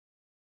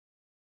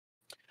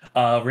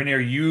 Rainier,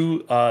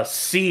 you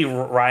see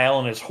Rael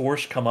and his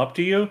horse come up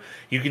to you.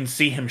 You can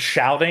see him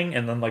shouting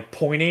and then like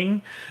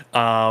pointing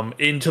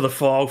into the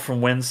fog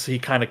from whence he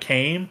kind of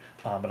came,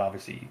 but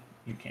obviously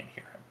you can't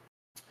hear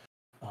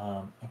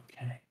him.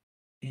 Okay,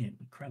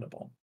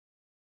 incredible.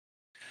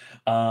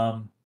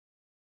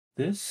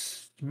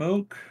 This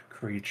smoke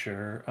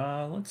creature,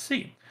 let's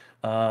see.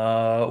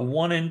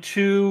 1 and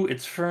 2,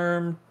 it's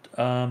firm.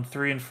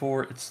 3 and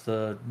 4, it's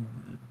the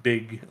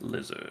big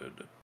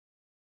lizard.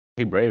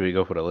 Hey, brave, you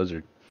go for the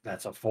lizard.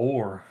 That's a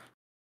 4.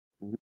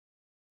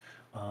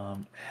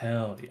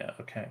 Hell yeah.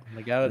 Okay.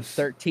 I got a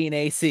 13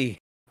 AC.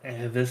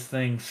 This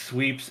thing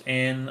sweeps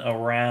in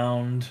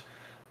around.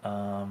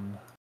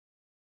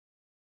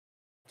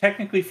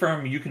 Technically,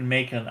 firm, you can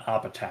make an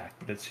op attack,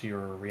 but it's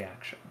your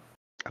reaction.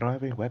 I don't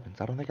have any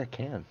weapons. I don't think I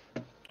can.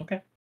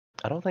 Okay.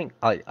 I don't think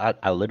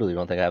I literally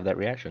don't think I have that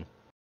reaction.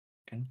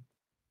 Okay.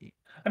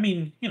 I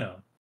mean, you know.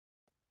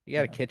 You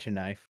got a kitchen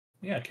knife.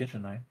 Yeah, a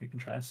kitchen knife. You can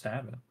try to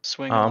stab it.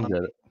 Swing I'm on him.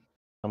 good.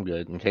 I'm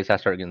good. In case I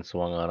start getting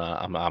swung on,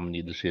 I'm gonna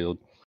need the shield.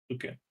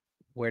 Okay.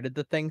 Where did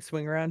the thing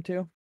swing around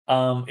to?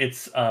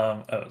 It's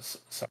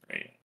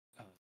sorry.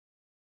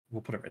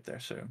 We'll put it right there,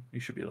 so you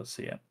should be able to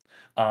see it.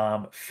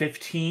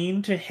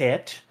 15 to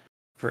hit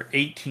for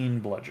 18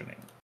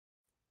 bludgeoning.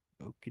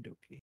 Okie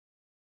dokie.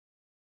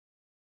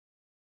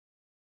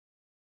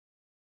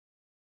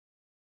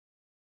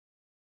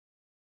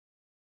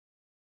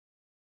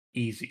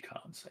 Easy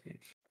con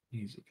save.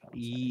 Easy con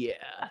save.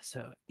 Yeah.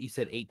 So you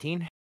said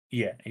 18?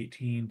 Yeah,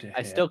 18 to hit.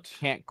 I still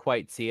can't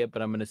quite see it,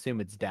 but I'm gonna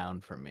assume it's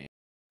down from me.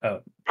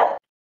 Oh.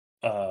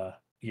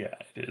 Yeah,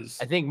 it is.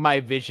 I think my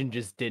vision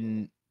just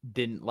didn't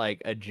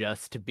like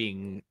adjust to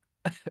being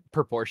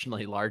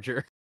proportionally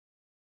larger.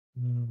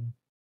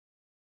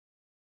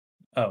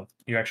 Oh,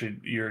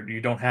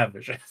 you don't have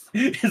vision.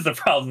 Is the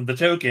problem? The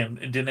token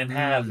didn't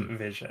have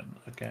vision.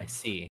 Okay. I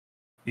see.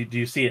 Do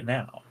you see it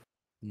now?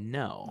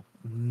 No.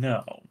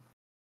 No.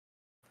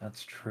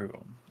 That's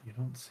true. You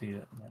don't see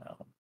it now.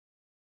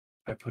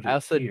 I put it I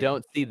also here.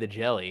 don't see the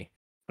jelly.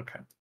 Okay.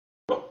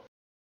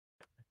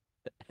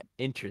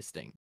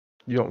 Interesting.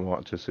 You don't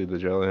want to see the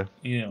jelly.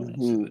 You don't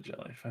see the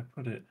jelly. If I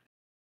put it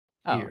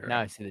Oh, here. now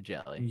I see the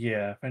jelly.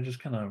 Yeah, if I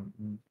just kind of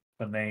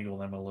finagle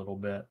them a little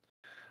bit.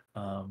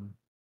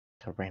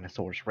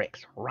 Tyrannosaurus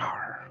Rex.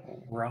 Rawr.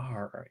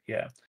 Rawr.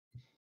 Yeah.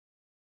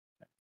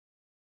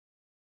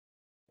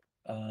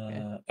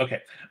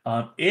 Okay.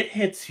 It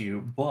hits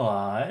you,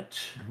 but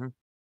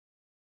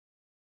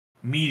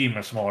medium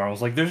or smaller. I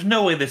was like, there's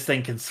no way this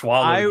thing can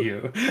swallow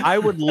you. I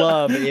would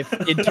love if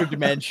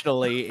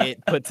interdimensionally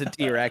it puts a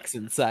T-Rex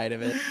inside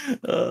of it.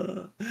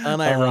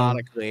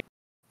 Unironically.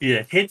 Yeah,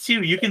 it hits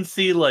you. You can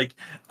see like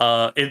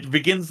it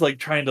begins like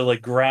trying to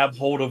like grab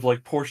hold of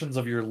like portions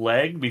of your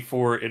leg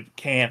before it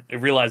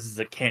realizes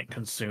it can't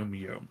consume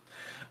you.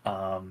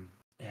 That's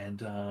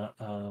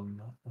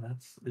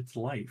its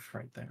life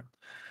right there.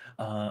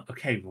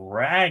 Okay,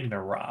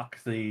 Ragnarok,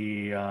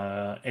 the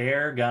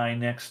air guy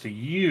next to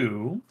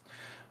you,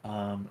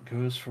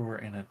 goes for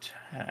an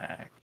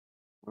attack.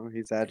 Oh,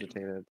 he's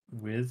agitated.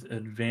 With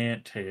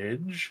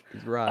advantage.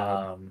 He's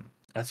riled.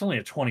 That's only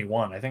a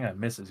 21. I think that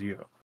misses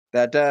you.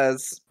 That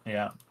does.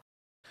 Yeah.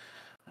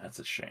 That's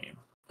a shame.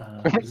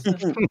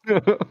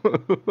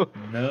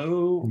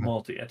 No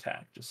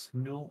multi-attack, just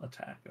single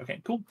attack.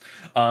 Okay, cool.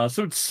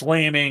 So it's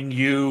slamming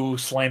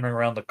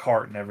around the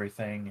cart and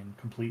everything in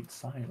complete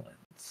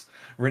silence.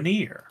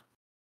 Rainier.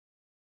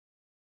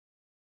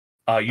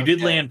 You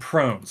did land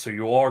prone, so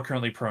you are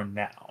currently prone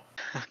now.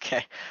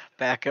 Okay,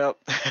 back up.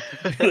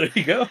 There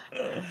you go.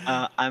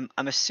 I'm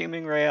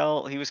assuming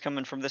Rael, he was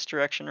coming from this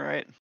direction,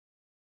 right?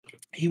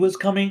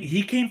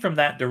 He came from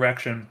that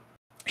direction.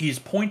 He's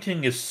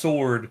pointing his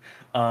sword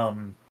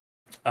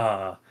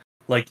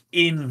like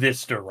in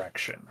this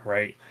direction,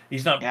 right?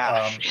 He's not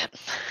Shit.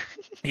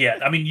 yeah,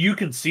 I mean you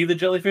can see the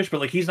jellyfish, but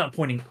like he's not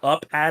pointing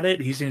up at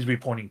it, he seems to be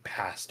pointing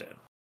past it.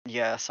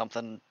 Yeah,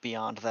 something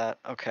beyond that.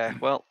 Okay,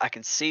 well, I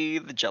can see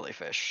the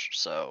jellyfish,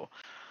 so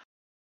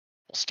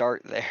we'll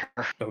start there.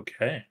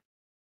 Okay.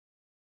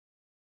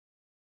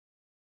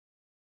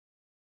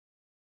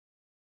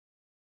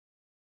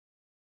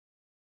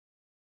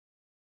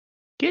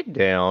 Get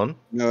down.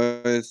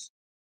 Noise.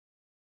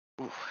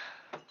 Ooh.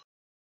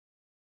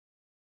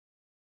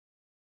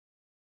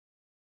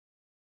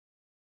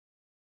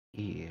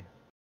 Yeah.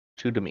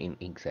 To the main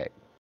exact.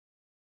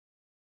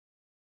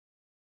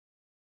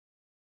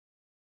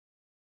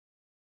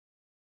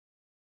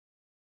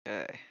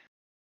 Okay.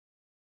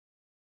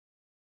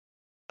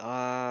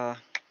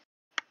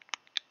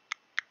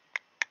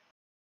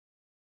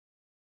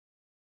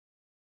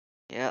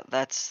 Yeah,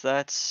 that's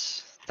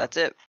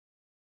it.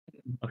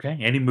 Okay.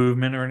 Any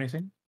movement or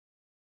anything?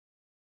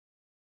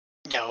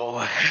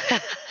 No.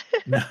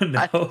 No.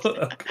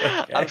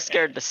 Okay. I'm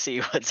scared to see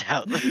what's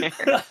out there.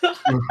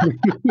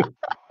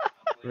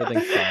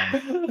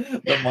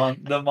 Everything's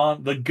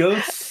fine. The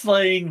ghost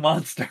slaying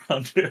monster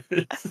hunters.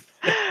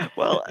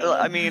 Well,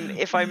 I mean,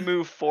 if I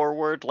move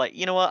forward, like,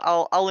 you know what,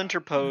 I'll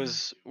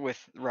interpose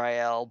with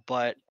Rael,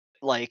 but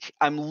like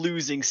I'm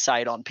losing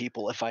sight on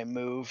people if I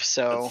move,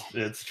 so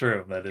It's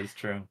true. That is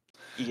true.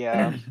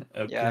 yeah.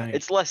 Okay. Yeah,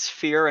 it's less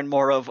fear and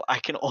more of I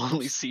can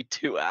only see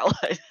two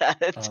allies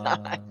at a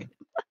time.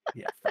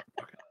 Yeah.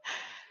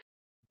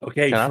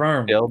 Okay, Can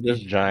Firm. I scale this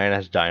giant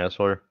ass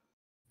dinosaur?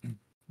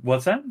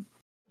 What's that?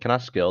 Can I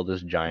scale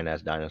this giant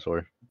ass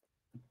dinosaur?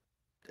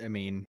 I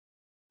mean,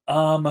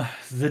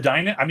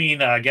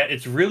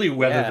 it's really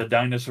whether the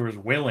dinosaur is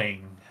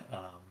willing.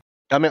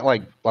 I meant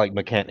like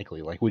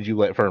mechanically. Like, would you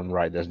let Firm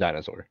ride this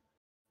dinosaur?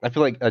 I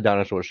feel like a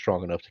dinosaur is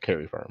strong enough to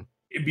carry Firm.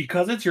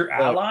 Because it's your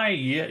ally,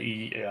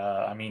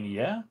 yeah. I mean,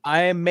 yeah.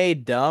 I am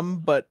made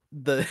dumb, but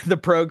the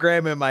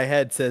program in my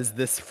head says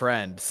this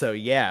friend. So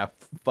yeah,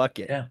 fuck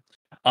it. Yeah.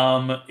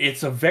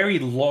 It's a very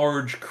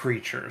large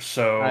creature.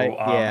 So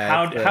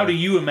yeah, how do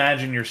you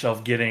imagine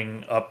yourself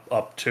getting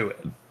up to it?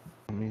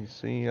 Let me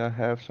see. I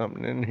have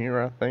something in here.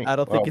 I think. I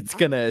don't think it's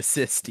gonna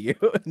assist you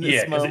in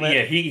this moment.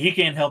 Yeah, he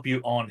can't help you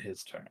on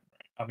his turn.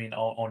 I mean,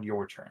 on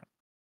your turn.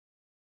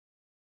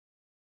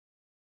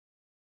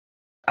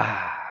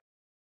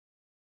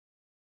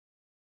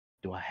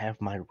 Do I have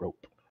my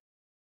rope?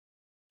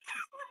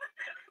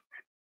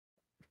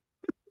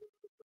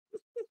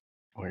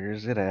 Where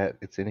is it at?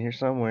 It's in here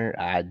somewhere.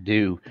 I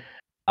do.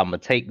 I'm gonna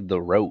take the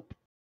rope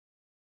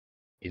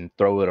and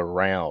throw it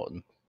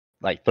around,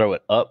 like throw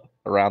it up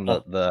around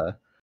the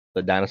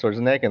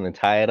dinosaur's neck, and then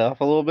tie it off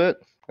a little bit,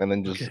 and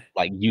then just Okay.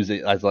 like use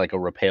it as like a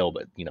rappel,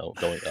 but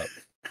going up.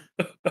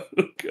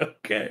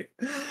 Okay.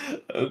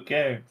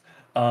 Okay.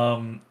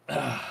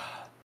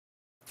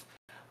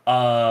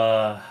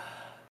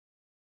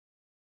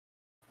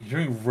 You're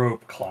doing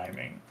rope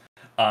climbing.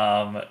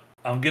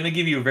 I'm gonna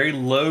give you a very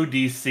low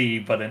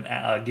DC, but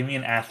give me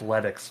an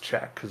athletics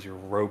check because you're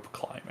rope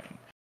climbing.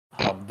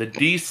 The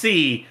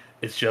DC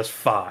is just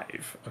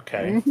 5.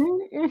 Okay.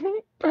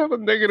 I have a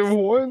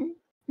 -1.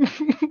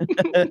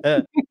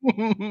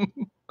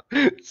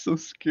 It's so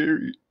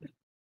scary.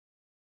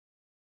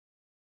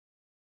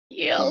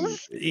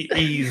 Yes.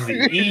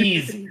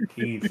 Easy.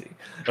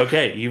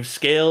 Okay, you've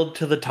scaled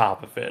to the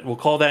top of it. We'll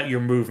call that your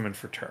movement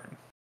for turn.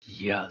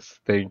 Yes.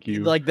 Thank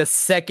you. Like the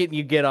second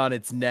you get on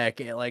its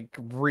neck, it like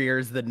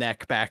rears the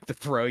neck back to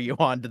throw you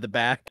onto the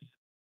back.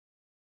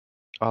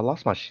 I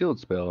lost my shield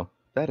spell.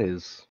 That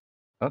is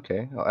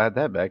okay. I'll add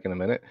that back in a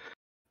minute.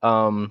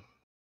 And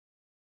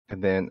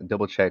then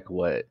double check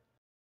what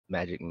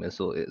magic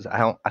missile is.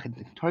 I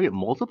can target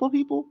multiple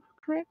people,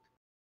 correct?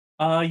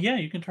 Yeah,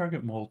 you can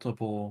target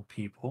multiple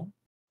people.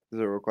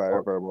 Does it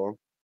require verbal?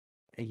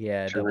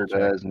 Yeah, Sure double check.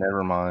 does.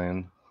 Never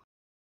mind.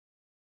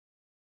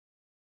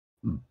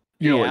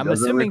 Yeah, I'm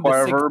does it assuming the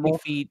require 60 verbal?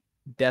 feet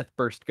death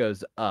burst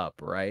goes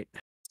up, right?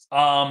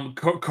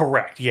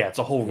 Correct. Yeah, it's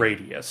a whole Yeah.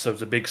 radius, so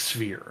it's a big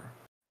sphere.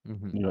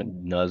 Mhm. You know,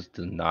 Nuz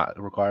does not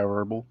require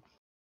verbal.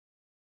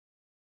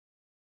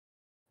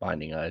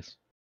 Binding eyes.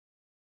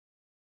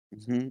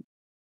 Mm-hmm.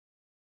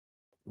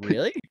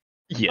 Really?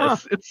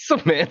 Yes, it's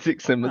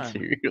semantics and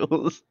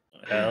materials.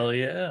 Hell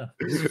yeah.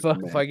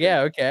 Fuck,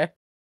 yeah, okay.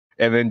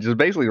 And then just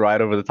basically right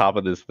over the top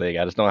of this thing.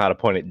 I just don't know how to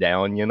point it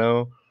down,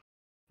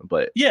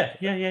 But Yeah.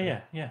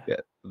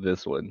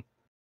 this one.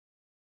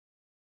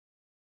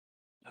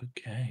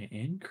 Okay,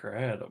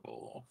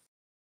 incredible.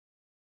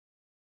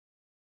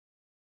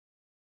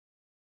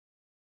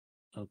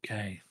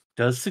 Okay,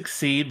 does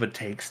succeed but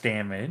takes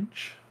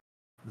damage.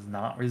 Is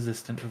not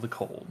resistant to the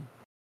cold.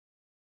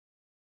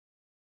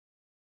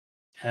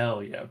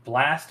 Hell yeah.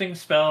 Blasting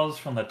spells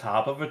from the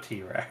top of a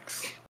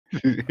T-Rex.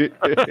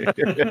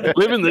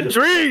 Living the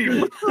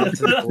dream.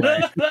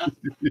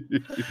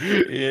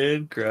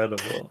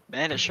 Incredible.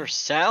 Man, it sure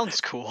sounds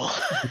cool.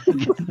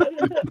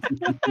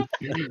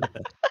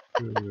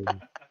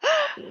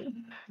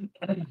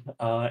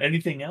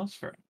 Anything else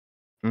for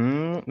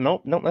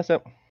Nope, that's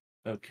it.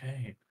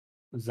 Okay.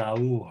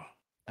 Zaur.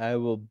 I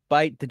will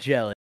bite the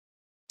jelly.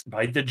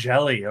 Bite the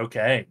jelly,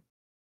 okay.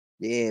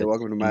 Yeah,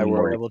 welcome to my even more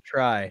I world. will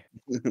try.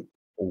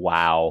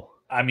 Wow.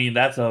 I mean,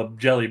 that's a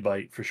jelly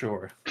bite for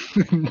sure.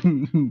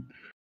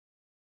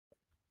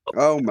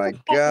 Oh my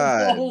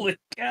god. Holy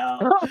cow.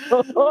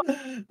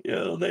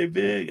 Yo, they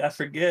big. I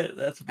forget.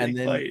 That's a big And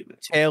then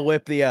bite. tail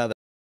whip the other.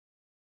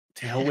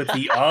 Tail with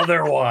the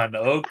other one.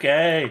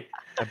 Okay.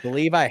 I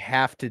believe I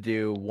have to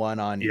do one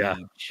on Yeah.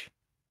 each.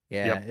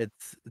 Yeah,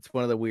 it's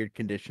one of the weird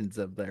conditions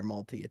of their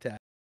multi-attack.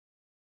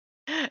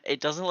 It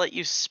doesn't let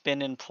you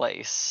spin in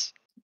place.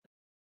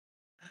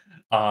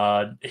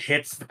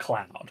 Hits the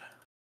cloud.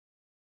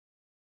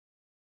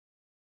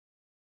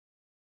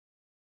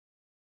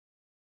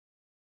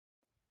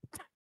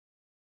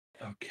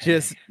 Okay.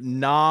 Just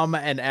nom,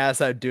 and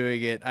as I'm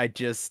doing it,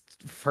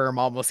 Firm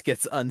almost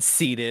gets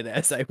unseated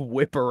as I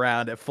whip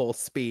around at full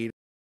speed.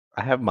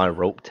 I have my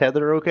rope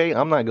tether, okay?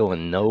 I'm not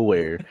going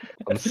nowhere.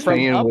 I'm From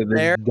staying up with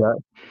there, this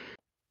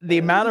the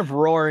amount of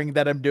roaring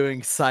that I'm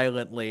doing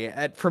silently,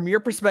 from your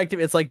perspective,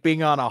 it's like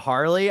being on a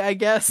Harley, I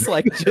guess.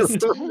 Like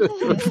just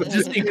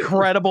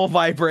incredible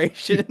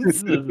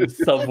vibrations. There's a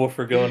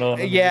subwoofer going on.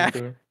 Yeah.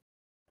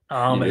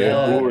 Hell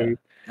yeah.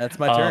 That's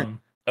my turn.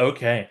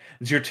 Okay.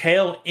 As your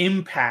tail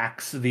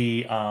impacts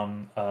the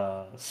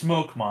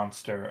smoke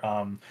monster,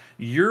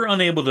 you're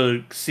unable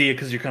to see it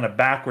because you're kind of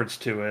backwards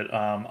to it.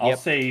 I'll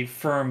say,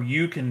 Firm,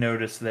 you can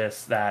notice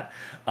this, that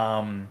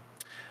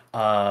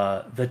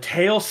the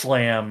tail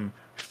slam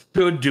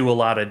should do a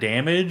lot of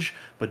damage,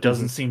 but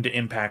doesn't seem to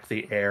impact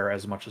the air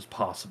as much as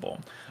possible.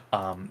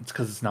 It's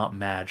because it's not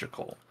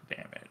magical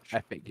damage. I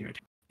figured.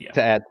 Yeah.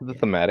 To add to the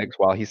thematics,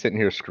 while he's sitting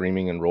here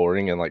screaming and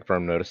roaring, and like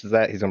Firm notices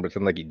that, he's gonna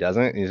pretend like he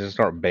doesn't, and he's just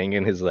start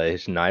banging his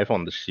knife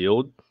on the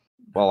shield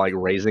while like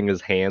raising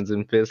his hands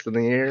and fists in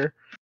the air.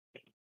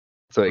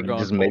 So We're it going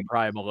just full makes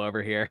primal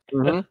over here.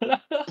 Okay.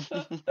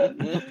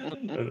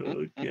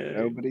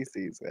 Nobody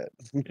sees it.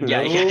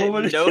 Yeah,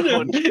 Nobody no should-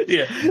 one.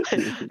 Yeah.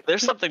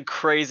 There's something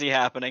crazy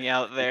happening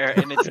out there,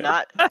 and it's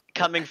not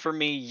coming for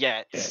me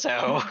yet.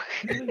 So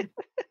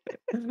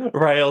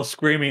Rael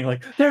screaming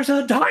like, "There's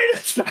a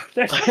dinosaur!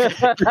 There's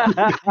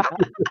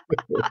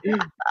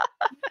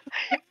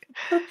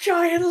a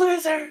giant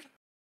lizard!"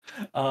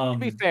 To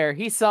be fair,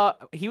 he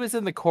was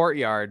in the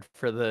courtyard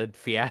for the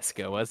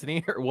fiasco, wasn't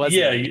he? Or was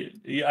yeah,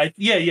 he? I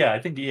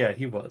think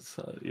he was.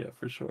 Yeah,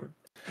 for sure.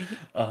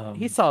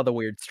 He saw the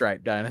weird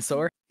striped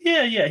dinosaur.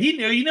 Yeah,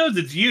 he knows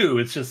it's you.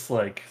 It's just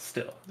like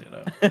still,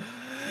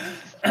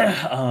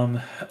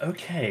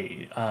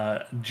 Okay.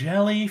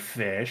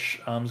 Jellyfish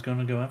is going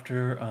to go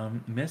after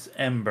Miss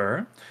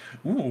Ember.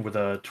 Ooh, with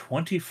a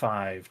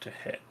 25 to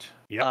hit.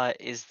 Yep.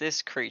 Is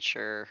this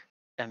creature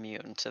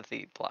immune to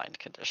the blind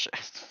condition?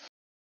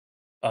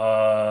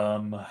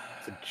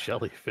 It's a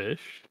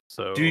jellyfish.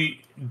 So Do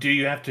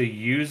you have to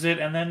use it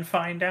and then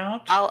find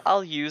out?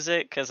 I'll use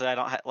it because I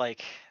don't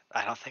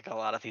I don't think a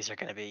lot of these are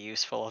going to be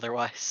useful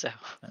otherwise. So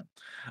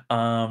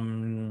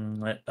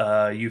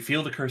You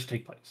feel the curse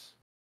take place.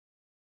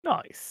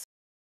 nice.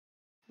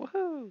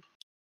 woohoo!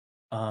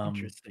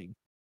 Interesting.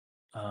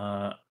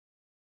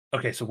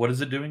 Okay, so what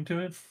is it doing to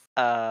it?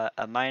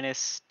 A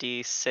minus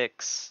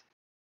D6.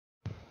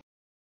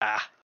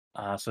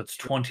 So it's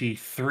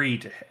 23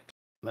 to hit.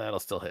 That'll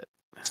still hit.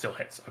 Still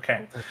hits.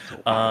 Okay. That's so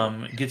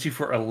bad. Gets you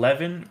for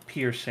 11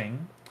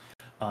 piercing.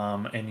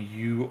 And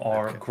you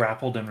are Okay.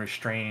 grappled and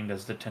restrained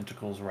as the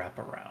tentacles wrap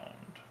around.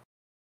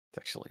 It's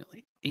actually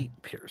only 8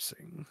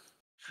 piercing,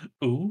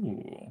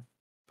 Ooh.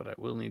 but I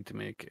will need to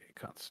make a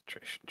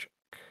concentration check.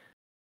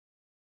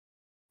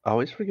 I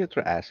always forget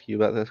to ask you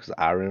about this because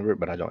I remember it,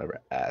 but I don't ever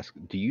ask.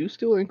 Do you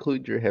still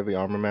include your heavy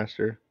armor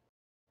master?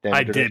 I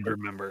damage or did anything?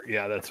 remember.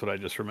 Yeah, that's what I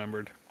just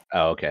remembered.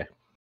 Oh, okay.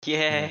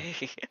 Yay!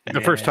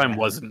 The first time Yeah.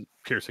 wasn't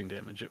piercing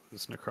damage; it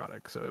was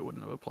necrotic, so it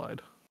wouldn't have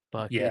applied.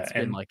 Fuck, Yeah, it's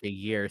been and- like a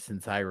year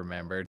since I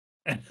remembered.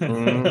 It's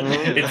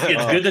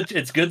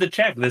good to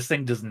check. This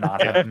thing does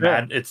not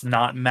have it's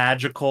not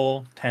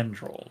magical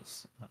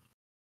tendrils.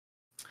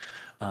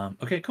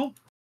 Okay, cool.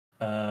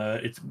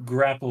 It's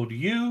grappled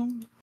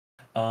you.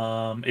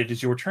 It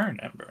is your turn,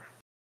 Ember.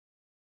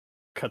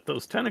 Cut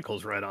those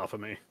tentacles right off of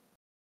me.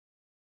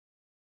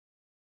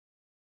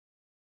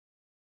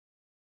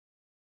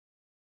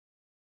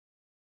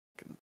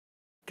 Can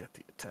get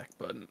the attack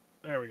button.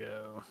 There we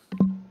go.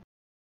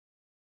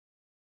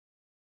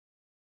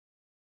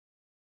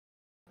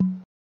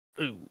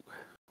 Ooh.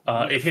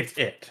 It hits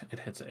it. It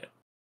hits it.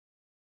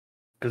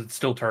 Because it's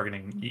still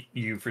targeting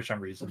you for some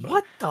reason. but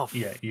What the?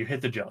 Yeah, you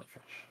hit the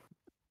jellyfish.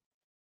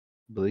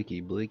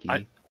 Bleaky.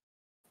 I'm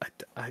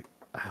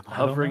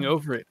hovering know.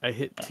 over it. I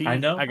hit T. I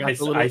know. I got I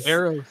the little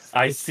arrows.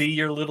 I see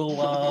your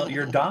little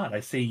your dot. I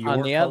see your.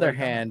 On the other colored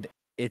dot. hand,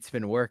 it's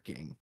been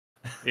working.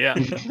 Yeah.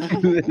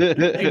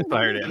 8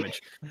 fire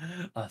damage.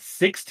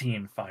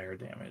 16 fire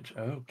damage.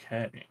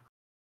 Okay.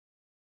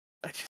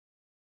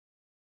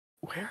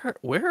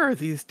 Where are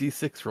these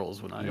D6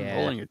 rolls when I am Yeah.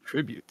 rolling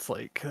attributes?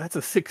 Like that's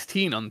a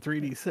 16 on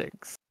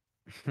 3D6.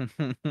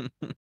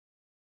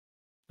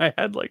 I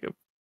had like a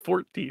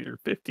 14 or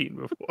 15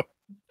 before.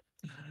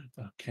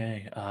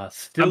 Okay.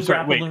 Still I'm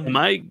sorry, grappled.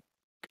 wait,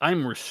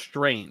 I'm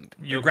restrained.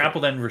 You're Okay.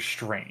 grappled and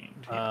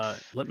restrained.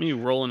 Let me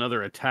roll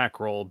another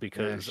attack roll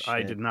because I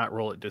shit. did not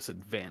roll at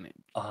disadvantage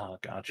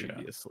Gotcha.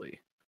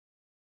 previously.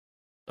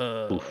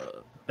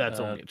 That's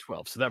only a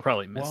 12, so that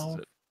probably misses well,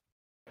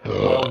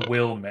 it.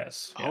 Will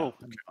miss. Yeah.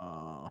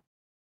 Oh.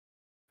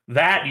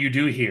 That you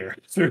do hear.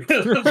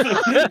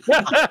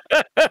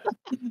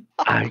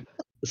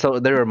 So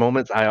there are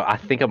moments I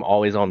think I'm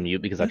always on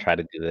mute because I try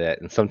to do that,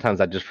 and sometimes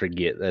I just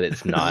forget that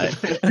it's not.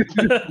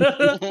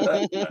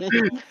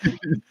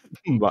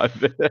 My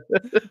bad.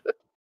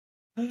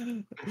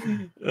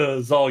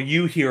 Zal,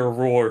 you hear a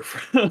roar.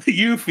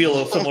 You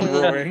feel someone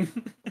roaring.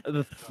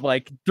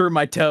 Like through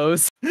my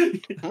toes.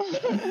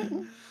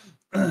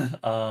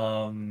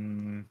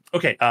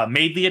 Okay.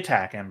 Made the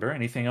attack, Ember.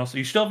 Anything else?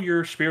 You still have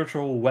your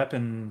spiritual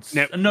weapons.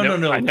 Nope,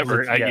 No. I never.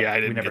 because I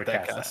we didn't never get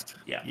that cast cast.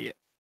 Yeah. Yeah.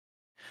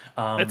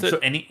 That's so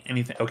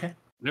anything? Okay.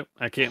 Nope.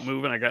 I can't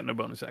move, and I got no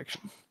bonus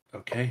action.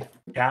 Okay.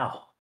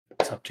 Gal,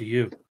 it's up to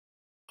you.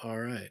 All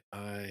right.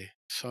 I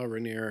saw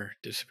Rainier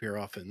disappear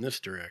off in this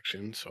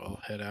direction, so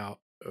I'll head out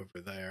over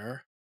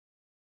there.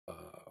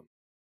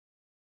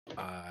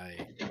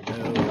 I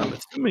I'm know.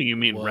 assuming you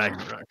mean Well-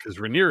 Ragnarok, because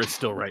Rainier is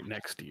still right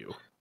next to you.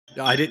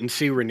 I didn't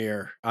see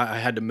Rainier. I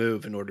had to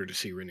move in order to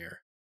see Rainier.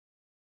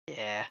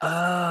 Yeah.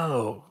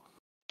 Oh.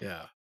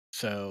 Yeah.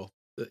 So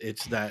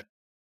it's that.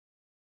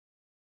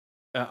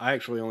 I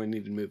actually only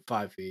need to move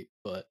 5 feet,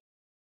 but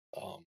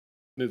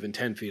moving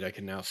 10 feet, I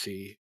can now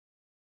see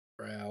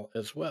Ral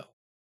as well.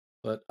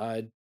 But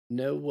I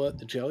know what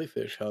the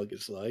jellyfish hug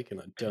is like, and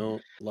I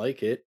don't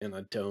like it, and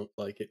I don't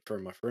like it for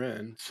my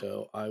friend.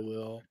 So I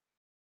will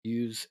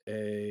use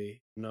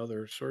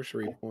another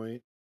sorcery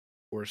point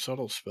or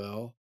subtle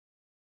spell,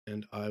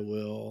 and I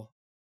will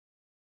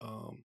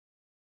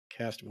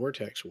cast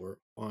Vortex Warp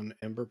on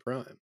Ember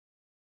Prime.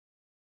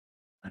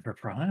 Ember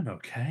Prime.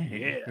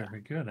 Okay. Yeah.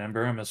 Very good,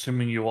 Ember. I'm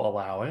assuming you will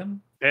allow it.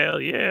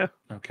 Hell yeah.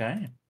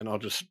 Okay. And I'll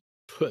just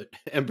put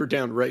Ember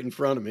down right in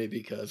front of me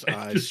because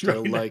I Just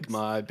still right like next.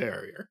 my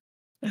barrier.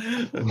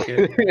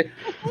 Okay.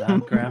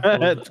 Not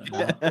grappled.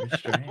 Not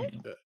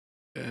restrained.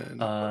 And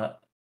Cal,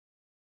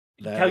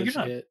 that you're is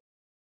not. it.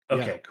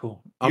 Okay. Yeah.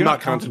 Cool. I'm You're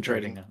not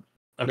concentrating. now.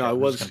 Okay, No, I I'm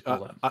just was. gonna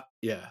pull that.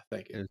 Yeah,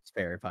 thank you. It's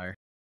fairy fire.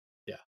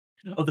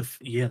 Oh, the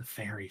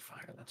fairy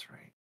fire. That's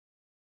right.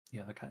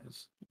 Yeah, that guy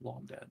is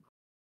long dead.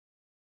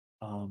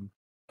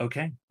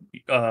 Okay.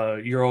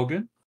 You're all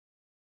good.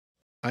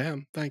 I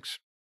am. Thanks.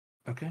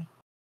 Okay.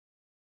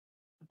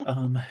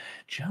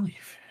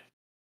 Jellyfish.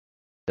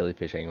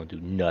 Jellyfish ain't gonna do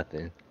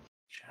nothing.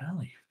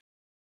 Jellyfish.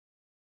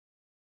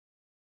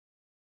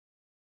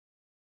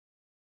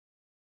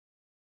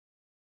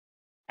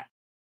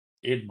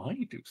 It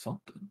might do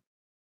something.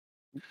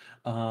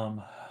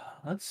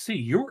 Let's see.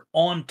 You're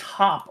on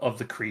top of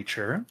the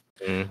creature.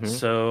 Mm-hmm.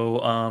 So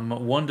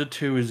 1 to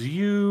 2 is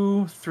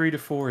you, 3 to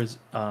 4 is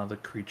the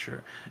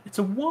creature. It's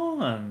a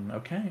 1.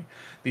 Okay.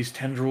 These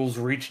tendrils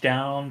reach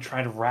down,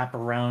 try to wrap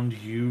around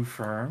you,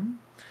 Firm.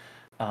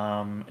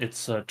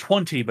 It's a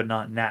 20, but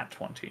not nat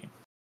 20.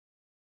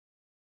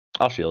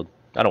 I'll shield.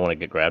 I don't want to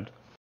get grabbed.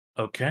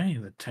 Okay,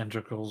 the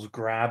tentacles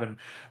grab and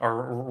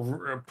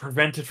are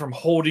prevented from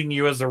holding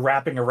you as they're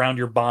wrapping around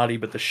your body,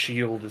 but the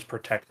shield is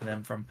protecting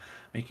them from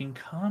making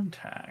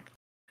contact.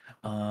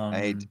 I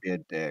hate to be a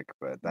dick,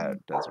 but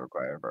that does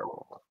require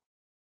verbal.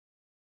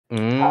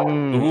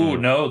 Ooh,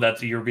 no,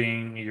 that's you're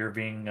being true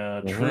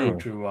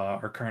Mhm. to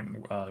our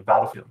current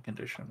battlefield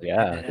condition.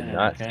 Yeah, I did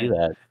not see Okay.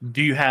 that.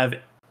 Do you have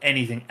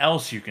anything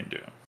else you can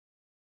do?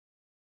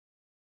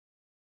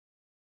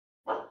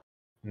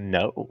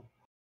 No.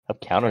 I have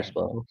counter Okay.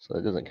 spell, so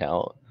it doesn't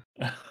count.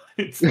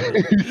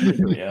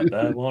 Yeah,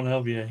 that won't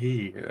help you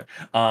here.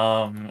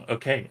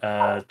 Okay,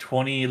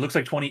 20. It looks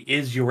like 20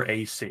 is your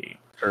AC.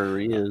 Sure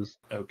is.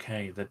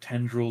 Okay, the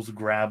tendrils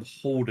grab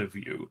hold of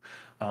you.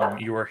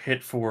 You are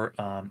hit for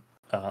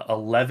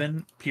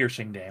 11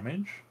 piercing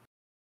damage.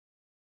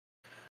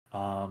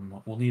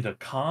 We'll need a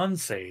con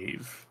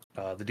save.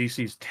 The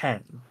DC is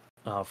 10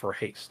 for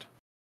haste.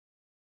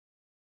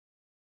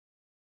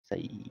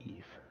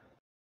 Save.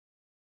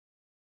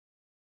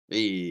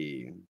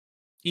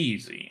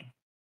 Easy.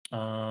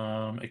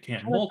 It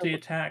can't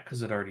multi-attack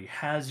because it already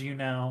has you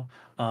now.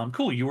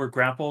 Cool, you were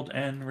grappled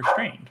and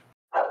restrained.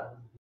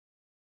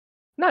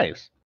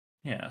 Nice.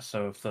 Yeah,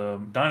 so if the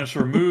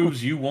dinosaur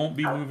moves, you won't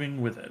be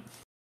moving with it.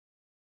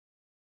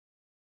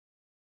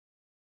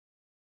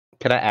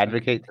 Can I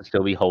advocate to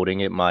still be holding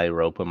it, my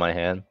rope in my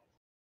hand?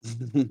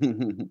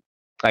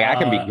 Like I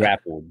can be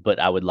grappled, but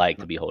I would like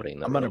to be holding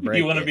the I'm gonna rope. break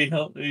You want to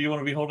it. be you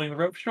want to be holding the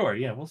rope? Sure.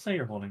 Yeah, we'll say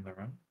you're holding the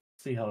rope.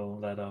 See how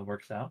that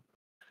works out.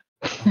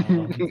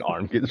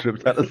 Arm gets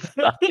ripped out of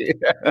socket.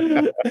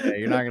 Yeah,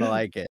 you're not gonna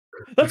like it.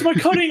 That's my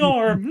cutting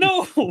arm.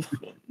 No.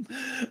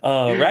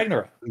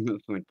 Ragnarok.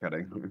 Food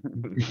cutting.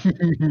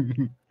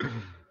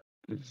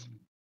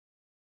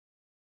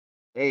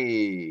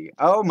 Hey.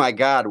 Oh my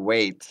god,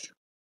 wait.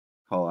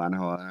 Hold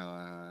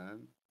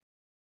on.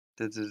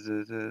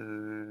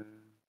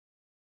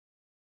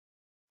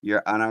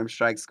 Your unarmed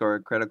strike score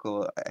a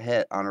critical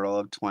hit on a roll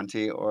of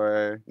 20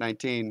 or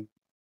 19.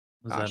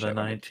 Was Oh, that shit, a what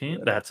did I 19?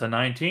 do? That's a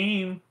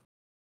 19.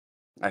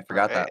 I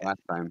forgot that Alright.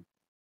 last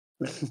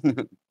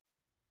time.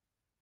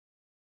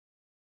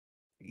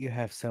 You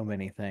have so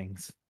many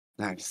things.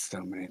 I have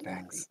so many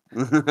things.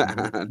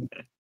 Mhm.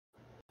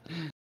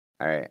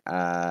 All right.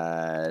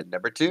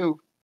 Number 2.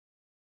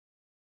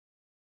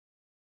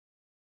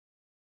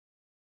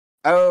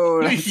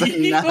 Oh, that's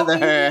another.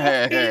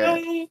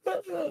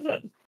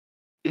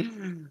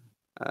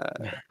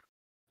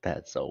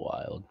 That's so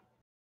wild.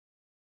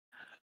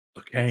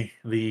 Okay,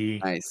 the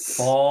Nice.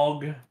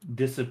 fog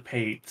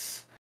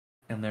dissipates,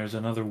 and there's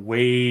another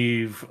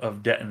wave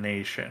of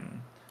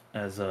detonation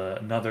as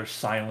another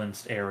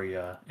silenced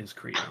area is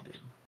created.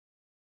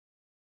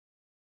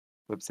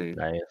 Whoopsie.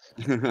 Nice.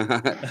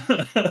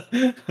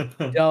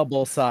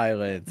 Double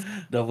silence.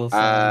 Double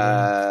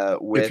silence.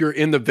 With If you're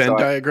in the Venn so I-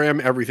 diagram,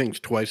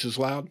 everything's twice as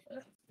loud.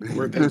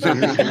 Where those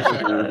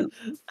energies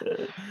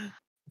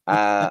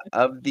are.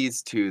 Of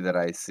these 2 that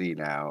I see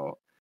now,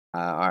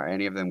 are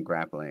any of them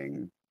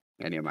grappling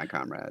any of my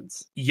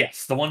comrades?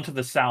 Yes, the one to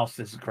the south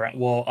is correct.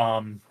 Well,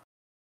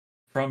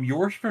 from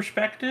your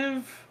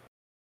perspective,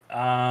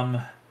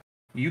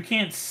 you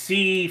can't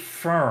see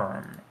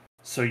Firm,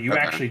 so you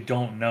Okay. actually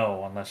don't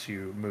know unless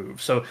you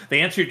move. So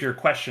the answer to your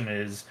question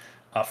is,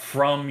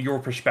 from your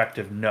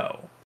perspective,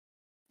 no.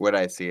 Would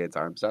I see its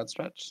arms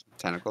outstretched?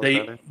 Tentacles,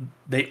 rather?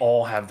 They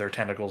all have their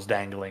tentacles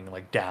dangling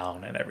like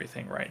down and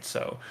everything, right?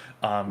 So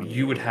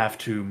you would have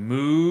to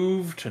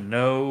move to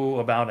know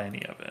about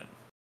any of it.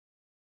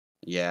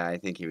 Yeah, I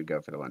think he would go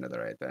for the one to the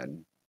right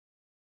then.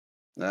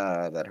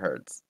 That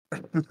hurts.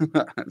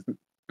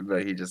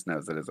 But he just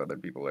knows that his other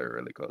people are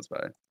really close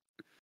by.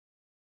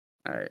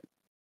 All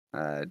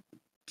right.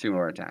 2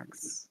 more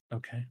attacks.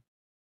 Okay.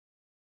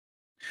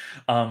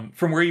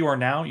 From where you are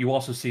now, you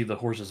also see the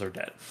horses are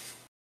dead.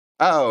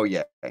 Oh,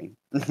 yeah.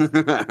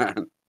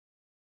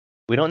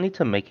 We don't need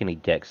to make any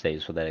deck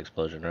saves for that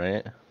explosion,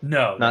 right?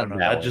 No, Not no. that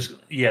That one. just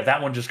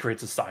that one just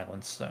creates a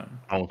silence zone.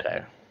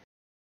 Okay.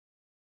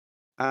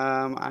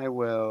 I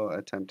will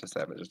attempt a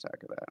savage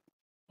attack of that.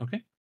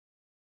 Okay.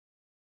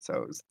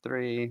 So it's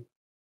 3.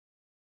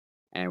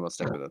 And we'll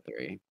stick with a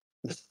 3.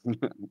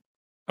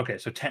 Okay,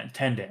 so 10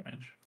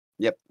 damage.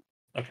 Yep.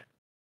 Okay.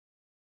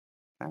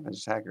 Savage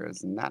attacker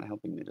is not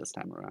helping me this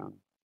time around.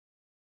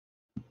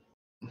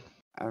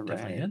 All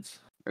Definitely right. hits.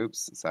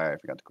 Oops, sorry, I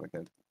forgot to click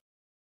it.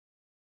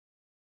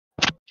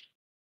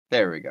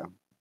 There we go.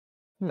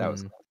 That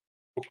was Hmm.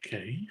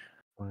 Okay.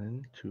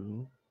 1,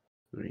 2,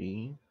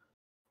 3,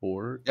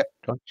 4. Yep,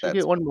 Don't you that's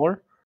get one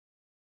more?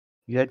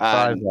 You had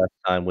 5 last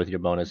time with your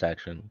bonus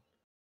action.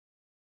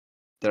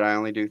 Did I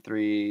only do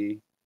 3?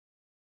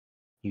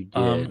 You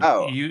did.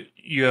 Oh. You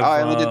have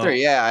I only did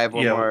 3. Yeah, I have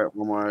one yeah,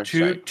 more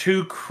two strike.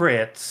 two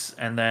crits,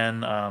 and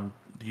then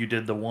you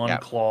did the one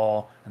Yep.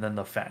 claw and then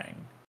the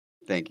fang.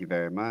 Thank you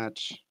very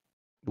much.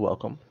 You're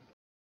welcome.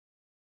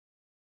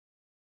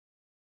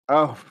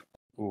 Oh.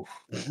 Oof,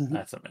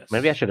 that's a miss.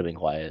 Maybe I should have been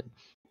quiet.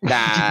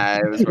 Nah,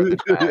 it was worth a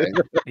try.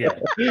 Yeah,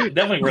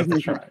 definitely worth a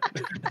try.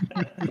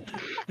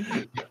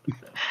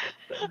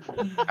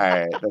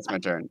 Alright, that's my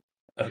turn.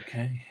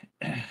 Okay.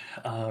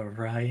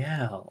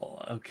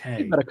 Rael. You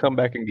Okay. better come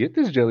back and get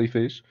this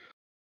jellyfish.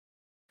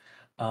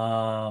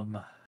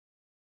 Was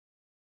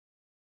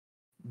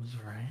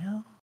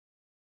Rael?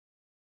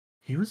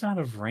 He was out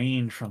of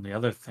range from the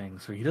other thing,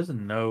 so he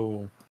doesn't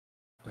know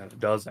that it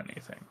does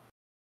anything.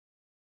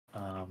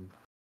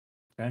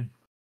 Okay.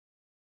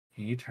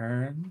 He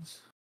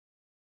turns.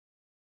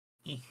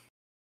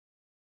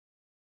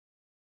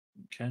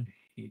 Okay,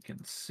 he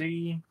can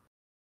see.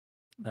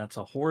 That's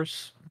a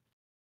horse.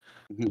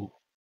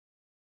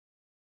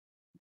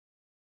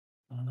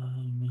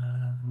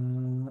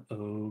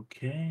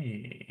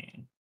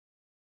 Okay.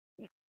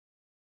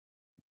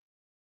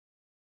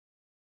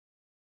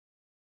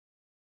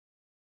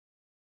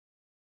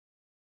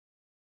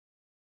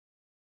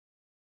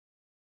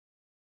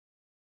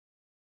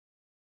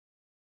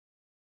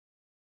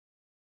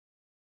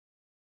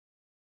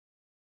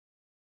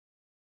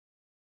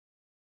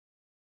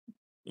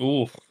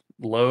 Oof,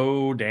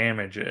 low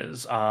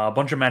damages. A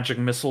bunch of magic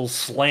missiles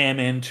slam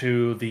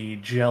into the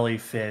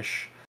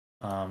jellyfish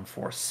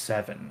for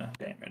 7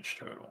 damage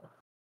total.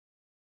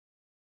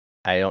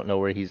 I don't know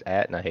where he's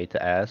at, and I hate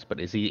to ask, but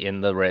is he in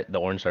the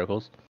orange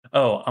circles?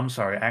 Oh, I'm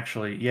sorry.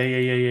 Actually,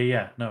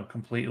 yeah. No,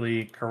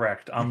 completely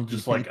correct. I'm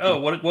just like, oh,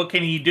 what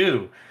can he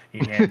do? He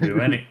can't do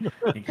anything.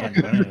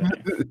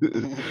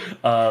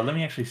 Let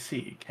me actually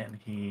see. Can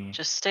he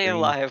Just stay breathe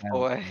alive, out?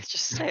 boy.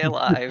 Just stay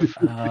alive.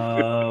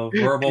 Verbal.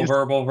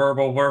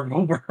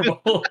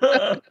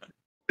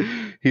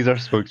 He's our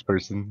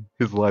spokesperson.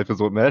 His life is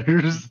what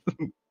matters.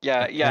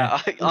 Yeah.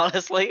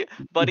 Honestly,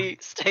 buddy,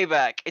 stay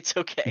back. It's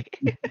okay.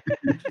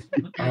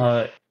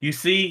 You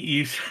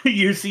see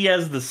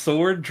as the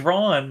sword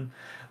drawn,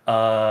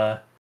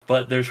 but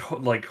there's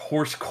like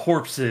horse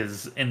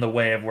corpses in the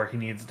way of where he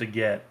needs to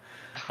get.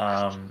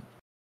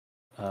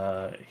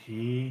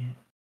 He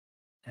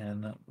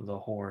and the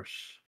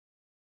horse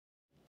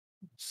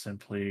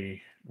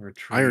simply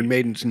retreat. Iron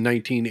Maiden's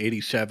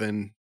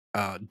 1987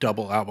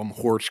 double album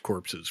Horse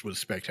Corpses was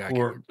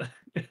spectacular.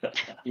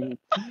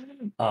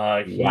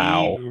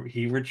 Wow.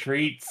 He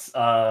retreats,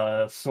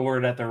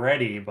 sword at the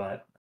ready,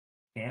 but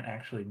can't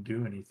actually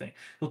do anything.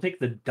 He'll take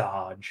the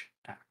dodge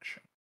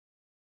action.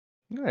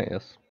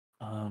 Nice.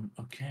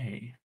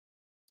 Okay.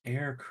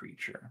 Air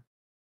creature.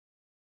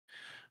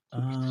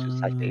 It's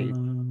just like 8.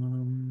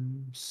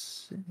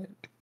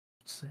 Sick.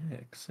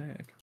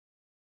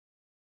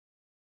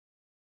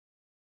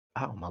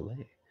 Ow, my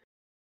leg.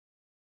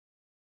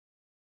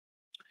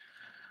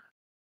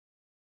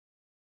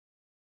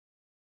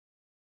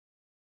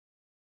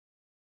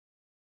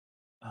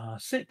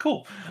 Sick,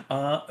 cool.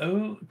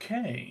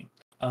 Okay.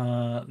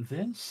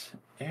 This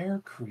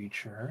air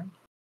creature.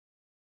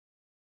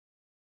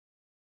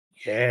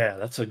 Yeah,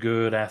 that's a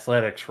good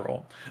athletics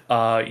roll.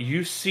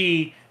 You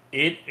see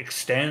it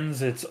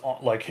extends its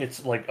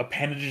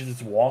appendages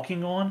it's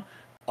walking on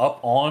up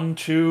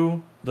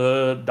onto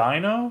the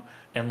dino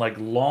and like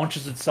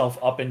launches itself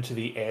up into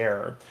the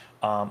air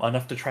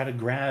enough to try to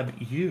grab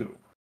you.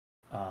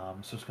 So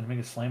it's gonna make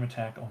a slam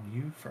attack on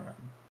you, Fern.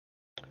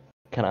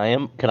 Can I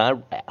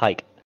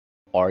like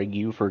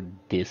argue for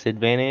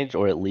disadvantage,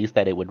 or at least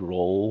that it would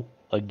roll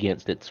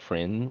against its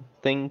friend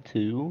thing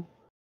too?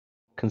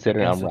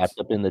 Considering Against I'm wrapped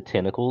up in the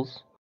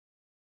tentacles.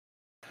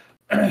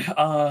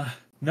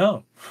 No.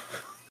 No,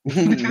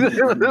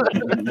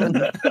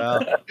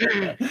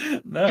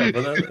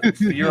 but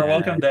you're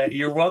welcome to.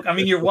 You're welcome. I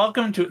mean, you're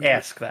welcome to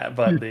ask that,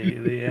 but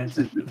the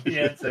answer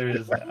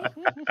is no.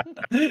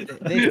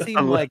 They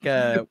seem like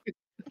a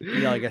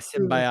like a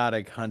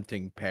symbiotic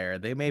hunting pair.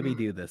 They maybe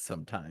do this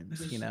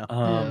sometimes,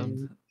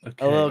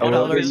 Okay. A little One of them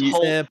color is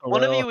sip,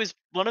 one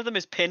of them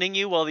is pinning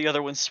you while the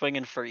other one's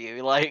swinging for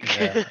you. Like,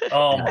 Yeah.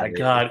 Oh my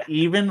god!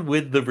 Even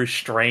with the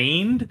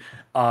restrained,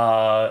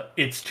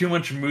 it's too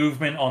much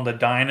movement on the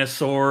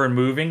dinosaur and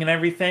moving and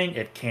everything.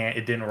 It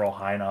didn't roll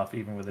high enough,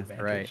 even with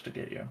advantage, to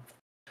get you.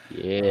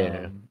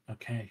 Yeah.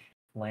 Okay.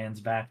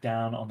 Lands back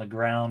down on the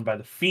ground by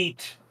the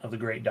feet of the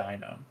great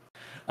dino.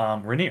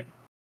 Rainier.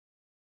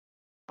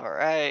 all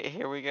right,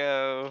 here we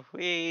go.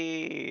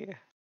 Whee!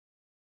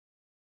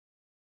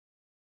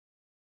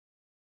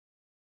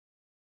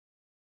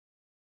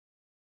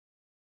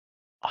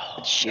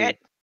 Oh, Shit.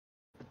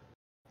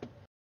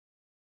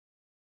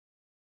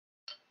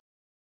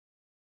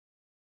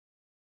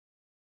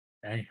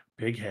 Hey,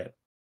 big hit.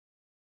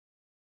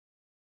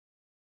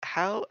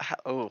 How?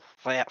 Oh,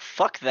 yeah,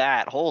 fuck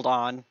that. Hold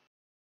on.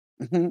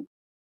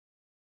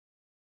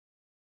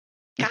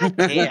 God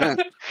damn.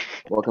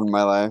 Welcome to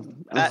my life.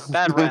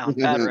 Bad round.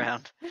 Bad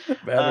round.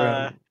 Bad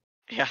round.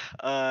 Yeah.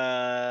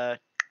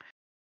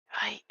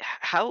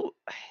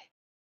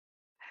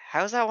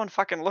 How's that one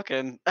fucking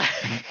looking?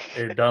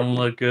 It doesn't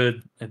look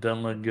good. It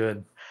doesn't look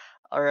good.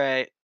 All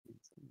right.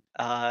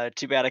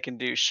 Too bad I can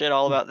do shit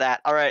all about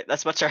that. All right,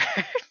 that's my turn.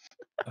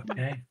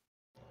 Okay.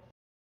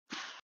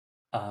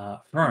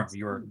 Firm,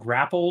 you are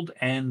grappled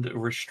and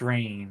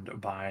restrained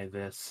by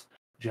this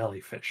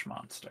jellyfish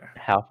monster.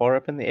 How far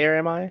up in the air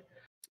am I?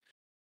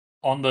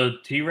 On the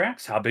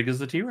T-Rex? How big is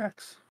the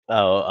T-Rex?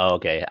 Oh,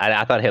 okay.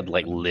 I thought it had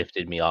like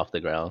lifted me off the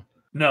ground.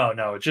 No,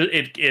 it's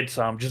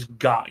just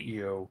got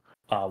you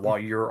while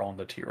you're on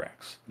the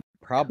T-Rex.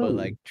 Probably Cool.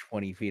 like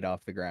 20 feet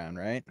off the ground,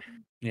 right?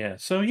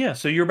 So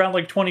you're about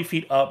like 20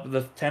 feet up.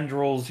 The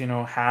tendrils,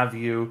 have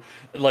you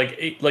like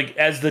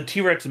as the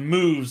T-Rex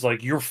moves,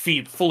 like your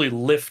feet fully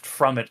lift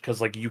from it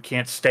because like you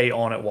can't stay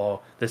on it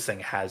while this thing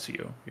has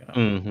you.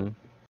 Mm-hmm.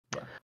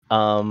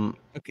 Yeah.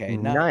 Okay,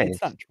 nice.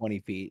 it's not 20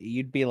 feet.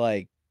 You'd be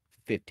like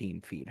 15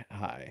 feet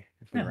high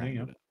if we Yeah, there you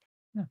rounded go. it.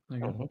 Yeah, there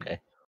you Oh, go. okay.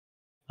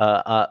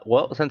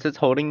 Well, since it's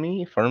holding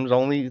me, Firm's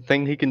only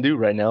thing he can do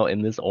right now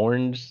in this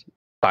orange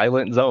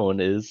silent zone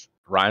is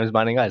Rhymes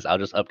Binding Ice. I'll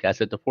just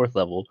upcast it to 4th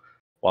level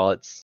while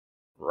it's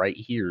right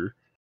here.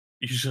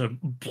 You should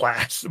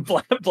blast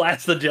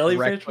the jellyfish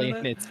Directly with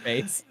in it? its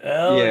face.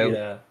 Hell Yeah.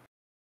 yeah.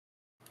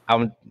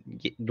 I'm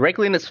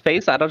directly in his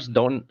face. I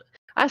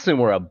assume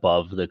we're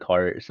above the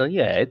cart, so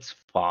yeah, it's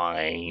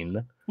fine.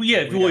 Well,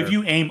 yeah. We Well, are- if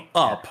you aim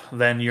up,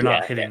 then you're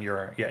not Yeah, hitting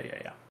your.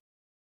 Yeah.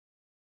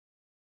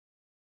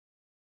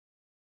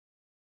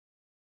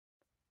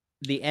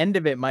 The end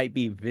of it might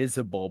be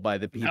visible by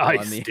the people on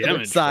Nice the other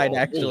damage side, roll.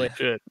 actually.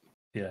 Holy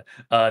shit.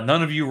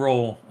 None of you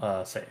roll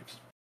saves.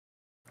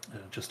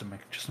 Just to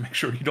make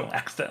sure you don't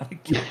accidentally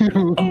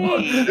kill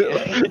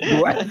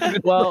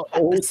Well,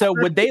 so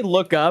would they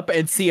look up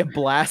and see a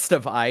blast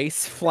of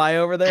ice fly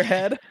over their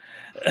head?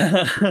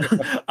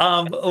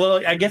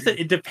 Well, I guess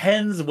it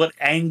depends what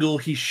angle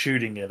he's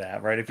shooting it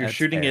at, right? If you're That's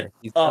shooting fair. it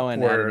He's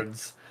going at it.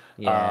 upwards,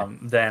 Yeah.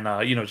 then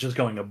it's just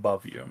going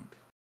above you.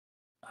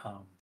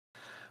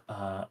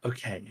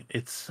 Okay,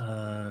 it's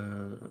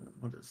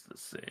what does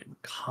this say?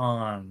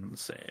 Con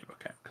save,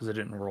 okay, because I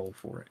didn't roll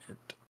for it.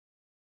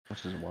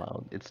 Which is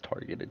wild. It's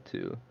targeted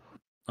too.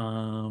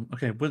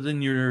 Okay,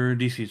 within your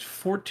DC is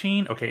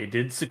 14. Okay, it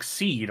did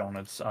succeed on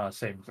its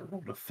saving throw.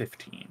 Rolled a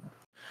 15.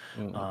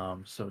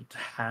 So its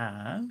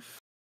half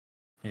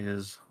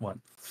is what,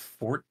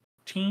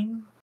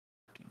 14?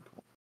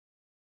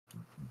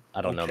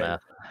 I don't know Okay.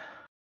 math.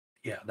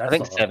 Yeah, I that's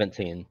think a lot.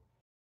 17.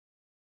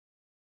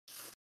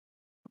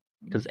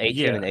 Because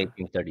 18 and Yeah.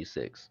 18,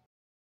 36.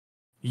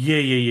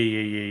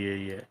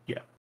 Yeah.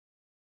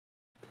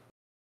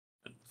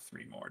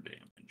 3 more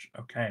damage.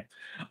 Okay.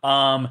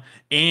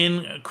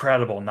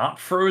 Incredible. Not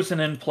frozen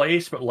in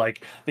place, but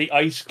like the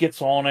ice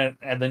gets on it,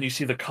 and then you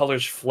see the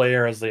colors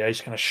flare as the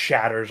ice kind of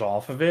shatters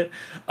off of it.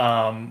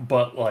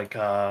 But like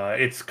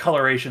its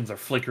colorations are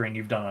flickering.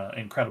 You've done an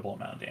incredible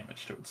amount of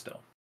damage to it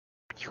still.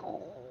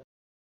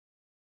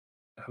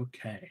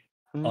 Okay.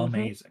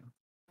 Amazing.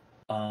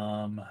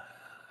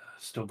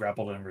 Still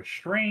grappled and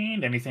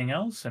restrained. Anything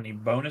else? Any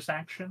bonus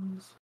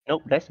actions?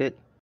 Nope, that's it.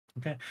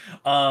 Okay.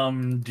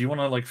 Do you want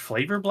to like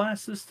flavor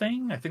blast this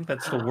thing? I think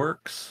that still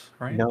works,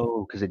 right?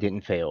 No, because it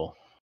didn't fail.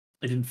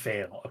 It didn't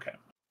fail. Okay.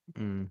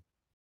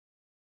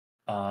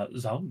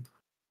 Zone.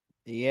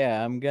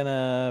 Yeah, I'm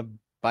gonna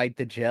bite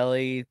the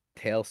jelly,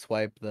 tail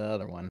swipe the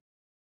other one.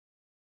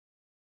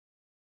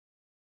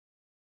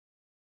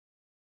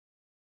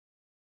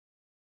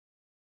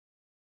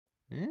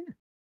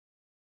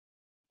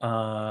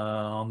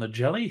 On the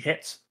jelly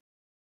hits.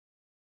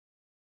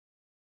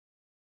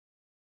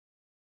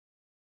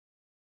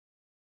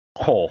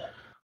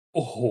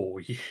 Oh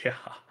yeah.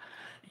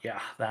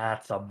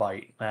 That's a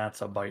bite.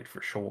 That's a bite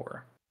for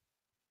sure.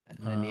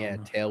 And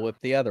then tail whip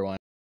the other one.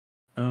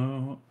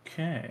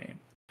 Okay.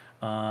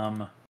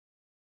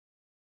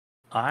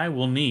 I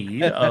will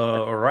need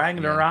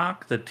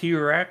Ragnarok, the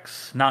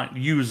T-Rex, not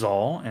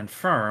Uzal, and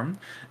Firm,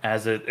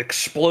 as it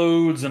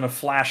explodes in a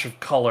flash of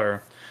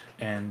color,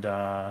 and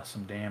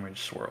some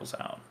damage swirls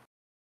out.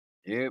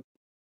 Yep.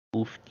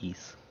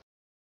 Oofties.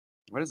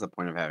 What is the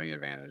point of having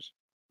advantage?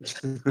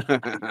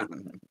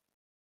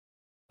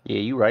 Yeah,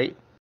 you right.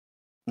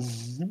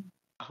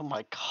 Oh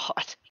my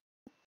god.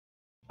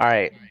 All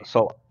right.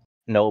 So,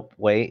 nope.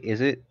 Wait,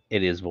 is it?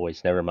 It is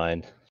voice. Never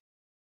mind.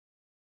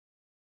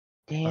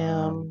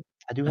 Damn.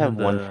 I do and have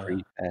then one the-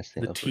 free pass.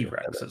 The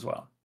T-Rex as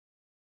well.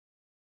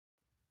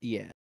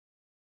 Yeah.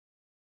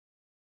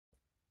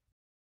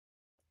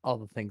 All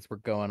the things were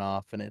going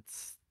off and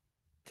it's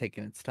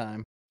taking its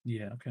time.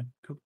 Yeah, okay,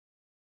 cool.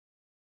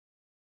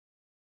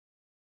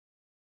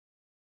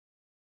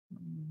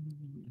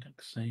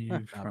 Dex save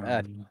Not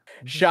bad. from...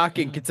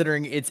 Shocking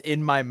considering it's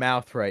in my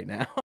mouth right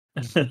now.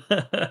 Okay.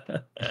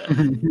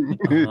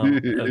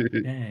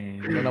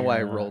 I don't know why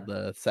I rolled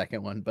the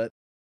second one, but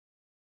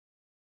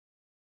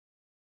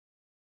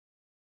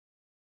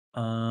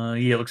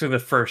Yeah, it looks like the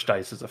first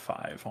dice is a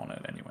 5 on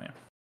it anyway.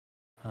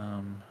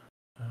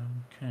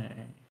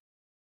 Okay.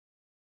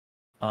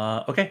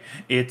 Okay.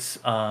 It's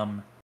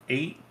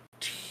 18,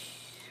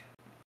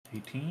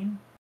 18,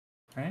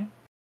 right?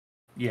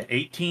 Yeah,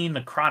 18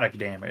 necrotic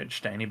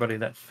damage to anybody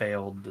that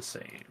failed the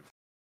save.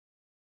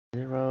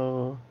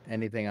 0.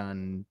 Anything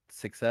on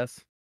success?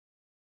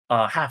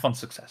 Half on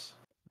success.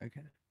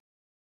 Okay.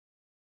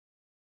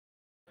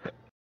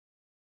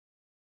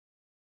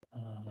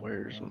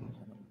 Where's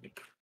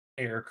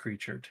air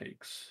creature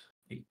takes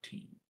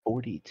 18.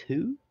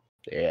 42?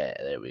 Yeah,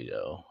 there we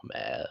go.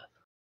 Math.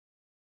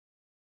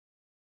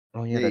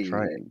 Oh yeah, that's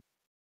right. Hey.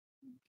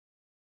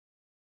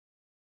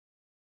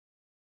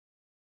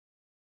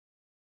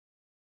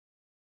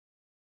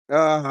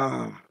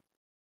 Ah,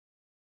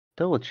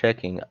 Double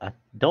checking. I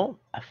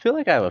feel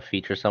like I have a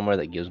feature somewhere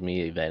that gives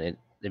me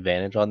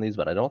advantage on these,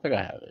 but I don't think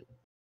I have it.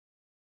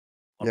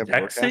 On Yeah,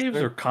 dex saves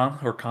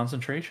Broadcaster? or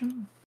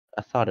concentration?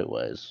 I thought it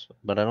was,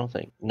 but I don't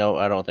think. No,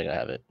 I don't think I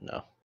have it.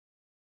 No.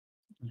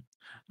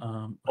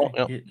 Oh,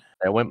 no.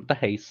 I went with the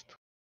haste.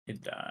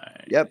 It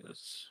dies. Yep.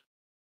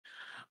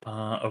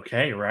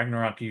 Okay,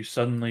 Ragnarok, you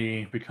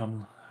suddenly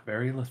become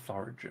very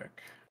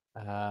lethargic.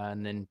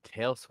 And then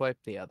tail swipe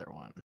the other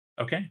one.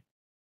 Okay.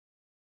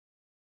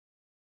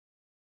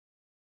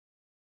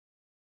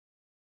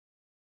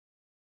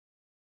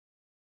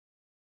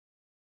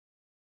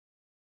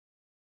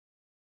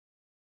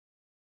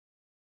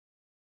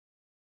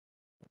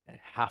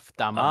 Half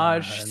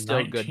damage,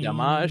 still good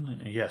damage.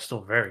 19. Yeah,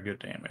 still very good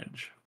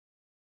damage.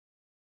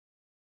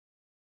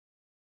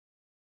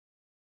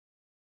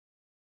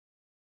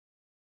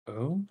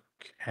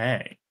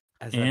 Okay.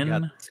 As I've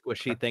got the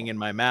squishy thing in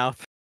my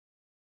mouth.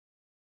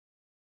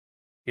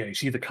 Yeah, you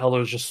see the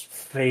colors just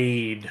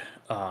fade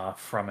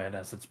from it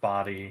as its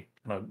body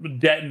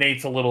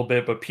detonates a little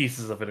bit, but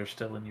pieces of it are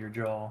still in your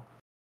jaw.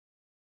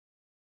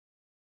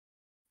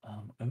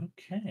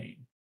 Okay.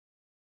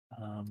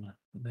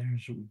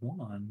 There's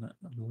one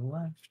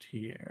left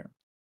here.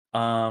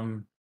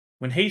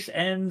 When haste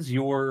ends,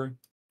 are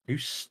you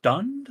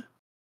stunned?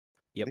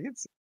 Yep. I think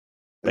it's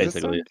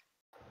Basically, Is it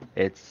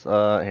it's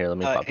here. Let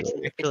me pop It's, it.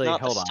 it's Actually, not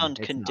a hold on, stunned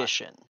it's not.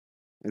 condition.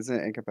 Isn't it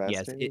Yes,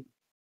 incapacitated?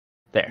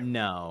 There.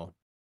 No.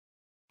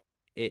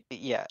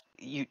 Yeah,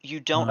 you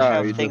don't Oh,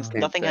 have you things. just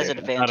can't Nothing has take it.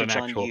 advantage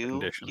on actual you.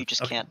 condition. You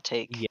just Okay. can't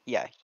take. Yeah.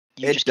 Yeah,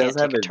 you It just does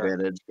can't have take a turn.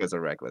 advantage because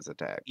of reckless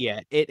attack. Yeah,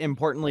 it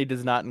importantly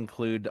does not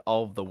include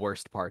all of the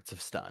worst parts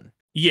of stun.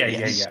 Yeah.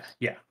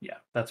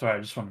 That's why I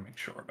just want to make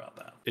sure about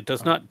that. It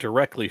does not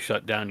directly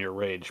shut down your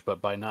rage,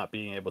 but by not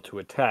being able to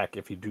attack,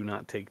 if you do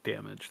not take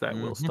damage, that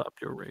will Mhm. stop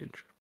your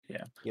rage.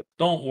 Yeah. Yep.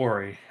 Don't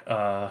worry.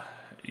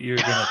 You're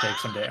gonna take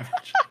some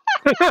damage.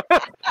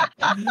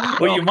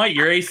 Well, you might.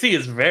 Your AC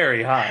is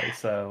very high,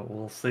 so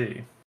we'll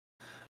see.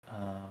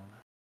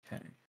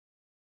 Okay.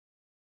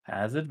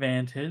 Has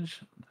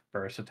advantage.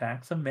 First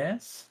attack's a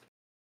miss.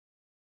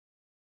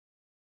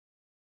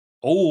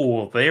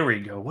 Oh, there we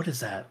go. What is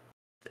that?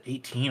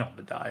 18 on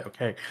the die.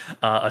 Okay.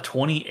 A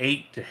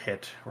 28 to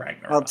hit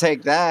Ragnarok. I'll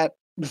take that.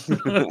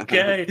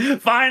 Okay.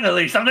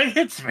 Finally, something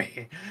hits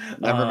me.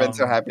 Never been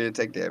so happy to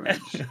take damage.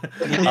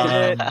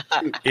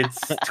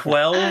 It's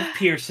 12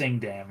 piercing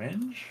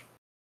damage.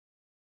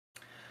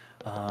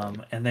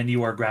 And then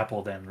you are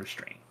grappled and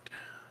restrained.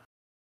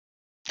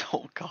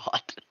 Oh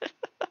God.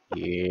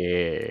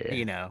 Yeah.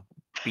 You know,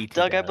 beat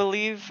Doug, I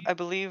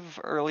believe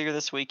earlier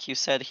this week you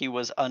said he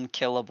was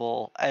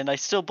unkillable, and I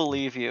still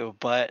believe you,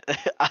 but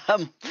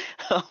I'm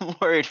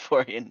worried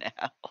for you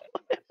now.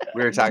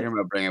 We were talking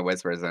about bringing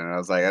whispers in, and I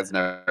was like, "That's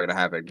never gonna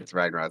happen because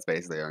Ragnarok's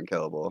basically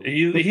unkillable."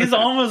 He's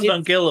almost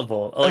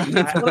unkillable. Like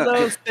It's one of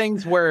those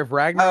things where if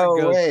Ragnar Oh,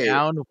 goes wait.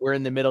 down, we're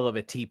in the middle of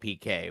a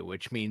TPK,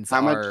 which means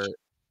How much? our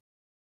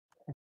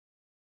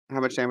How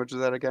much damage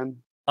was that again?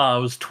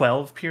 it was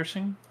 12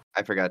 piercing.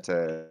 I forgot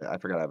to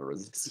have a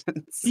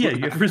resistance. Yeah,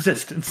 you have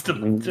resistance to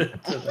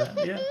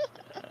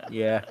that.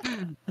 yeah.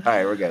 All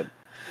right, we're good.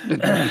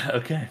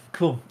 Okay,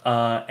 cool.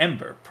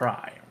 Ember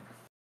Prime.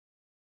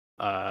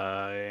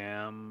 I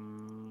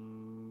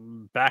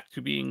am back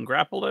to being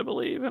grappled, I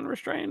believe, and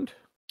restrained.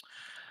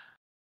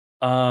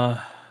 I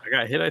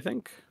got hit, I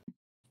think.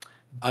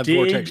 I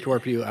vortex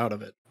warp you out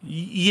of it.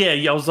 Yeah.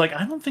 I was like,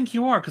 I don't think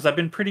you are, because I've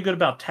been pretty good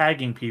about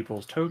tagging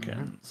people's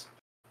tokens.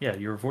 Yeah,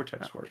 you're a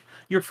vortex warp.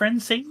 Your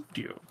friend saved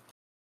you.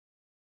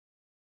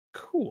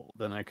 Cool.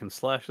 Then I can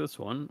slash this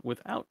one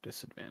without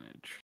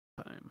disadvantage.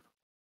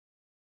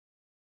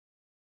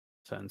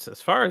 Since,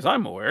 as far as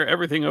I'm aware,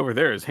 everything over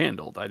there is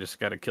handled. I just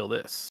got to kill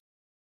this.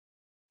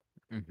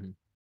 Mm-hmm.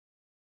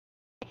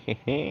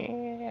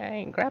 I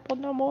ain't grappled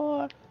no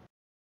more.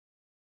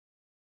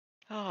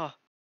 Oh,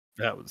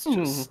 That was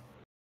just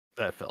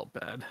that felt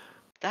bad.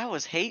 that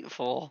was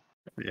hateful.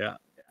 Yeah.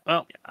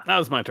 Well, that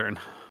was my turn.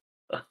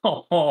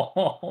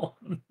 Oh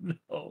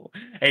no!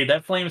 Hey,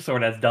 that flame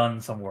sword has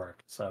done some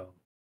work. So,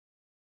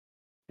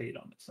 fixate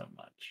on it so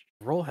much.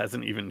 Roll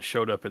hasn't even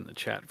showed up in the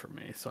chat for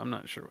me, so I'm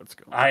not sure what's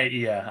going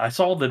on. I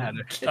saw the It's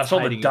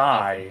hiding itself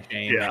die.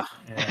 in shame. Yeah.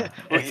 Yeah,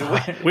 We-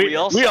 it's- we- We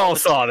all all saw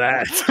saw the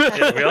that.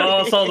 yeah, we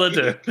all saw the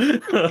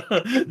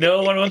two.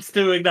 No one wants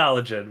to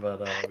acknowledge it,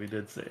 but we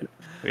did see it.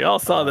 We all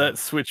saw that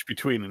switch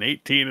between an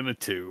 18 and a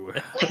 2.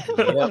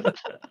 Yep.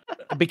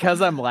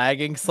 Because I'm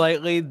lagging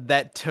slightly,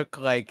 that took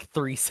like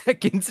 3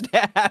 seconds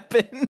to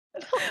happen.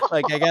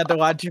 Like I got to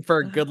watch it for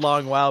a good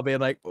long while, being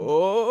like,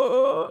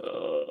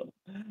 "Oh."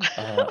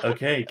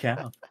 Okay,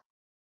 Cal.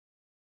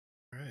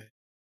 All right.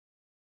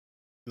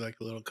 You like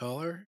a little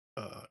color?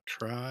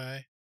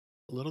 Try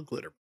a little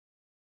glitter.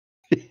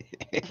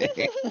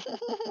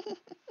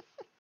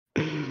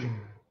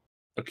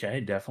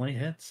 Okay, definitely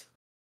hits.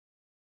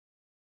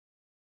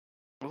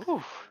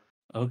 Ooh.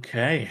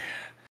 Okay.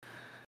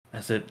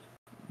 As it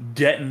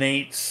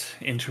detonates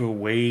into a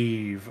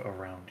wave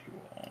around you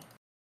all.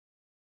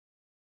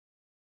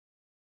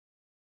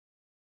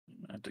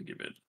 I have to give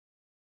it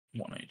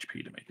 1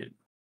 HP to make it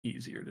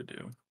easier to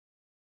do.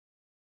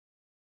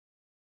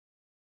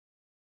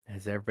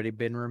 Has everybody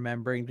been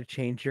remembering to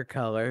change your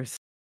colors?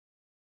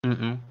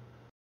 Mm-mm.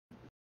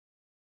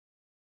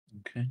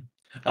 Okay.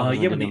 I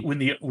Yeah, wasn't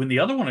when the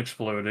other one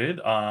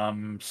exploded,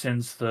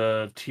 since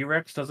the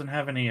T-Rex doesn't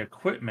have any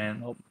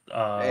equipment,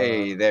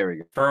 Hey, there we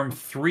go. from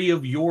 3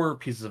 of your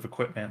pieces of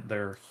equipment,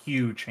 their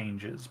hue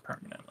changes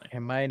permanently.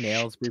 Can my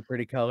nails be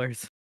pretty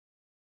colors?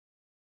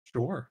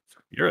 Sure.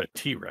 You're a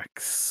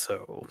T-Rex,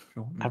 so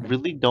Sure. I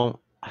really don't.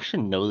 I should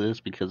know this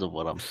because of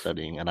what I'm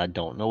studying, and I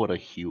don't know what a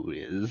hue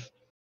is.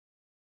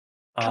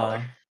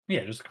 Color.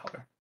 Yeah, just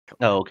color.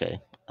 Oh, okay.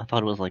 I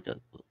thought it was like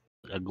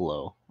a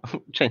glow.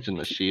 Changing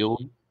the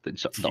shield, the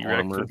T-Rex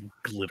armor. with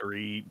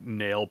glittery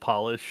nail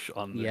polish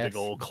on the Yes. big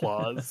old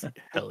claws.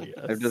 Hell yes.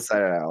 I've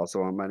decided I also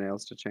want my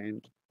nails to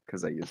change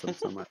because I use them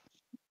so much.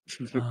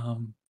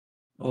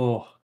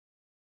 Oh.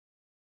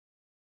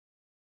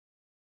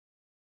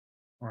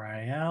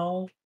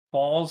 Rael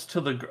falls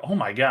to the. Oh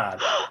my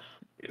god.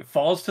 It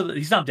falls to the.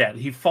 He's not dead.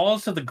 He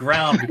falls to the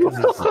ground because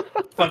his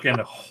fucking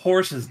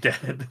horse is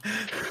dead.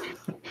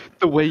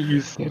 The way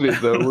you said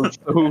it though was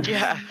so.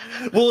 Yeah.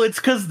 Well, it's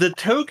because the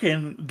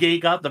token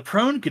got the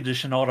prone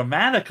condition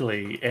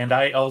automatically, and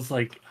I was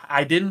like,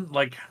 I didn't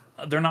like.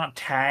 They're not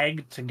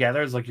tagged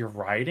together as like you're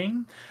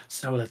riding,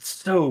 so it's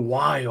so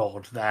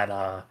wild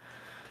that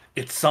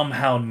it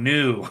somehow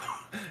knew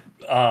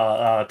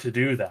to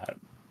do that.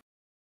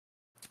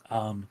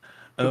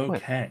 Good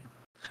point. Okay.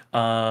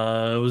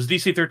 It was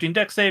DC 13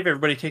 deck save.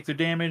 Everybody take their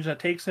damage. That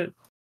takes it.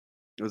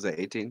 It was at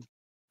 18.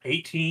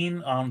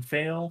 18 on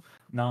fail,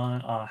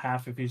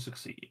 half if you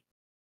succeed.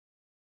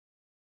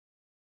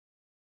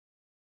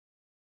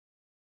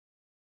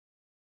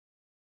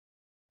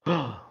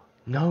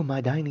 No,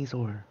 my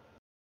dinosaur.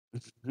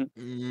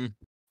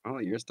 Oh,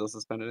 you're still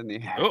suspended in the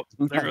air. Oh,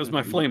 there goes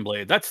my flame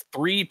blade. That's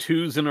 3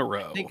 2s in a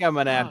row. I think I'm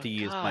gonna have Oh, to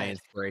use my God.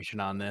 inspiration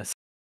on this.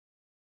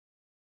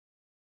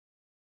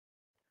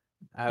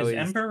 Is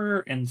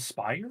Ember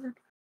inspired?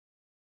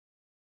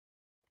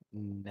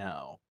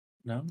 No.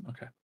 No?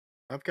 Okay.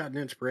 I've got an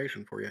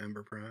inspiration for you,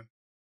 Ember Prime.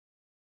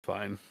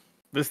 Fine.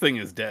 This thing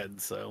is dead,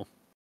 so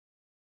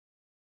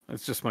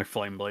it's just my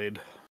flame blade.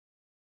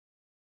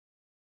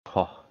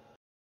 Oh,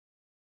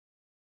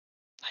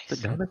 the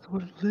Nice.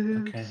 dinosaur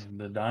lives. Okay.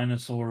 The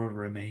dinosaur will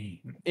remain.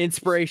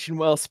 Inspiration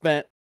well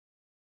spent.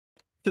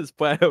 This is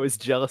why I always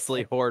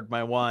jealously hoard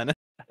my one.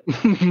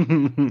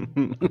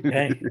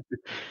 Okay.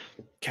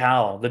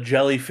 Cal, the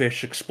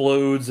jellyfish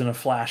explodes in a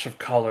flash of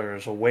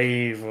colors, a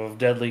wave of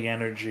deadly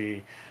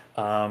energy.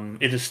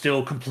 It is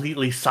still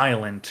completely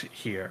silent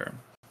here.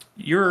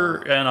 Is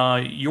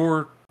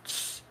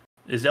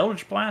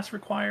Eldritch Blast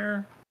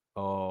require?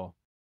 Oh,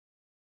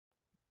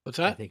 What's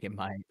I that? think it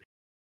might.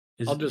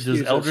 I'll just does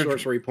use a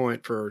sorcery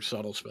point for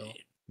subtle spell.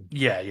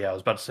 Yeah, I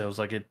was about to say, I was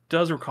like, it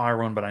does require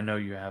one, but I know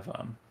you have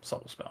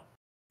subtle spell.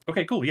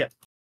 Okay, cool, yeah.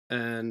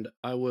 And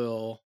I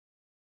will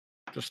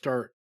just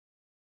start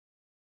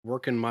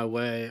working my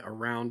way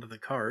around the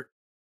cart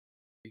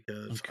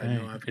because I know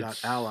Okay, I've got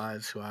it's-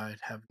 allies who I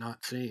have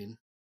not seen.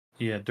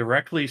 Yeah,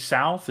 directly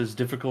south is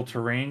difficult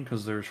terrain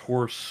because there's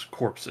horse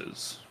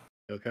corpses.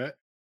 Okay.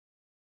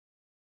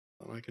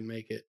 Well, I can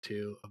make it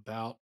to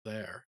about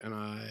there. And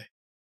I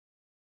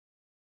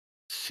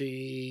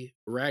see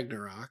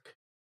Ragnarok.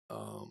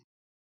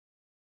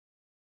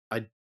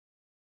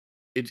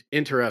 It's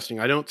interesting.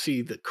 I don't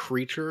see the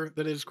creature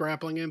that is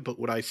grappling him, but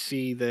would I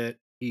see that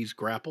he's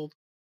grappled?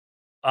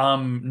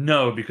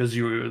 No, because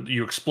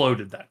you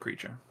exploded that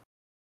creature.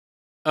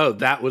 Oh,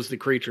 that was the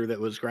creature that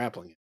was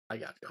grappling him. I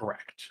got you.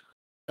 Correct.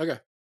 Okay.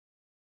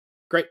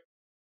 Great.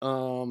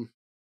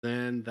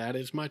 Then that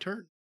is my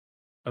turn.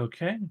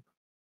 Okay.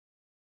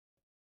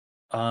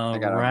 I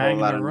got a whole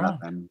lot of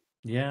Ragnarok. nothing.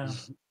 Yeah.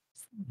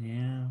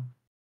 Yeah.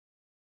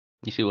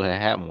 You see what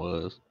happened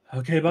was.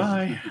 Okay,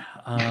 bye.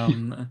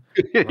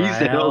 He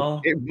said,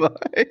 Rael. "Okay,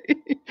 bye."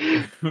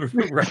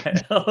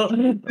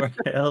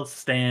 Rael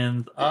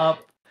stands up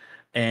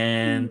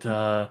and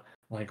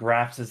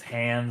wraps his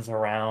hands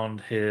around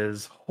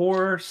his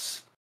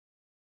horse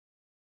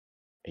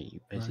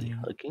Is he Can I-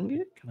 hugging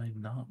it? Can I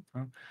not?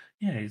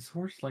 Yeah, his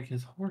horse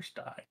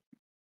died.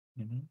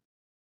 You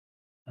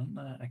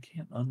know, I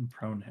can't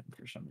unprone him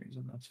for some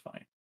reason. That's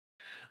fine.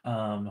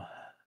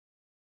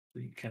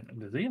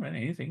 Does he have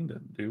anything to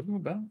do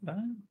about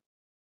that?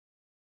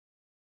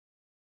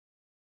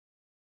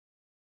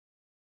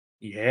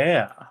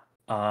 Yeah.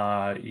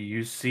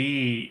 You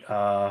see,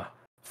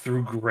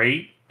 through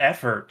great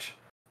effort,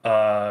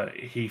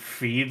 he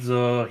feeds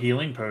a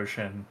healing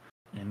potion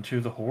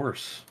into the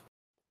horse.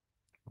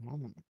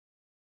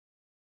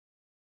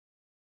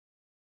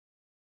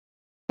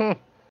 Mm.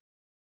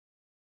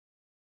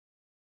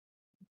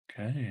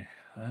 Okay,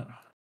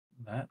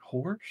 that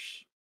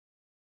horse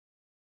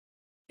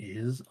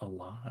is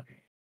alive.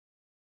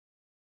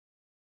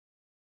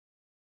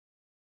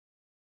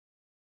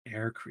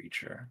 Air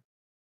creature.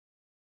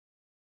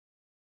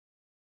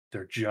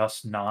 They're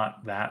just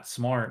not that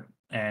smart,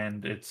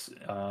 and it's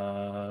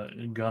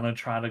gonna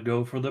try to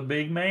go for the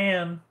big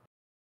man.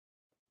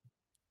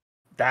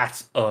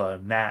 That's a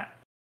nat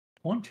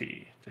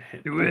 20 to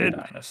hit the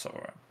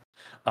dinosaur.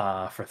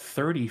 For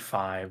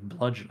 35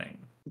 bludgeoning.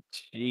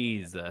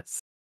 Jesus.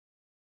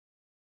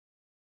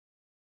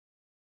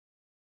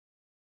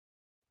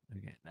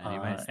 Okay, 90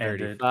 minus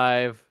And it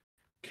 35.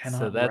 cannot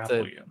So that's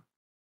grapple a you.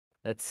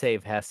 that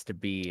save has to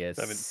be a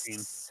 17.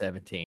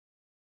 17.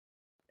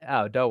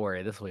 Oh, don't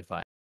worry, this will be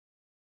fine.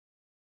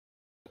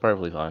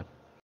 Perfectly fine.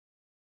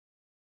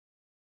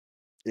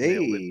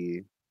 Nailed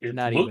it. Hey, It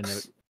Not even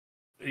looks.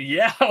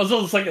 Yeah, I was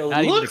almost like, it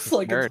Not even a looks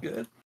like it's concern.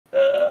 good.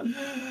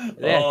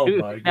 Yeah, Oh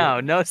my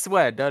god. no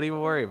sweat. Don't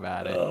even worry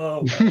about it.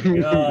 Oh my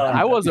god.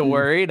 I wasn't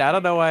worried. I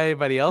don't know why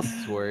anybody else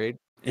is worried.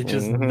 It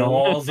just Mhm.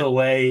 gnaws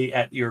away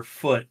at your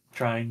foot,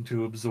 trying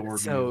to absorb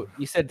So you.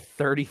 you said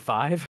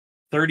 35?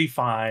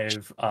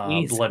 35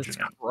 Jesus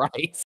bludgeoning.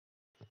 Christ.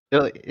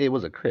 It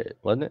was a crit,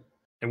 wasn't it?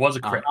 It was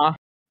a crit. Uh-huh.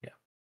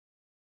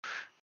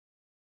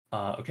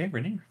 Okay,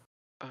 Renee.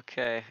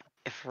 Okay,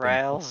 if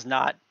Rael's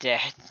not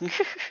dead.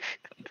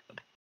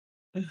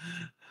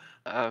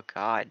 Oh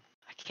God,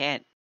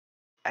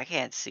 I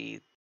can't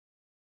see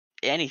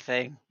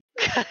anything.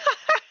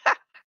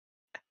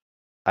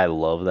 I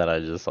love that I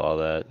just saw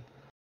that.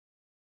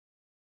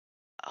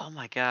 Oh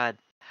my God,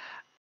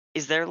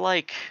 is there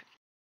like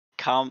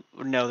No,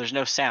 there's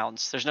no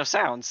sounds. There's no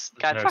sounds.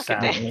 God No fucking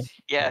damn. sounds.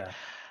 Yeah.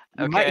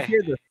 You might Okay.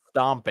 hear the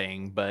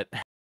stomping, but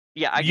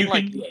Yeah, I You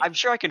can can- I'm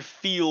sure I can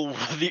feel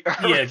the earth.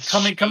 Yeah,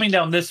 coming shake.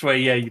 down this way,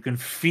 yeah, you can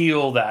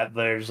feel that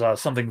there's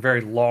something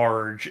very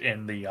large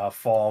in the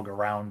fog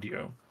around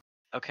you.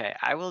 Okay,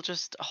 I will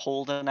just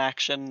hold an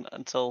action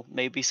until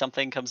maybe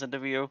something comes into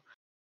view.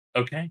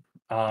 Okay.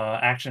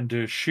 Action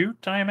to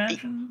shoot, I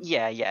imagine?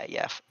 Yeah.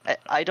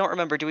 I don't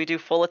remember. Do we do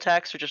full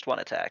attacks or just one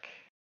attack?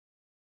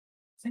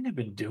 I think I've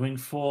been doing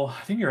full.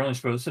 I think you're only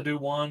supposed to do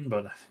one,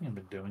 but I think I've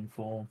been doing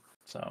full.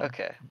 So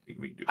Okay.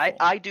 we can do I, full.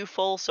 I do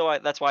full, so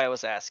that's why I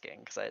was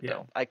asking because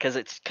Yeah.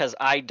 because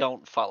I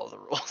don't follow the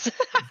rules.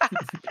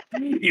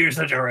 You're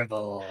such a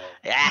rebel.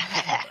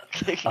 Yeah.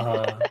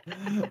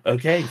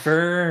 Okay,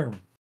 for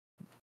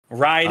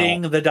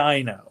riding the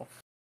dino.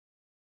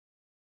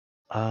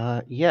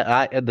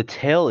 Yeah, the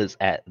tail is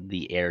at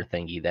the air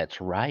thingy.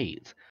 That's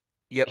right.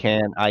 Yep.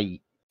 Can I,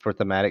 for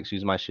thematics,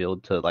 use my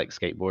shield to like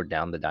skateboard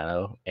down the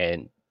dino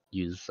and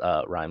use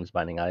Rhymes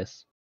Binding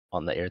Ice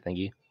on the air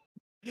thingy?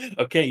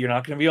 Okay, you're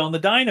not going to be on the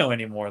dino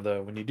anymore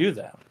though when you do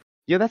that.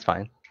 Yeah, that's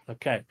fine.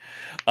 Okay,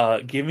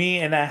 give me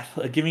an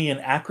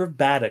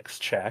acrobatics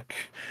check.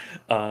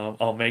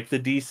 I'll make the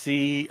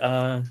DC.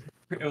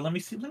 Let me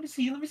see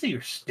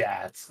your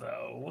stats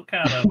though. What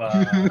kind of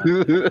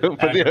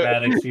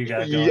acrobatics you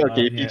got going on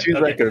Okay, if you here? choose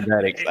Okay.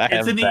 acrobatics, I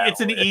have It's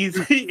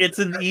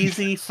an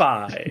easy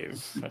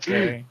 5.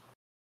 Okay.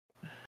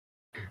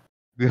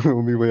 the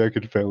only way I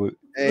could fail it.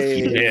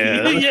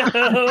 hey.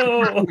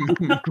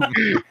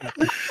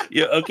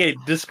 Yeah. Okay.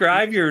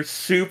 Describe your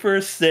super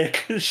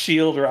sick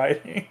shield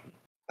riding.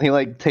 He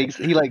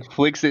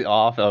flicks it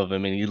off of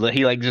him, and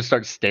he like just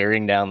starts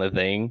staring down the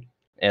thing,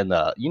 and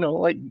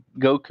like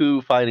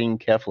Goku fighting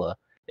Kefla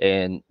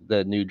and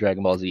the new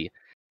Dragon Ball Z.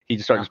 He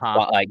just starts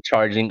like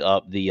charging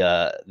up the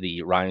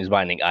Rhymes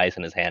Binding Ice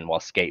in his hand while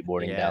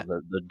skateboarding down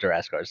the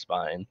Jurassic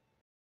spine.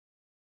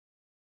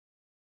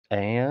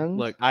 And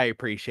look, I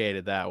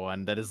appreciated that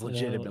one. That is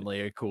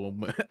legitimately a cool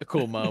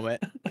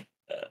moment.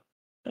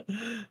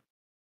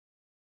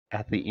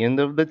 at the end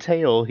of the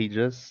tail, he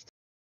just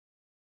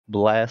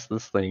blasts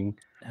this thing.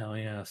 Hell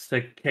yeah!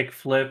 Stick, kick,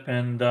 flip,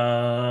 and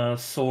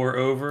soar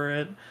over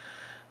it.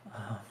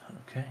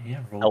 Okay,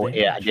 yeah. Roll Oh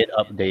yeah, I damage. did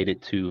update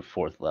it to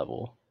 4th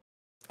level.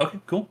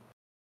 Okay, cool.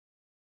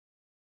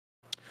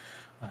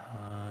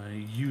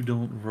 You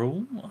don't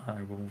roll.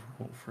 I will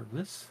roll for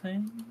this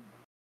thing.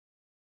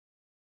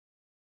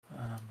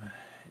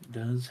 It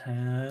does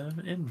have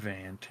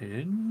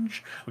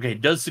advantage. Okay,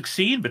 it does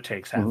succeed, but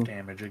takes half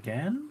damage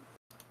again.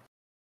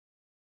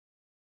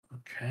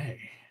 Okay.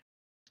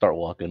 Start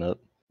walking up.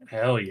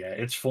 Hell yeah,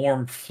 its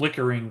form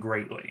flickering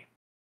greatly.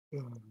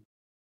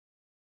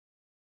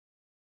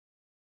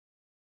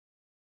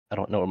 I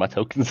don't know where my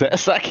token's at,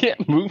 so I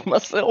can't move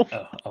myself.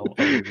 Oh, I'll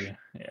leave you.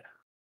 Yeah.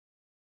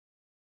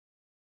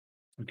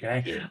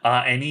 Okay.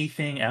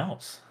 Anything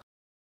else?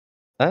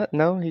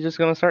 No, he's just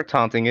gonna start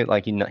taunting it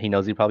like he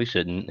knows he probably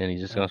shouldn't, and he's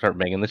just gonna start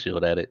banging the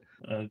shield at it.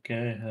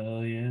 Okay,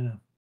 hell yeah.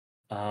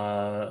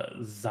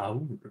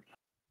 Zaur.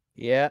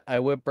 Yeah, I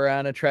whip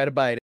around and try to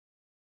bite it.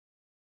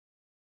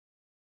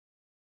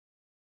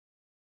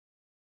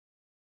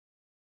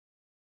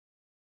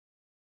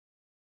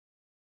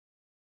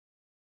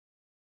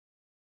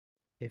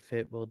 If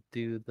it will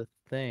do the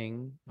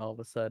thing all of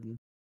a sudden.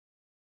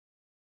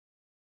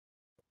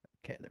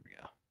 Okay, there we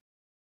go.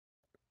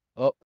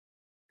 Oh,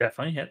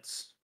 Definitely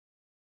hits.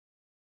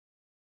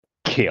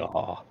 Yeah.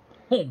 Oh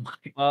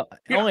my.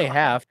 only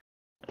half.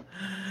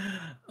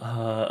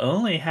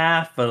 Only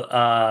half, but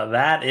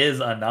that is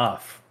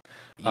enough.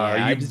 Yeah,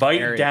 I You just bite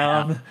bury it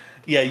now. down.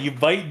 Yeah, you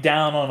bite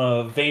down on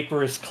a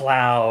vaporous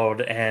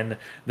cloud, and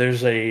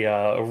there's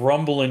a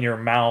rumble in your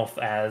mouth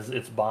as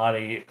its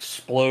body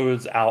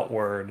explodes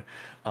outward,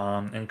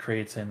 and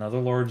creates another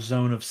large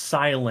zone of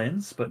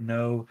silence, but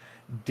no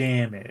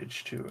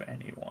damage to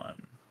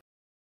anyone.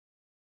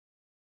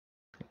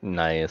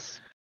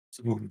 Nice.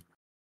 So,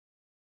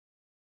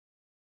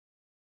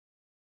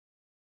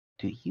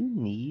 Do you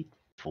need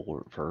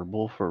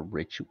verbal for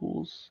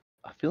rituals?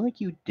 I feel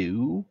like you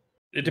do.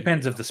 it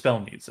depends if the spell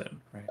needs it,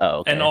 right? Oh,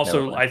 okay. And never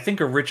also, mind. I think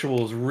a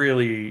ritual is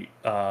really.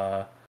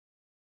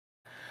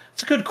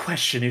 It's a good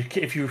question.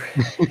 If you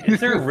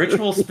is there a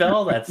ritual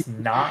spell that's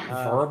not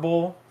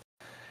verbal,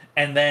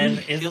 and then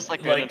It is feels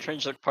like an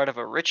intrinsic part of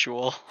a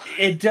ritual.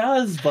 it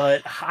does,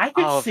 but I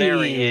could Oh, see.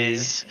 there he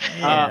is.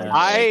 Yeah.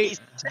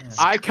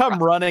 I come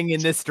running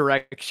in this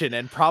direction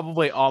and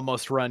probably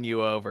almost run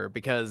you over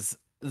because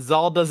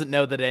Zal doesn't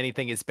know that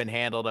anything has been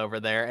handled over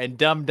there, and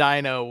Dumb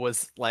Dino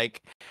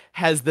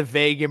has the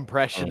vague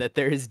impression that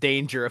there is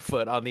danger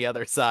afoot on the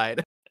other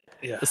side.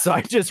 Yeah. So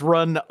I just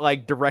run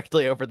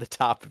directly over the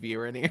top of you,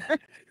 Rainier.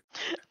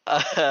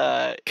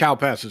 Cal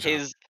passes out.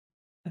 His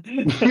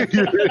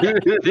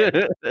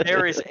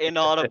there is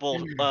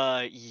inaudible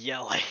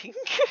yelling.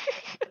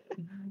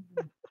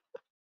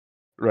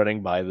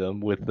 Running by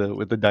them with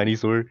the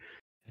dinosaur.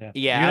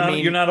 Yeah,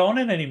 you're not on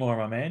it anymore,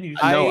 my man. You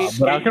No,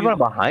 but I could you- run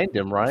behind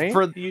him, right?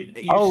 you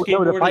Oh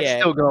no, the skateboarded- fight's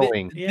still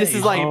going. Yeah, this you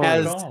is like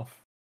skateboarded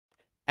off.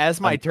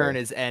 as my I'm turn sorry.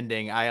 is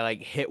ending, I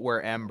hit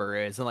where Ember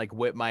is and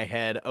whip my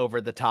head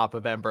over the top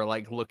of Ember,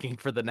 looking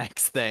for the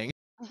next thing.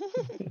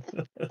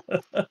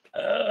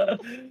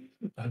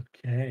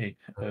 Okay.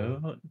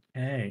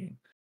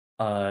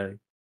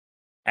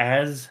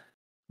 As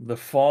the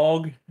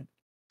fog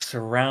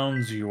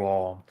surrounds you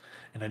all,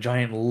 and a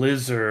giant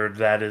lizard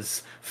that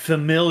is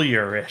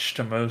familiar-ish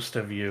to most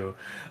of you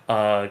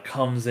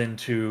comes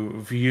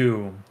into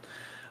view.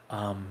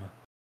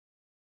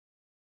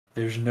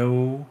 There's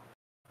no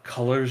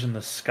colors in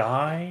the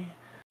sky.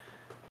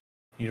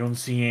 You don't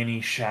see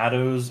any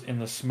shadows in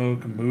the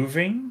smoke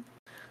moving.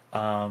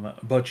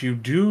 But you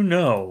do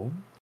know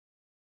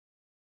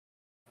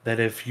that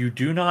if you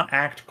do not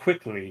act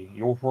quickly,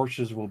 your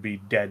horses will be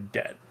dead.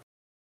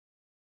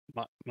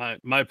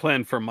 My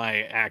plan for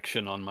my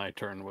action on my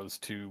turn was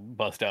to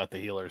bust out the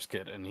healer's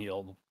kit and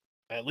heal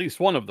at least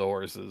one of the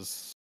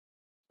horses.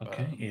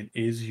 Okay, it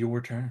is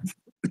your turn.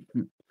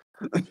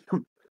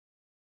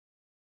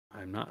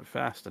 I'm not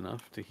fast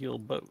enough to heal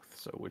both,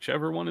 so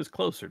whichever one is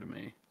closer to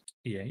me.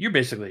 Yeah, you're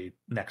basically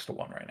next to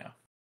one right now.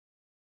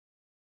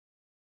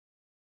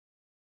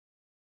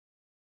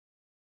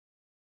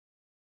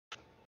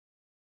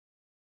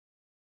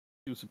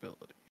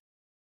 Usability.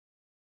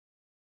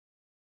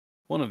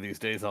 One of these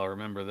days I'll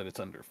remember that it's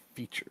under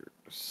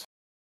features.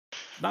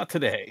 Not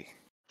today.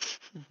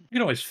 You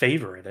can always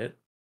favorite it.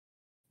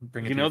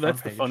 Bring it You to know, your front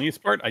that's the page.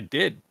 funniest part. I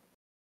did.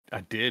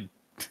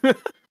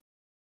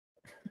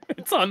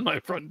 It's on my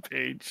front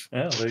page.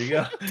 Oh, there you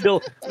go.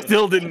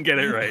 Still didn't get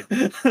it right.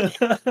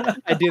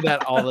 I do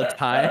that all the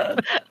time.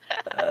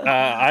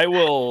 I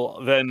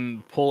will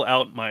then pull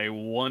out my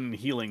one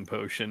healing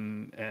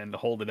potion and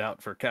hold it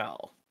out for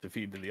Cal to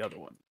feed to the other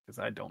one because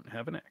I don't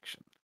have an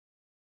action.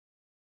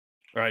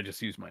 Or I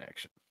just use my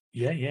action.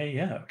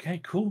 Yeah. Okay,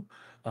 cool.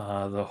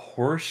 The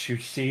horse, you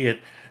see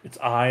its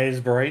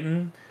eyes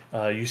brighten.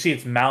 You see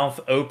its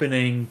mouth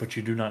opening, but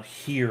you do not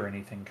hear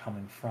anything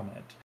coming from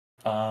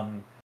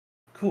it.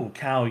 Cool,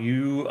 Cal.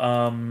 You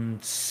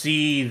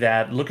see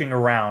that looking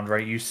around,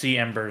 right? You see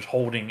Ember's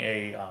holding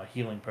a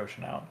healing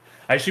potion out.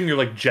 I assume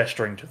you're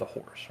gesturing to the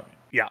horse, right?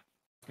 Yeah.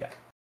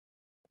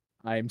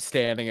 I'm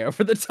standing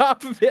over the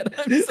top of it.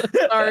 I'm so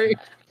sorry.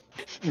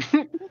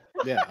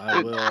 Yeah,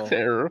 I will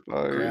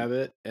Terrifying. grab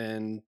it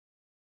and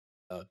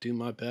do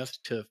my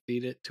best to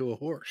feed it to a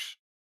horse.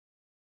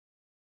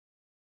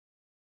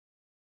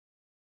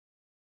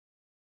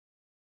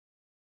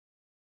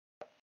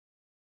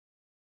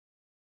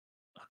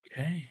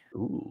 Okay.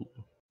 Ooh.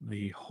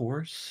 The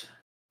horse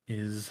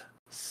is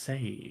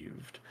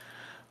saved.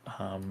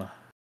 I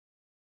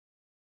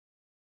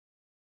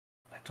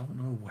don't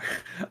know where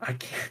I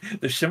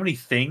can't. There's so many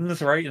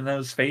things right in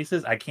those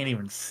faces. I can't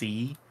even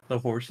see the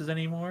horses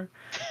anymore.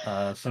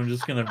 So I'm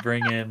just gonna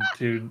bring in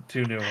two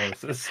new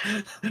horses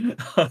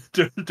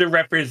to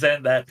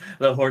represent that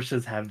the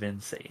horses have been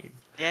saved.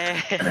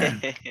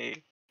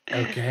 Yay!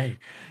 Okay,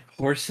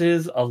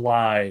 horses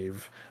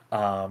alive.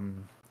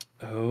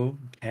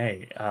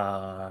 Okay.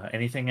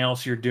 Anything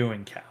else you're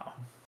doing, Cal?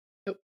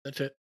 Yep,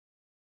 that's it.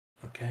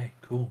 Okay,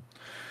 cool.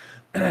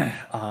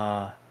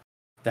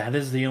 That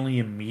is the only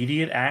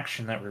immediate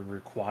action that we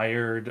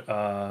required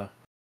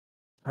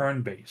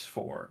turn base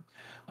for.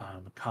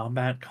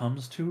 Combat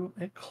comes to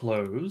a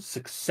close,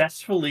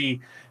 successfully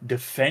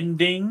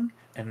defending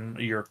and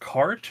your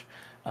cart,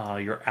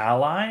 your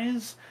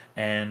allies,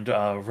 and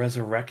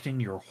resurrecting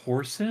your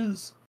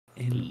horses.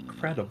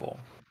 Incredible.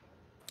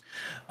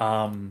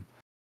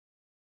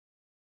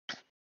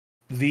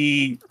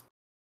 The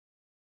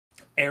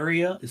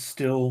area is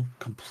still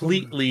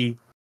completely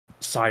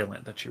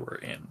silent that you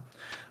were in.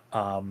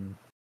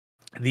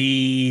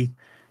 The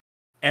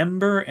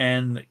Ember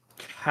and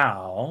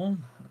Cal.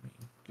 Let me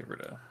get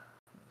rid of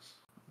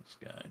this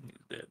guy. He's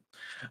dead.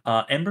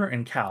 Ember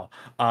and Cal.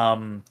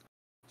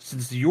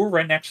 Since you're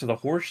right next to the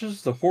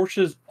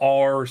horses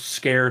are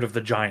scared of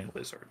the giant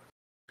lizard.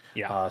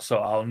 Yeah. So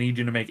I'll need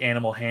you to make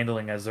animal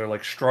handling as they're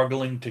like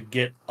struggling to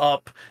get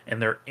up and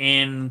they're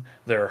in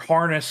their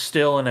harness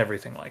still and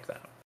everything like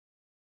that.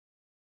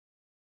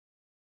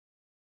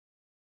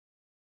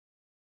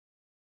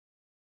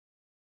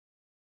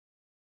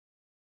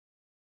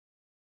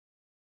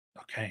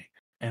 Okay.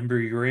 Ember,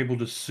 you're able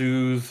to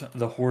soothe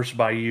the horse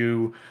by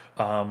you.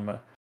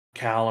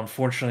 Cal,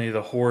 unfortunately,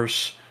 the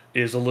horse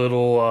is a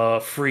little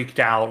freaked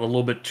out, a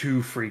little bit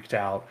too freaked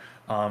out.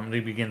 He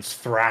begins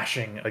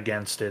thrashing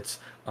against its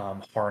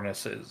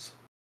harnesses.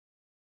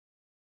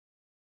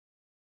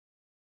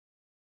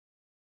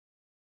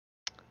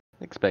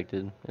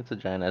 Expected. It's a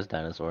giant ass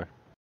dinosaur.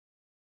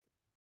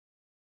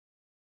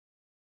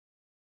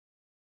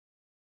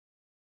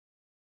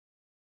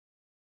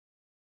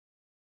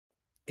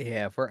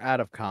 Yeah, if we're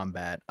out of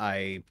combat,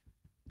 I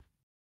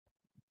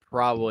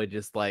probably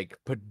just like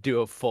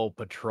do a full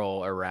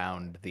patrol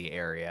around the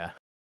area,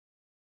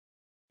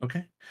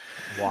 Okay.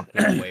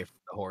 walking away from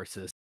the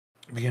horses.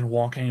 Begin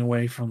walking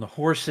away from the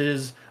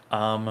horses.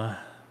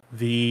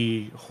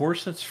 The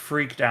horse that's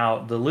freaked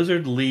out, the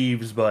lizard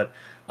leaves, but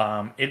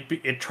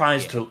it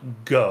tries to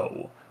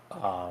go.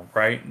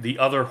 Right, the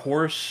other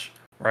horse,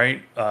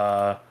 right?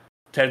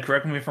 Ted,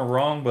 correct me if I'm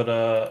wrong,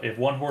 but if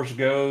one horse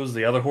goes,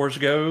 the other horse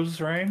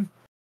goes, right?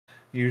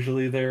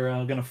 Usually they're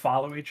gonna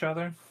follow each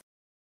other.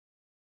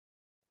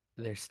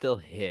 They're still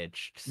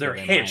hitched. They're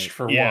they hitched might-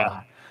 for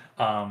Yeah.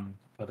 one.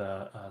 But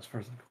as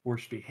far as like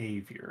horse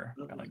behavior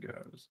kind of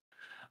goes,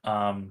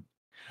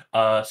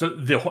 so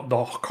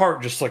the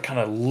cart just like kind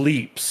of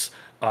leaps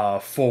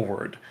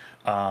forward.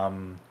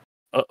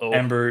 Uh-oh.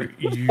 Ember,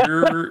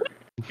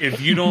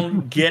 if you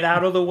don't get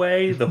out of the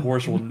way, the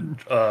horse will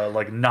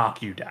like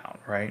knock you down,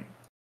 right?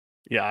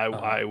 Yeah,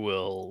 I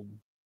will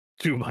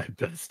do my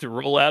best to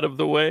roll out of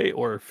the way,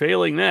 or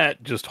failing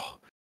that, just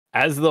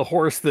as the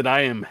horse that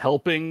I am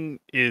helping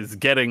is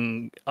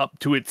getting up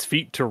to its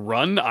feet to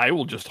run, I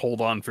will just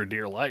hold on for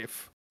dear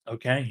life.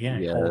 Okay,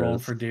 yeah, hold on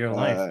for dear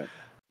life.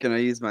 Can I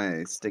use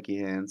my sticky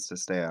hands to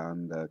stay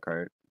on the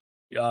cart?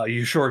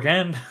 You sure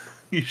can.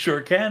 You sure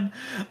can.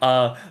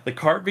 The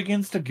cart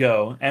begins to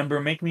go.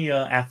 Ember, make me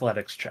an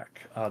athletics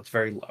check. It's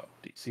very low.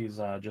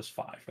 DC's just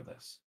 5 for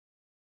this.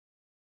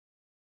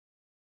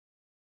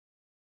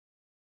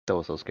 That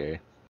was so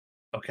scary.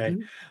 Okay.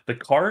 The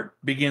cart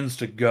begins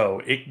to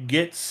go. It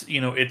gets,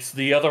 it's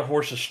the other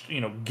horses,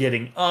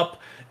 getting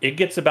up. It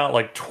gets about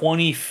like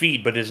 20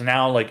 feet, but is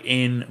now like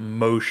in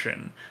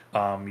motion.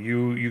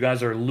 You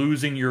guys are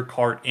losing your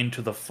cart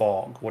into the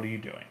fog. What are you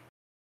doing?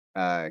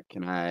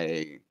 Can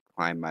I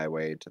climb my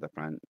way to the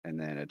front and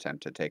then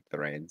attempt to take the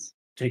reins?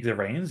 Take the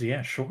reins?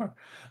 Yeah, sure.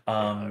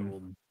 I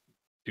will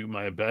do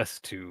my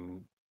best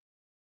to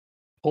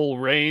pull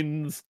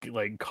reins,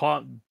 like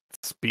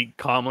speak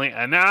calmly.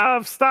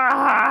 Enough!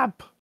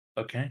 Stop!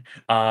 Okay.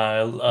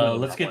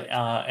 Let's get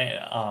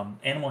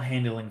animal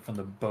handling from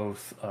the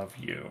both of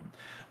you.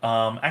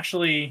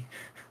 Actually,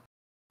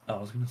 I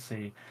was gonna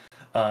say,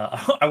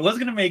 I was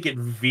gonna make it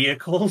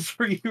vehicles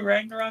for you,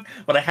 Ragnarok,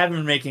 but I haven't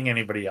been making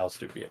anybody else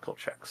do vehicle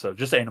checks, so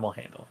just animal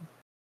handling.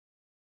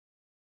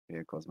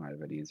 Vehicles might have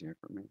been easier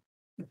for me.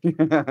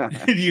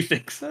 Do you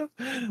think so?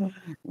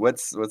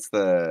 What's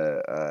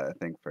the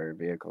thing for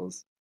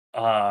vehicles?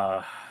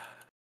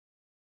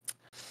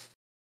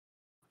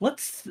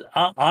 Let's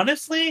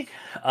honestly,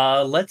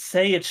 let's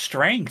say it's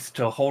strength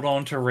to hold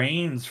on to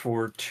reins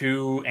for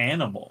 2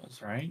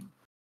 animals, right?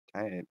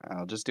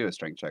 I'll just do a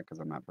strength check because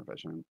I'm not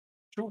proficient.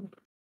 Sure.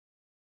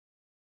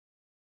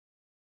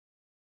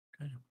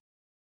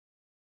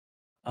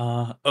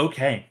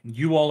 Okay.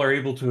 You all are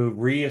able to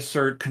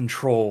reassert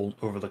control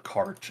over the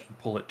cart and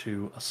pull it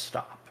to a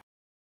stop.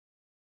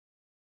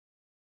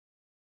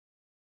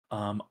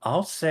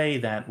 I'll say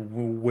that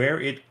where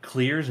it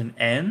clears and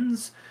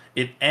ends,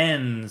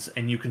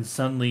 and you can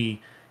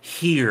suddenly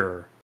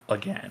hear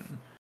again.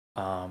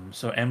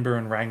 So Ember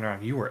and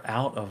Ragnarok, you are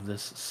out of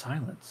this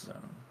silence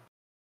zone.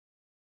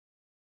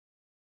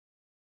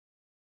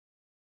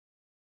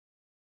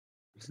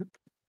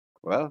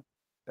 Well,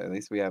 at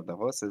least we have the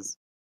horses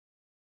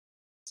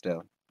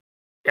still.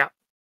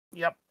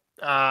 Yep.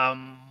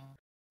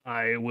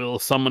 I will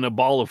summon a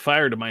ball of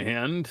fire to my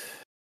hand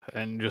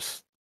and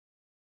just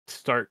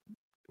start.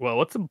 Well,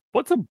 what's a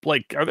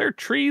like? Are there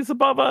trees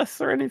above us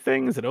or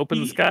anything? Is it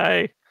open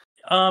sky?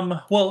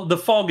 Well, the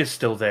fog is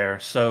still there,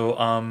 so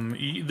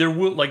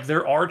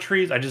there are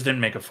trees. I just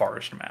didn't make a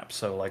forest map,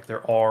 so like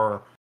there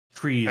are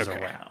trees Okay.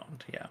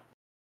 around. Yeah.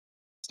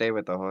 Stay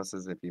with the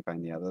horses if you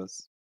find the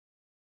others.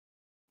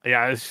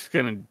 Yeah, I was just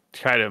gonna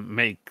try to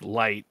make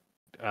light.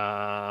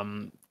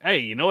 Hey,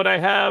 you know what I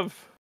have?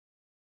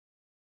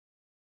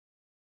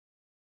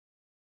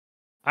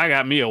 I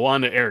got me a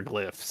wand of air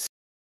glyphs.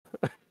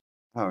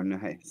 Oh,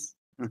 nice.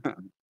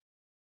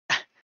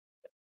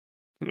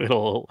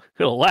 It'll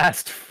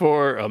last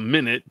for a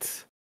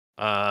minute,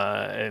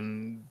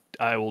 and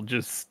I will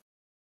just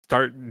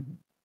start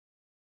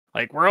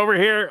like we're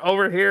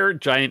over here,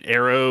 giant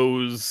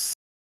arrows,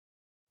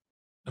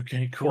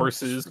 Okay. Cool.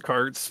 horses,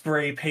 carts.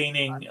 Spray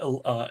painting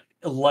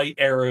light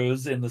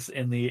arrows in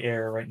the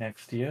air right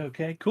next to you.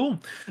 Okay, cool.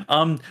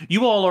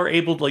 You all are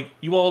able to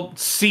you all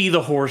see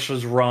the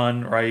horses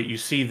run, right? You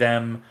see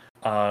them.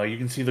 You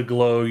can see the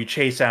glow. You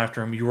chase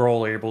after them. You are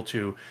all able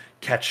to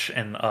catch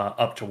and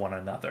up to one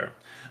another,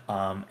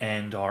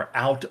 and are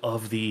out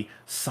of the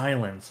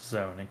silence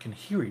zone and can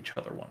hear each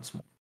other once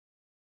more.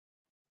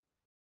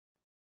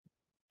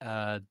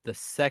 The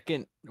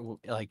second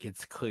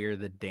it's clear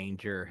the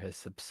danger has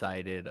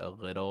subsided a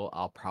little,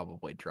 I'll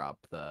probably drop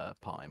the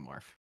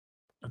polymorph.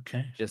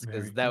 Okay. Just very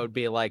because that good. would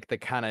be like the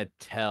kind of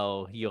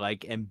tell you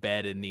like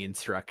embed in the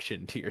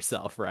instruction to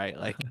yourself, right?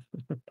 Like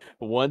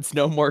once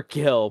no more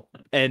kill,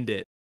 end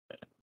it.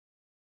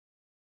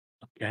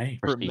 Okay.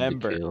 Proceed to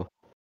Remember. kill.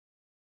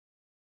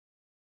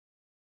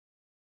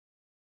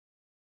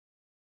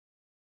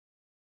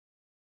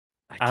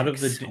 I Out took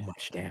of the so d-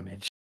 much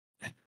damage.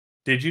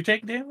 Did you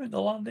take damage? A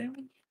lot of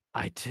damage?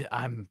 I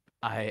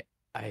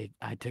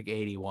took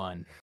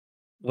 81.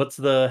 What's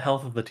the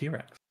health of the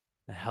T-Rex?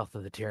 The health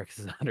of the T-Rex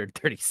is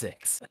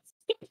 136.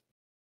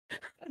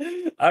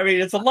 I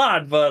mean, it's a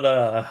lot, but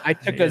I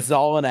took a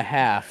Zol and a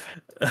half.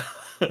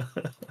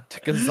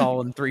 Took a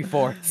Zol and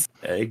 3/4.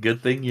 Hey,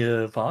 good thing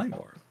you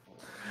polymorph.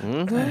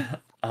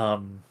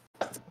 Mm-hmm.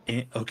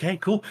 Okay,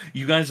 cool.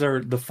 You guys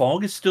are the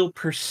fog is still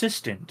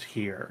persistent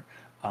here.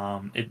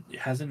 It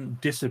hasn't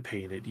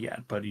dissipated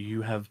yet, but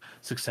you have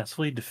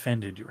successfully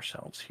defended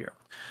yourselves here.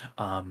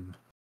 What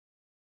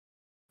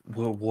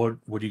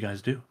do you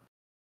guys do?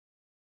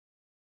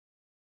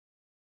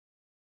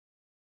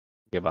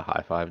 Give a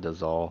high five to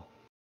Zol.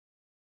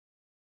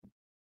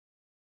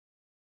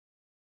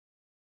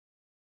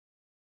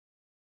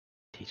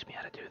 Teach me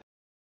how to do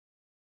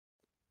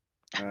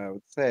that. I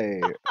would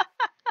say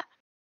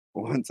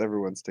once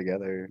everyone's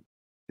together,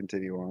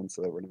 continue on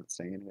so that we're not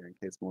staying here in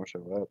case more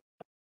show up.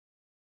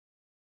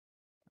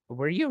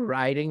 Were you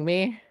riding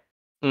me?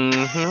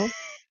 Mm-hmm.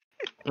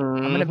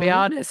 I'm gonna be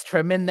honest,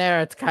 from in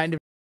there, it's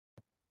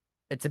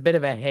a bit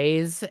of a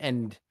haze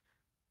and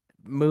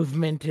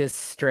movement is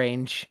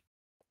strange.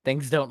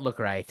 Things don't look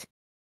right.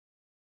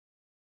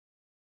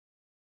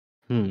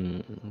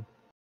 When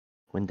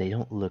they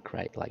don't look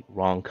right, like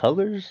wrong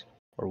colors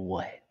or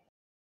what?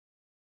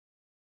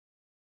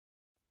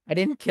 I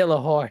didn't kill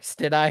a horse,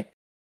 did I?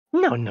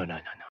 No, not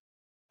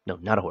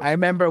a horse. I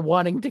remember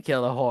wanting to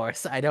kill a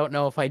horse. I don't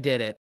know if I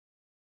did it.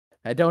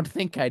 I don't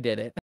think I did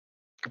it.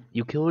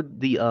 You killed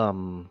the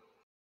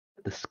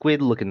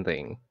squid-looking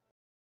thing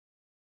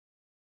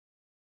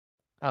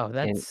Oh,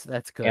 that's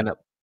good. and a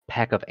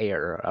pack of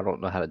air. I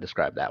don't know how to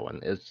describe that one.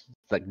 It's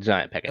like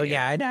giant pack of Oh air.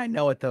 yeah, I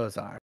know what those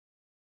are.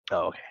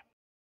 Oh, okay.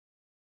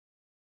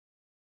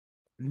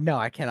 No,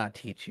 I cannot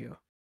teach you.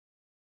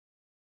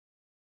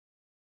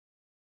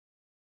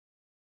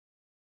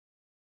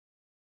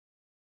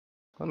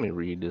 Let me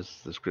read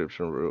this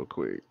description real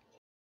quick.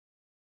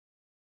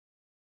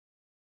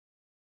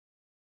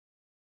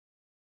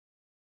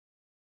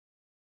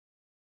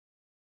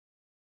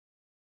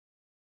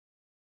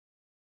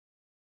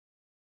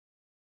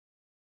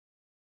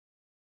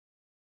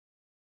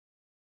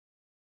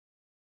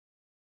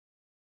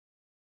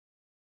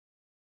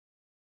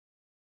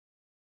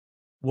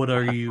 What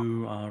are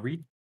you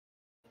reading?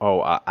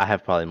 Oh, I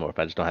have polymorph.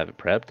 I just don't have it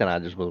prepped, and I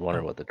just was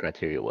wondering what the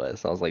criteria was.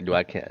 So I was like, do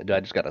I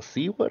just gotta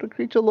see what a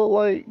creature look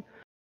like?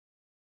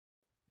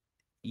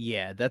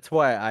 Yeah, that's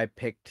why I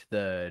picked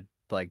the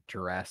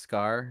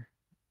Juraskar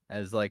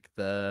as like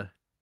the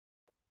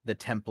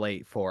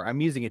template for. I'm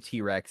using a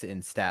T-Rex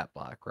in stat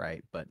block,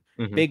 right? But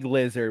Mhm. big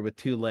lizard with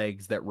 2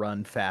 legs that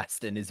run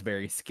fast and is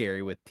very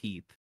scary with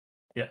teeth.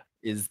 Yeah.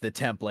 Is the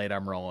template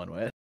I'm rolling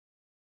with.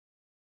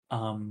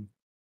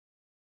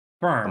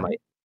 Firm.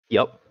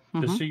 Yep.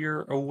 Just so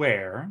you're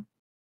aware,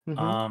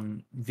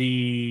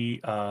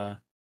 the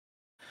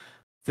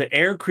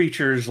air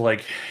creatures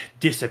like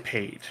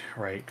dissipate,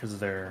 right? Because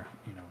they're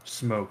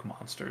smoke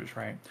monsters,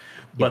 right?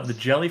 But the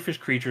Yes. jellyfish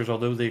creatures,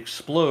 although they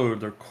explode,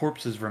 their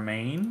corpses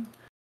remain.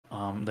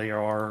 They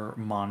are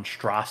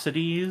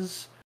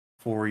monstrosities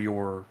for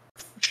your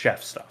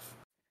chef stuff.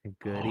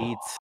 Good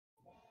eats.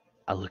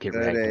 I look at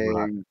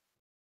Ragnarok. Kidding.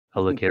 I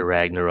look at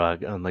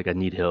Ragnarok. I'm like, I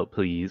need help,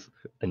 please.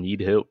 I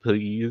need help,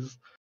 please.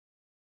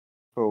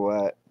 For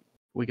what?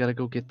 We gotta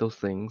go get those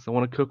things. I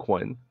want to cook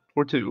one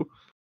or two.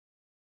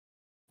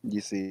 You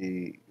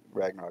see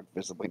Ragnarok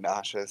visibly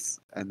nauseous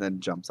and then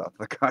jumps off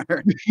the car.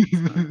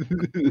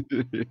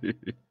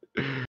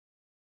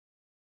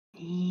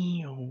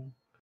 Ew.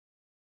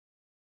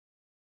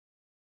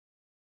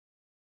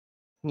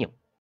 Ew.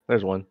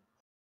 There's one.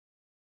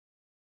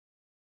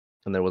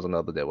 And there was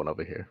another dead one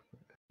over here.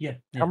 Yeah.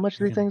 How much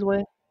do these things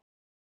weigh?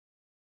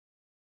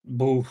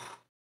 Boof.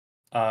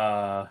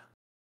 I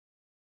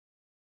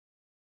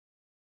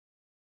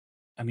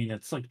mean,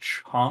 it's like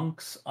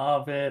chunks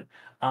of it.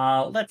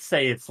 Let's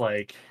say it's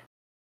like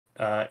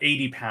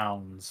 80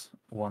 pounds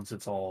once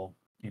it's all,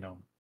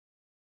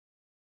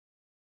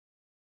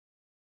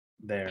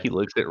 there. He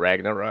looks at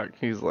Ragnarok.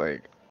 He's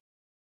like,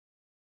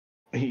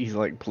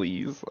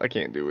 please, I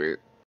can't do it.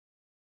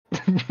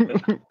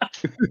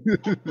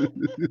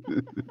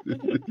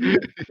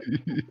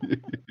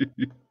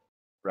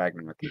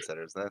 Ragnarok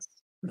considers this.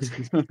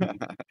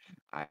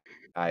 I,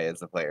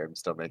 as a player, am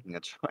still making a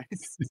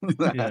choice.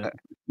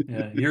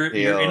 Yeah. You're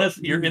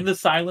in the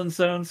silent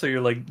zone, so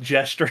you're like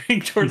gesturing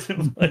towards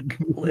him like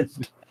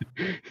lift.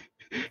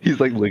 He's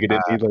like looking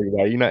at me like,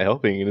 why are you not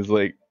helping? And it's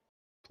like,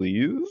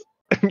 please?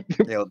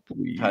 He'll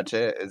Please. touch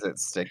it. Is it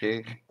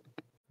sticky?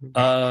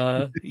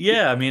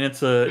 Yeah, I mean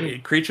it's a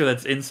creature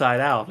that's inside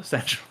out,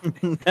 essentially.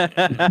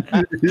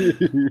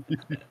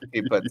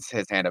 He puts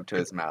his hand up to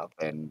his mouth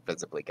and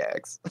visibly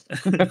gags.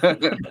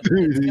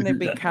 It's gonna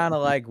be kind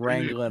of like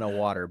wrangling a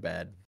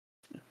waterbed.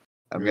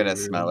 I'm gonna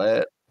smell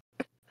it.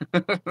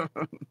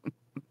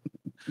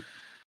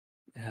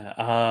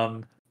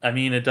 Yeah, I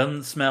mean it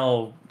doesn't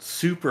smell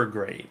super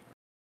great.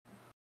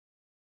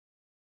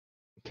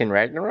 Can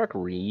Ragnarok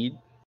read?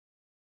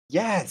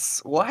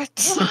 Yes. What?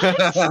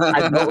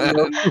 I don't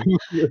know.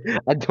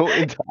 I don't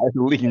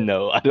entirely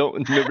know. I don't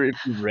remember if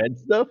you've read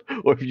stuff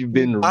or if you've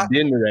been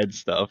read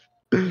stuff.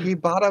 He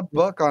bought a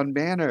book on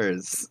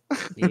manners.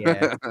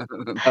 Yeah.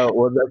 Oh,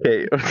 well,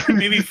 okay.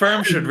 Maybe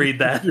Firm should read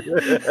that.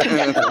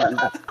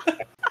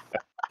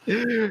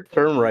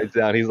 Firm writes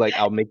down, he's like,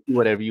 I'll make you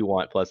whatever you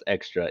want plus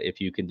extra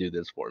if you can do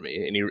this for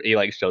me. And he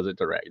like shows it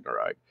to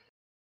Ragnarok.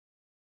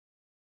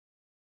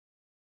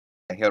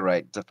 He'll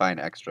write define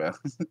extra.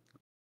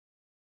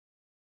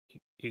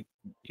 You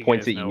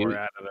Points guys at know you. we're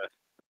out of it.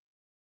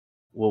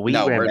 Well, we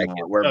No, ran we're back not.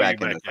 in. We're Oh, back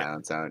you're in the back in.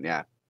 silent zone.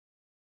 Yeah.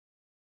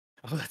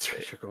 Oh, that's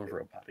right. You're going for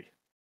a body.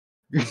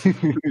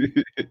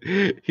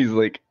 He's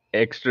like,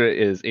 extra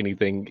is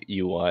anything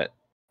you want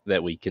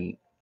that we can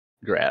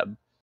grab.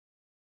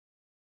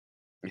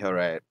 He'll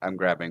write, I'm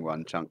grabbing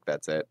one chunk.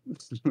 That's it.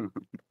 Oh,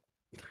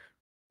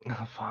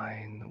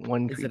 fine.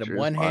 One Is it creature a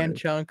one-hand fine.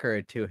 chunk or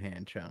a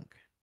two-hand chunk?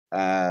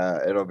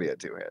 It'll be a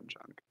two-hand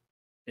chunk.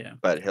 Yeah.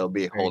 But he'll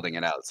be Very- holding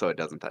it out so it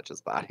doesn't touch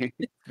his body.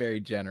 Very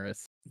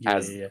generous.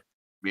 As Yeah.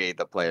 me,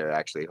 the player,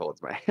 actually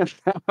holds my hand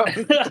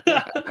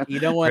out.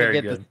 You don't want to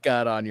Very get the good.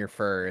 gut on your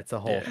fur. It's a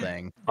whole Yeah.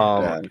 thing.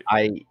 Yeah.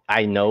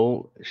 I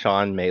know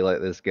Sean may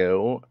let this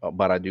go,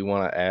 but I do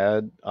want to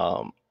add,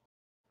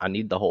 I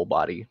need the whole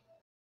body.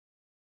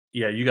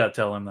 Yeah, you gotta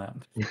tell him that.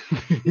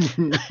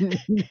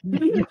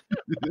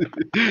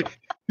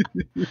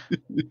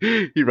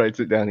 He writes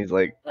it down. He's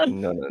like,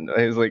 no.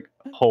 He's like,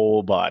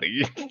 whole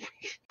body.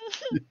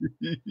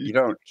 You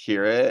don't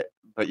hear it,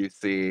 but you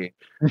see.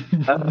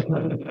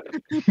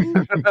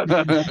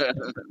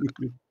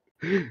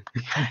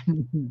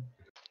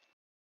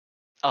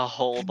 A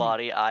whole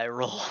body eye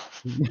roll.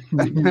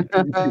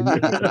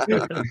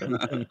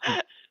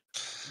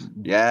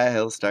 Yeah,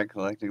 he'll start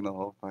collecting the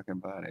whole fucking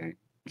body.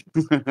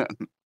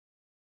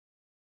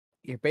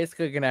 You're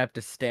basically gonna have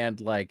to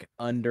stand like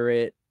under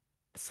it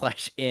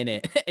 / in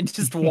it and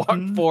just walk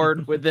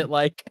forward with it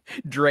like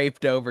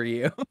draped over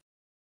you.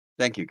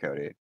 Thank you,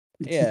 Cody.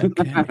 Yeah,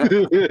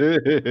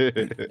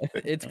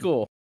 it's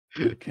cool.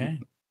 Okay.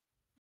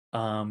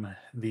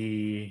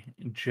 The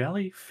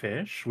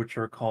jellyfish, which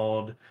are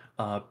called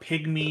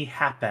pygmy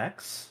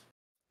hapex.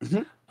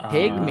 Mhm.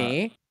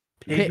 Pygmy.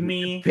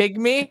 Pygmy.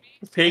 Pygmy.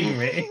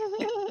 Pygmy.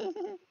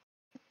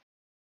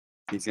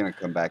 He's gonna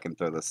come back and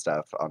throw the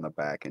stuff on the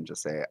back and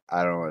just say,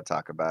 "I don't want to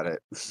talk about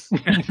it." It's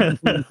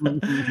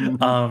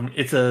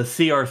a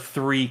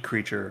CR3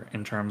 creature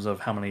in terms of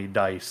how many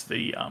dice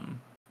the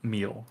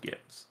meal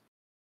gives.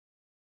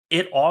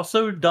 It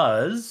also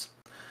does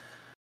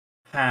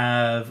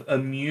have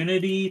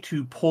immunity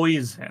to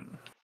poison,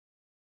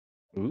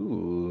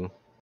 Ooh.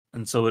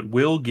 and so it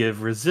will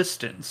give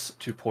resistance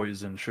to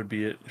poison should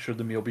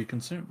the meal be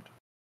consumed.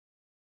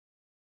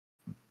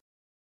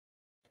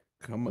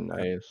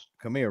 Nice.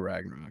 Come here,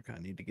 Ragnarok. I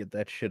need to get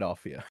that shit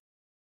off you.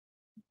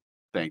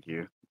 Thank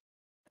you.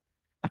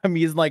 I'm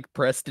using like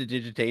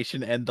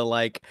prestidigitation and the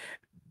like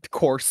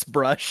coarse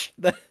brush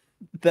that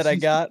I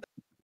got.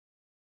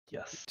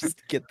 Yes.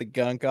 Just get the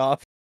gunk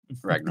off.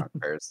 Ragnarok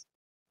pairs.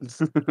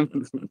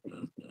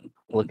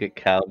 Look at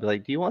Cal. Be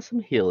like, do you want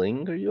some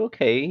healing? Are you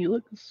okay? You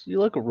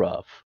look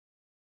rough.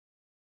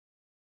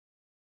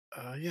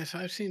 Yes,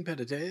 I've seen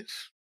better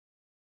days.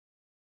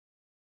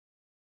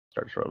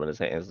 Starts rubbing his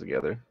hands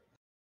together.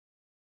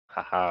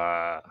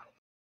 Haha.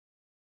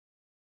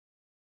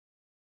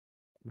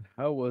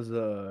 How was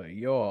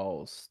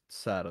y'all's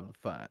side of the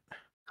fight?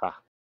 Ha.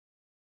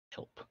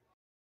 Help.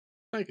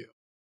 Thank you.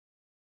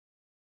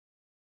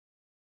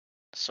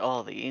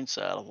 Saw the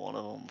inside of one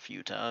of them a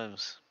few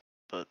times,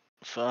 but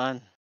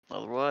fine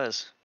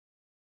otherwise.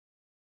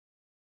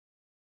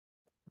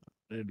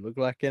 Did it look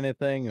like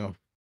anything, or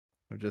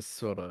just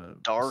sort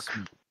of Dark.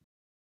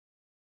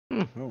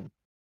 Oh.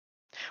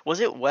 Was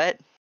it wet?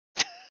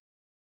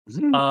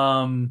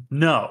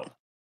 No.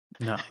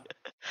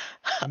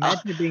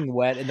 Imagine it being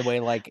wet in the way,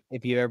 like,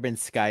 if you've ever been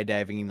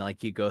skydiving and,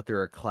 like, you go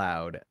through a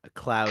cloud.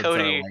 Clouds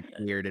Cody- are, like,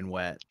 weird and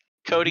wet.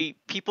 Cody,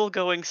 people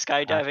going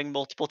skydiving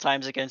multiple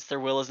times against their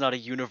will is not a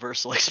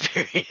universal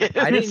experience.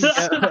 I didn't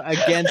go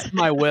against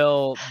my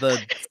will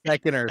the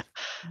second or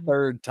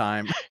third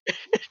time.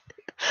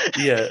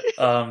 Yeah.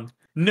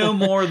 No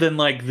more than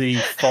like the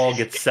fog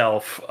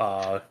itself,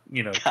 Gotcha.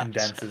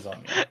 condenses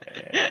on you.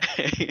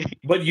 Yeah.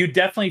 But you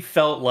definitely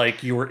felt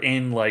like you were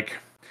in like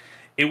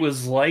it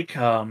was like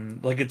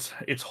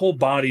its whole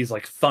body's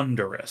like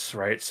thunderous,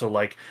 right? So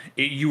like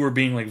you were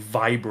being like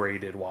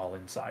vibrated while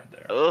inside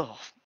there. Oh,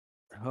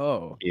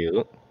 Oh.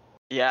 Cute.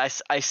 yeah.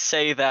 I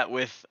say that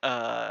with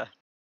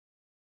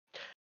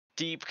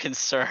deep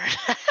concern.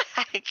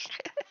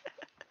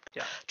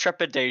 Yeah.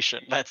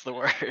 Trepidation. That's the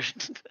word.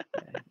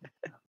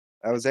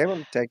 I was able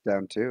to take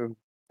down 2.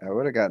 I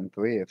would have gotten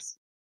 3 if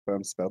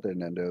Foam spell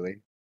didn't end early.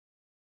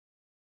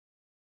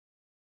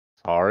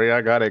 Sorry,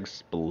 I got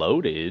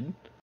exploded.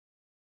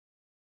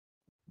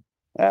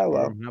 Ah,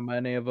 well. How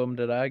many of them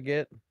did I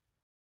get?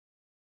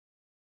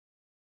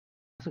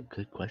 That's a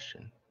good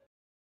question.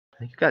 I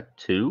think you got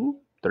 2?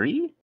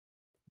 3? I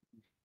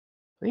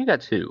think you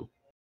got 2.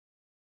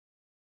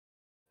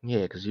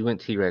 Yeah, because you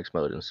went T-Rex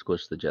mode and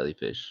squished the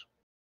jellyfish.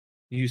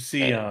 You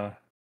see,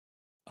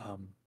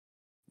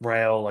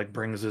 Rael like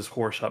brings his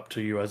horse up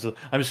to you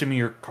I'm assuming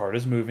your cart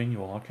is moving.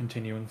 You all are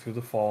continuing through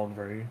the fog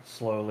very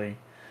slowly.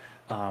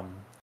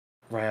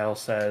 Rael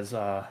says,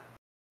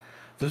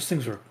 "Those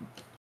things are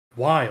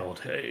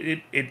wild.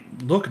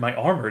 Look, my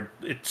armor.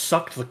 It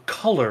sucked the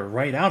color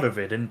right out of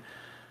it, and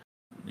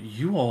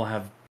you all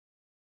have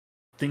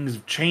things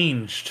have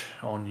changed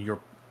on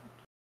your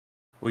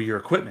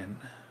equipment."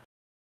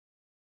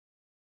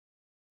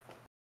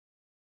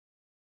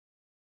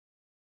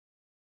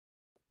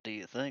 Do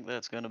you think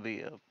that's going to be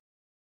a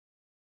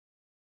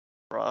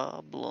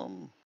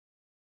problem?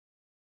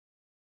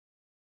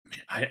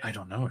 I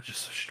don't know. It's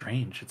just so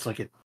strange. It's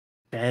like it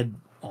fed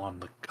on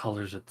the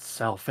colors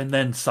itself, and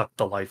then sucked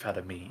the life out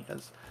of me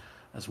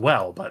as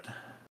well. But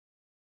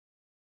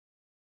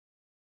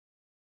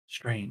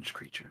strange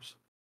creatures.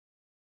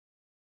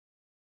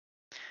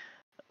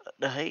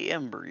 Hey,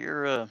 Ember,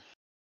 you're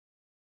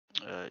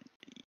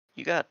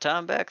you got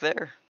time back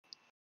there?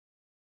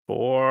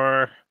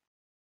 For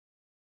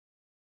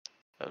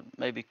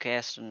Maybe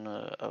casting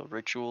a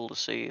ritual to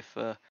see if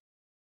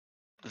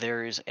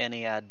there is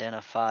any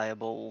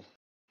identifiable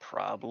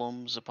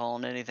problems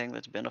upon anything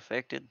that's been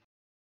affected.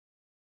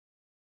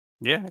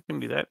 yeah, I can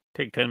do that.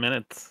 Take 10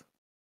 minutes.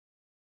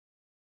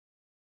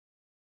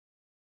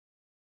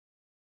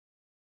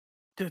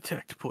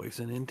 Detect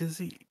poison and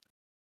disease.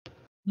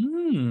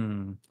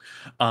 There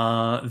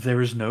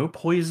is no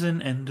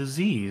poison and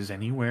disease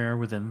anywhere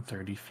within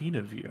 30 feet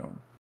of you.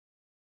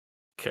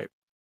 Okay.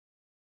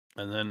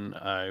 And then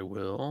I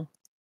will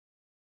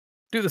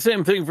do the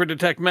same thing for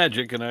detect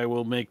magic, and I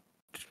will make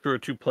sure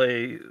to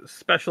pay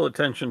special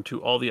attention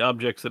to all the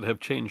objects that have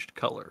changed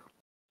color.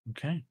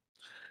 Okay.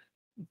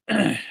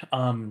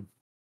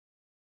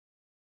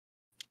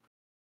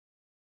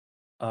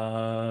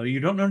 You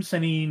don't notice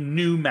any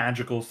new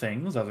magical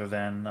things other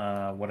than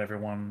what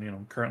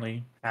everyone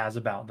currently has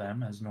about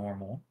them as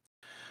normal.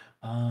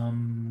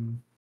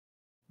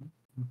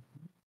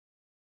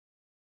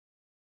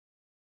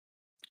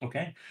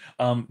 Okay.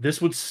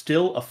 This would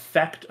still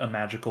affect a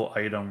magical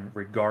item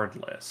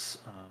regardless.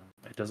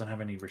 It doesn't have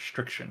any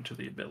restriction to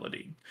the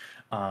ability.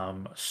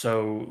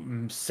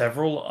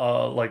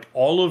 Several, like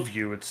all of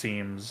you, it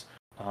seems,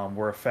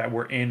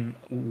 were in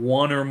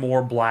one or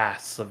more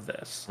blasts of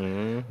this.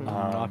 Mm-hmm.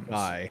 Not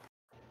I.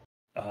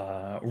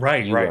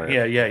 Right. You weren't.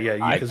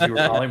 Yeah. Because you were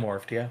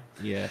polymorphed, yeah.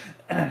 Yeah.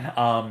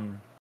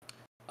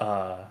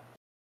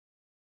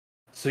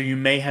 So you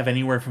may have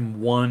anywhere from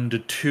 1 to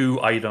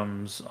 2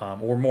 items,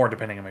 or more,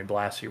 depending on how many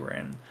blasts you were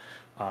in,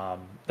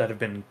 that have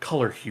been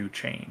color hue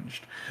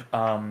changed.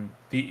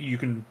 You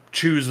can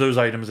choose those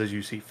items as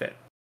you see fit.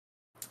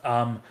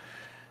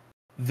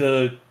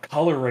 The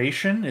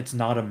coloration, it's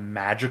not a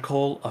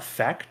magical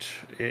effect.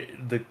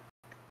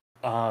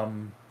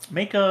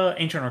 Make a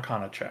Ancient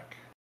Arcana check.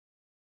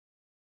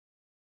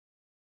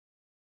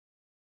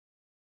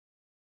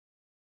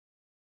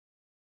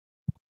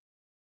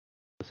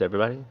 Is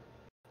everybody?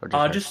 Or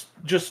her?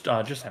 Just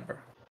Ember.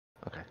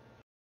 Okay.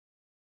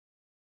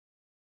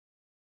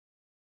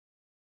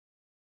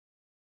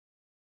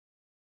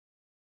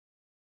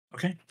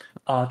 Okay.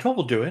 12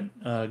 will do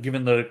it.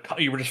 Given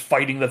you were just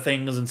fighting the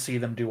things and see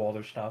them do all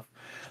their stuff.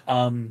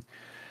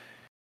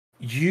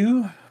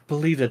 You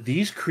believe that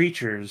these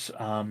creatures,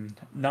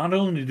 not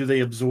only do they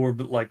absorb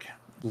like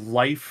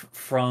life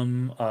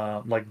from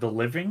like the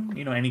living,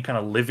 any kind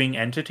of living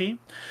entity,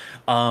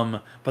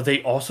 but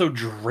they also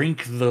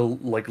drink the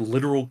like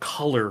literal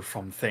color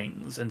from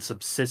things and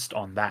subsist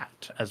on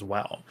that as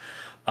well.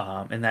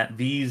 And that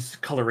these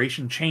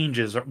coloration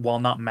changes, while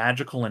not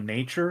magical in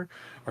nature,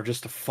 are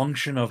just a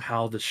function of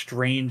how the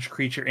strange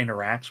creature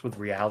interacts with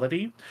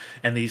reality,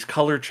 and these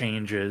color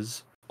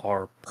changes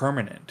are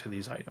permanent to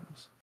these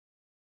items.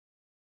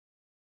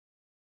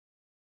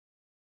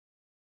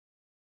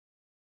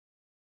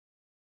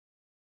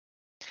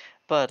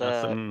 But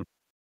Nothing.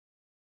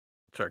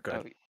 Sorry, go oh,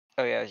 ahead.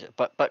 oh yeah,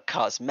 but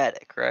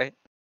cosmetic, right?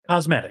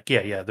 Cosmetic,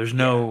 yeah. There's Yeah.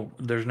 no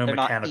They're not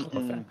mechanical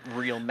eating effect.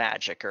 real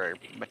magic or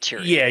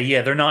material.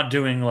 Yeah. They're not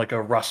doing like a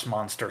rust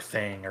monster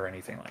thing or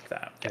anything like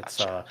that. It's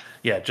Gotcha.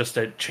 just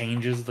it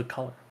changes the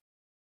color.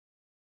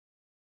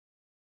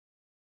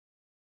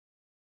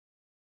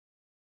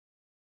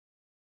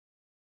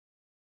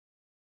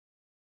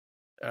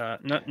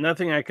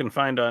 Nothing I can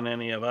find on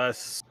any of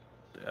us.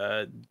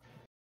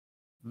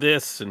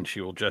 This, and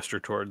she will gesture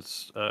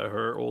towards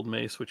her old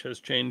mace, which has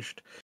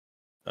changed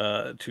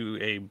to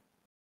a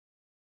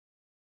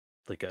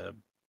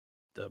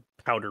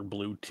powder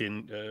blue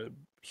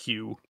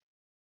hue,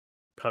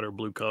 powder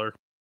blue color.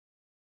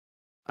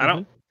 I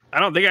don't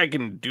think I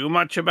can do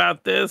much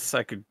about this.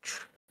 I could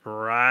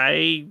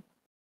try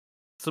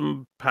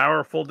some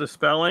powerful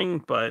dispelling,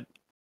 but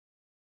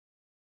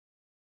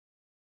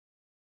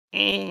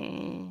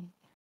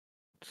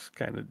just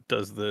kind of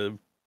does the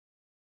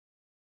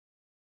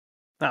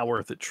not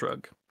worth it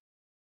shrug.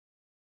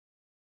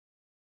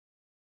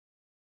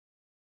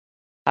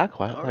 I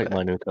quite like Alright.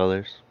 my new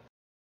colors.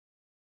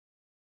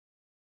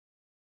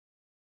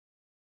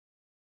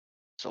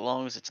 So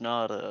long as it's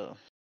not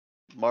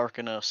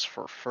marking us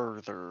for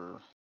further,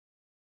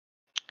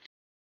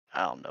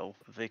 I don't know,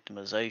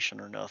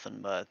 victimization or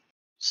nothing by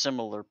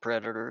similar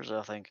predators,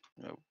 I think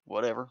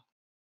whatever.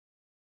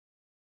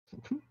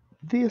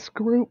 This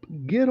group,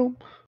 get them.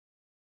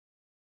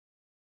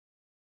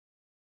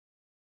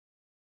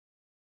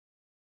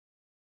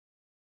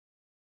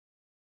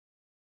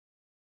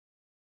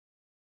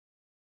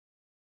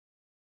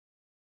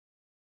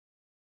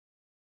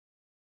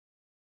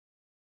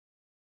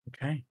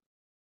 Okay.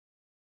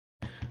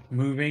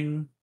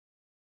 Moving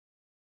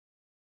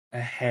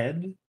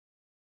ahead.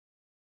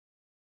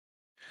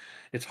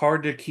 It's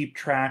hard to keep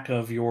track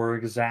of your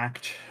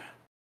exact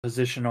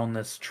position on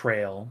this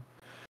trail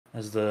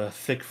as the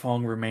thick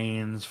fog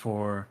remains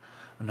for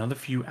another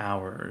few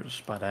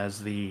hours, but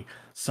as the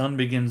sun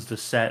begins to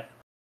set,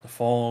 the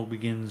fog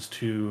begins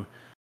to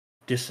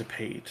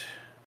dissipate.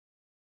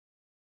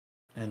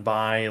 And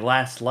by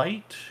last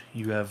light,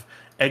 you have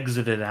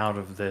exited out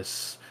of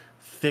this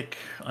thick,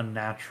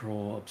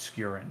 unnatural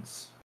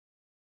obscurance.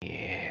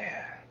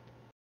 Yeah.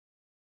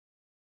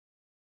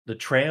 The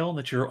trail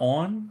that you're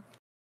on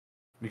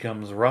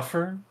becomes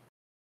rougher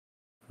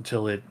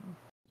until it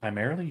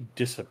primarily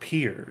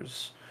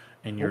disappears,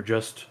 and you're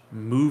just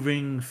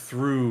moving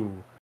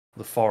through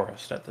the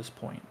forest at this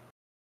point.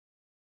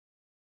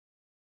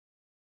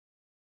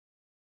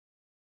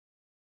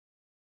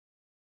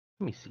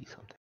 Let me see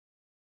something.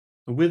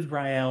 With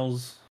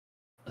Rael's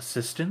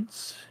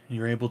assistance,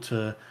 you're able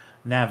to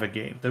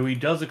navigate, though he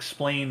does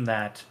explain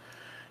that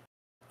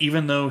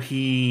even though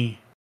he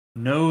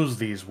knows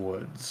these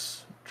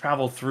woods,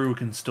 travel through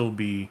can still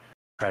be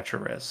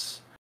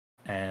treacherous,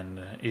 and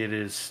it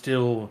is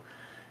still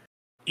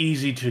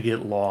easy to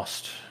get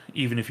lost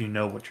even if you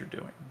know what you're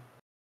doing.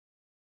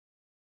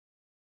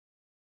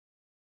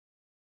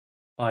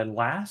 By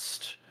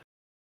last,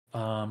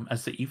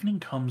 as the evening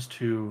comes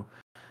to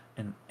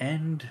an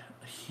end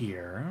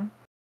here,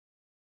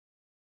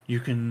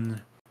 you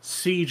can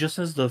see just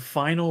as the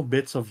final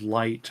bits of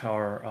light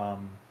are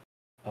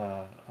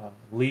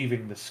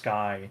leaving the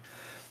sky,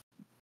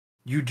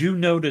 you do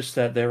notice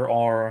that there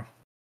are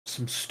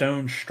some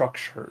stone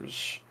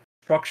structures.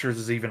 Structures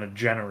is even a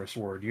generous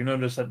word. You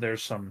notice that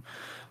there's some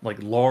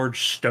like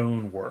large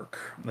stonework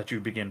that you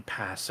begin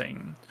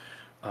passing.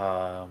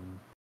 Some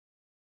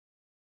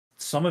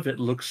of it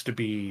looks to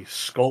be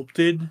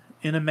sculpted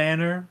in a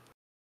manner.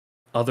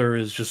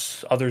 Others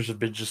have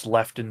been just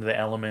left into the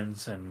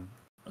elements and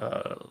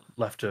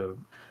left to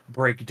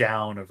break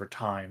down over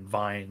time,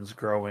 vines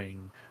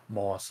growing,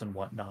 moss and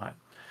whatnot.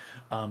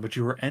 But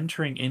you were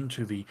entering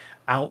into the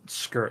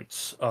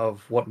outskirts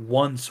of what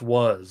once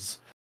was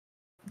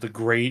the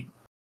great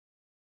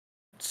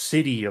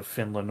city of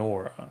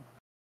Finlanora.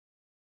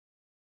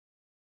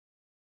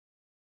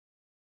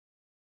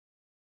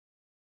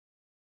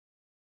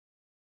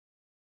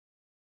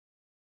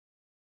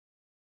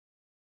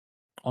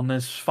 On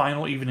this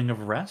final evening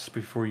of rest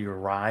before you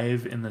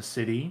arrive in the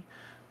city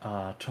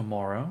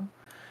tomorrow,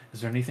 is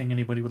there anything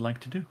anybody would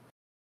like to do?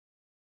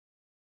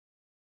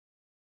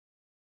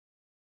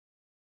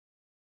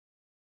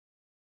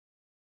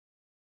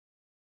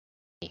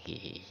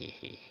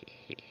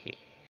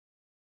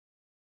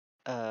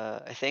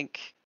 I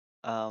think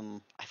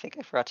I think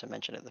I forgot to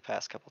mention it the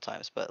past couple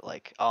times, but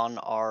like on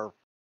our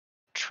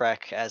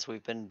trek as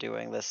we've been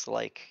doing this,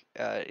 like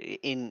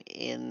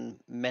in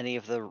many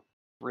of the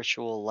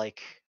ritual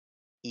like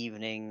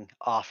evening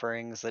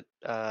offerings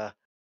that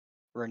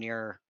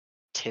Rainier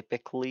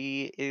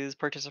typically is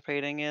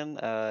participating in,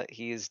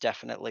 he's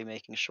definitely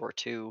making sure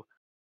to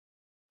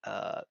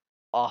uh,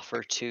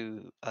 offer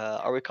to.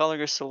 Are we calling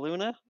her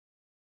Saluna?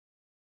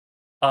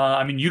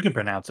 I mean, you can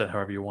pronounce it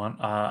however you want.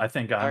 I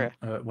think Okay.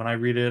 when I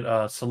read it,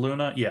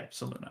 Saluna. Yeah,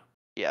 Saluna.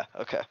 Yeah.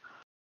 Okay.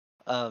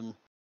 Um,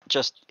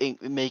 just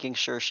making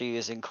sure she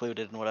is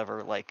included in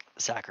whatever like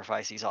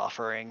sacrifice he's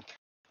offering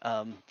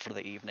for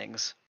the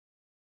evenings.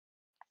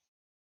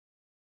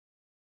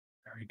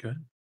 Very good.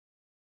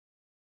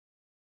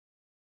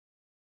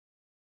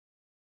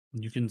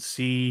 You can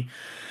see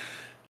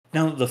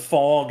now that the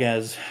fog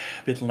has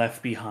been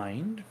left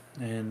behind,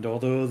 and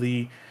although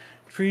the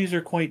trees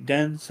are quite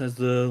dense as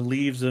the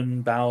leaves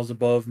and boughs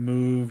above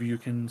move, you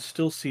can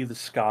still see the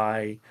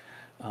sky,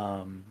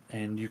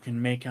 and you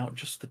can make out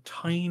just the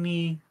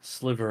tiny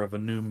sliver of a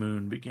new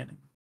moon beginning.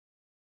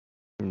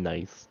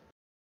 Nice.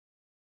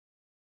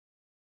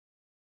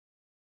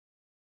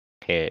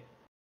 Hit.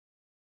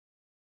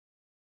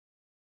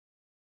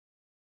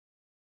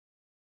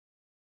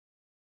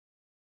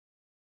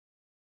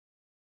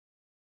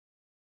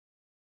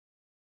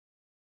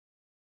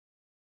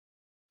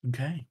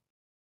 Okay.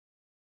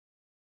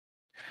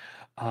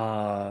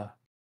 Uh,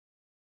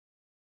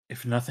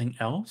 if nothing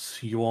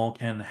else, you all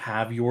can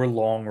have your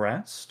long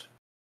rest,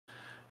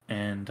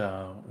 and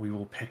we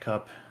will pick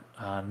up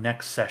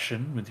next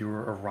session with your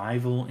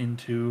arrival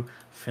into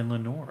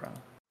Finlanora.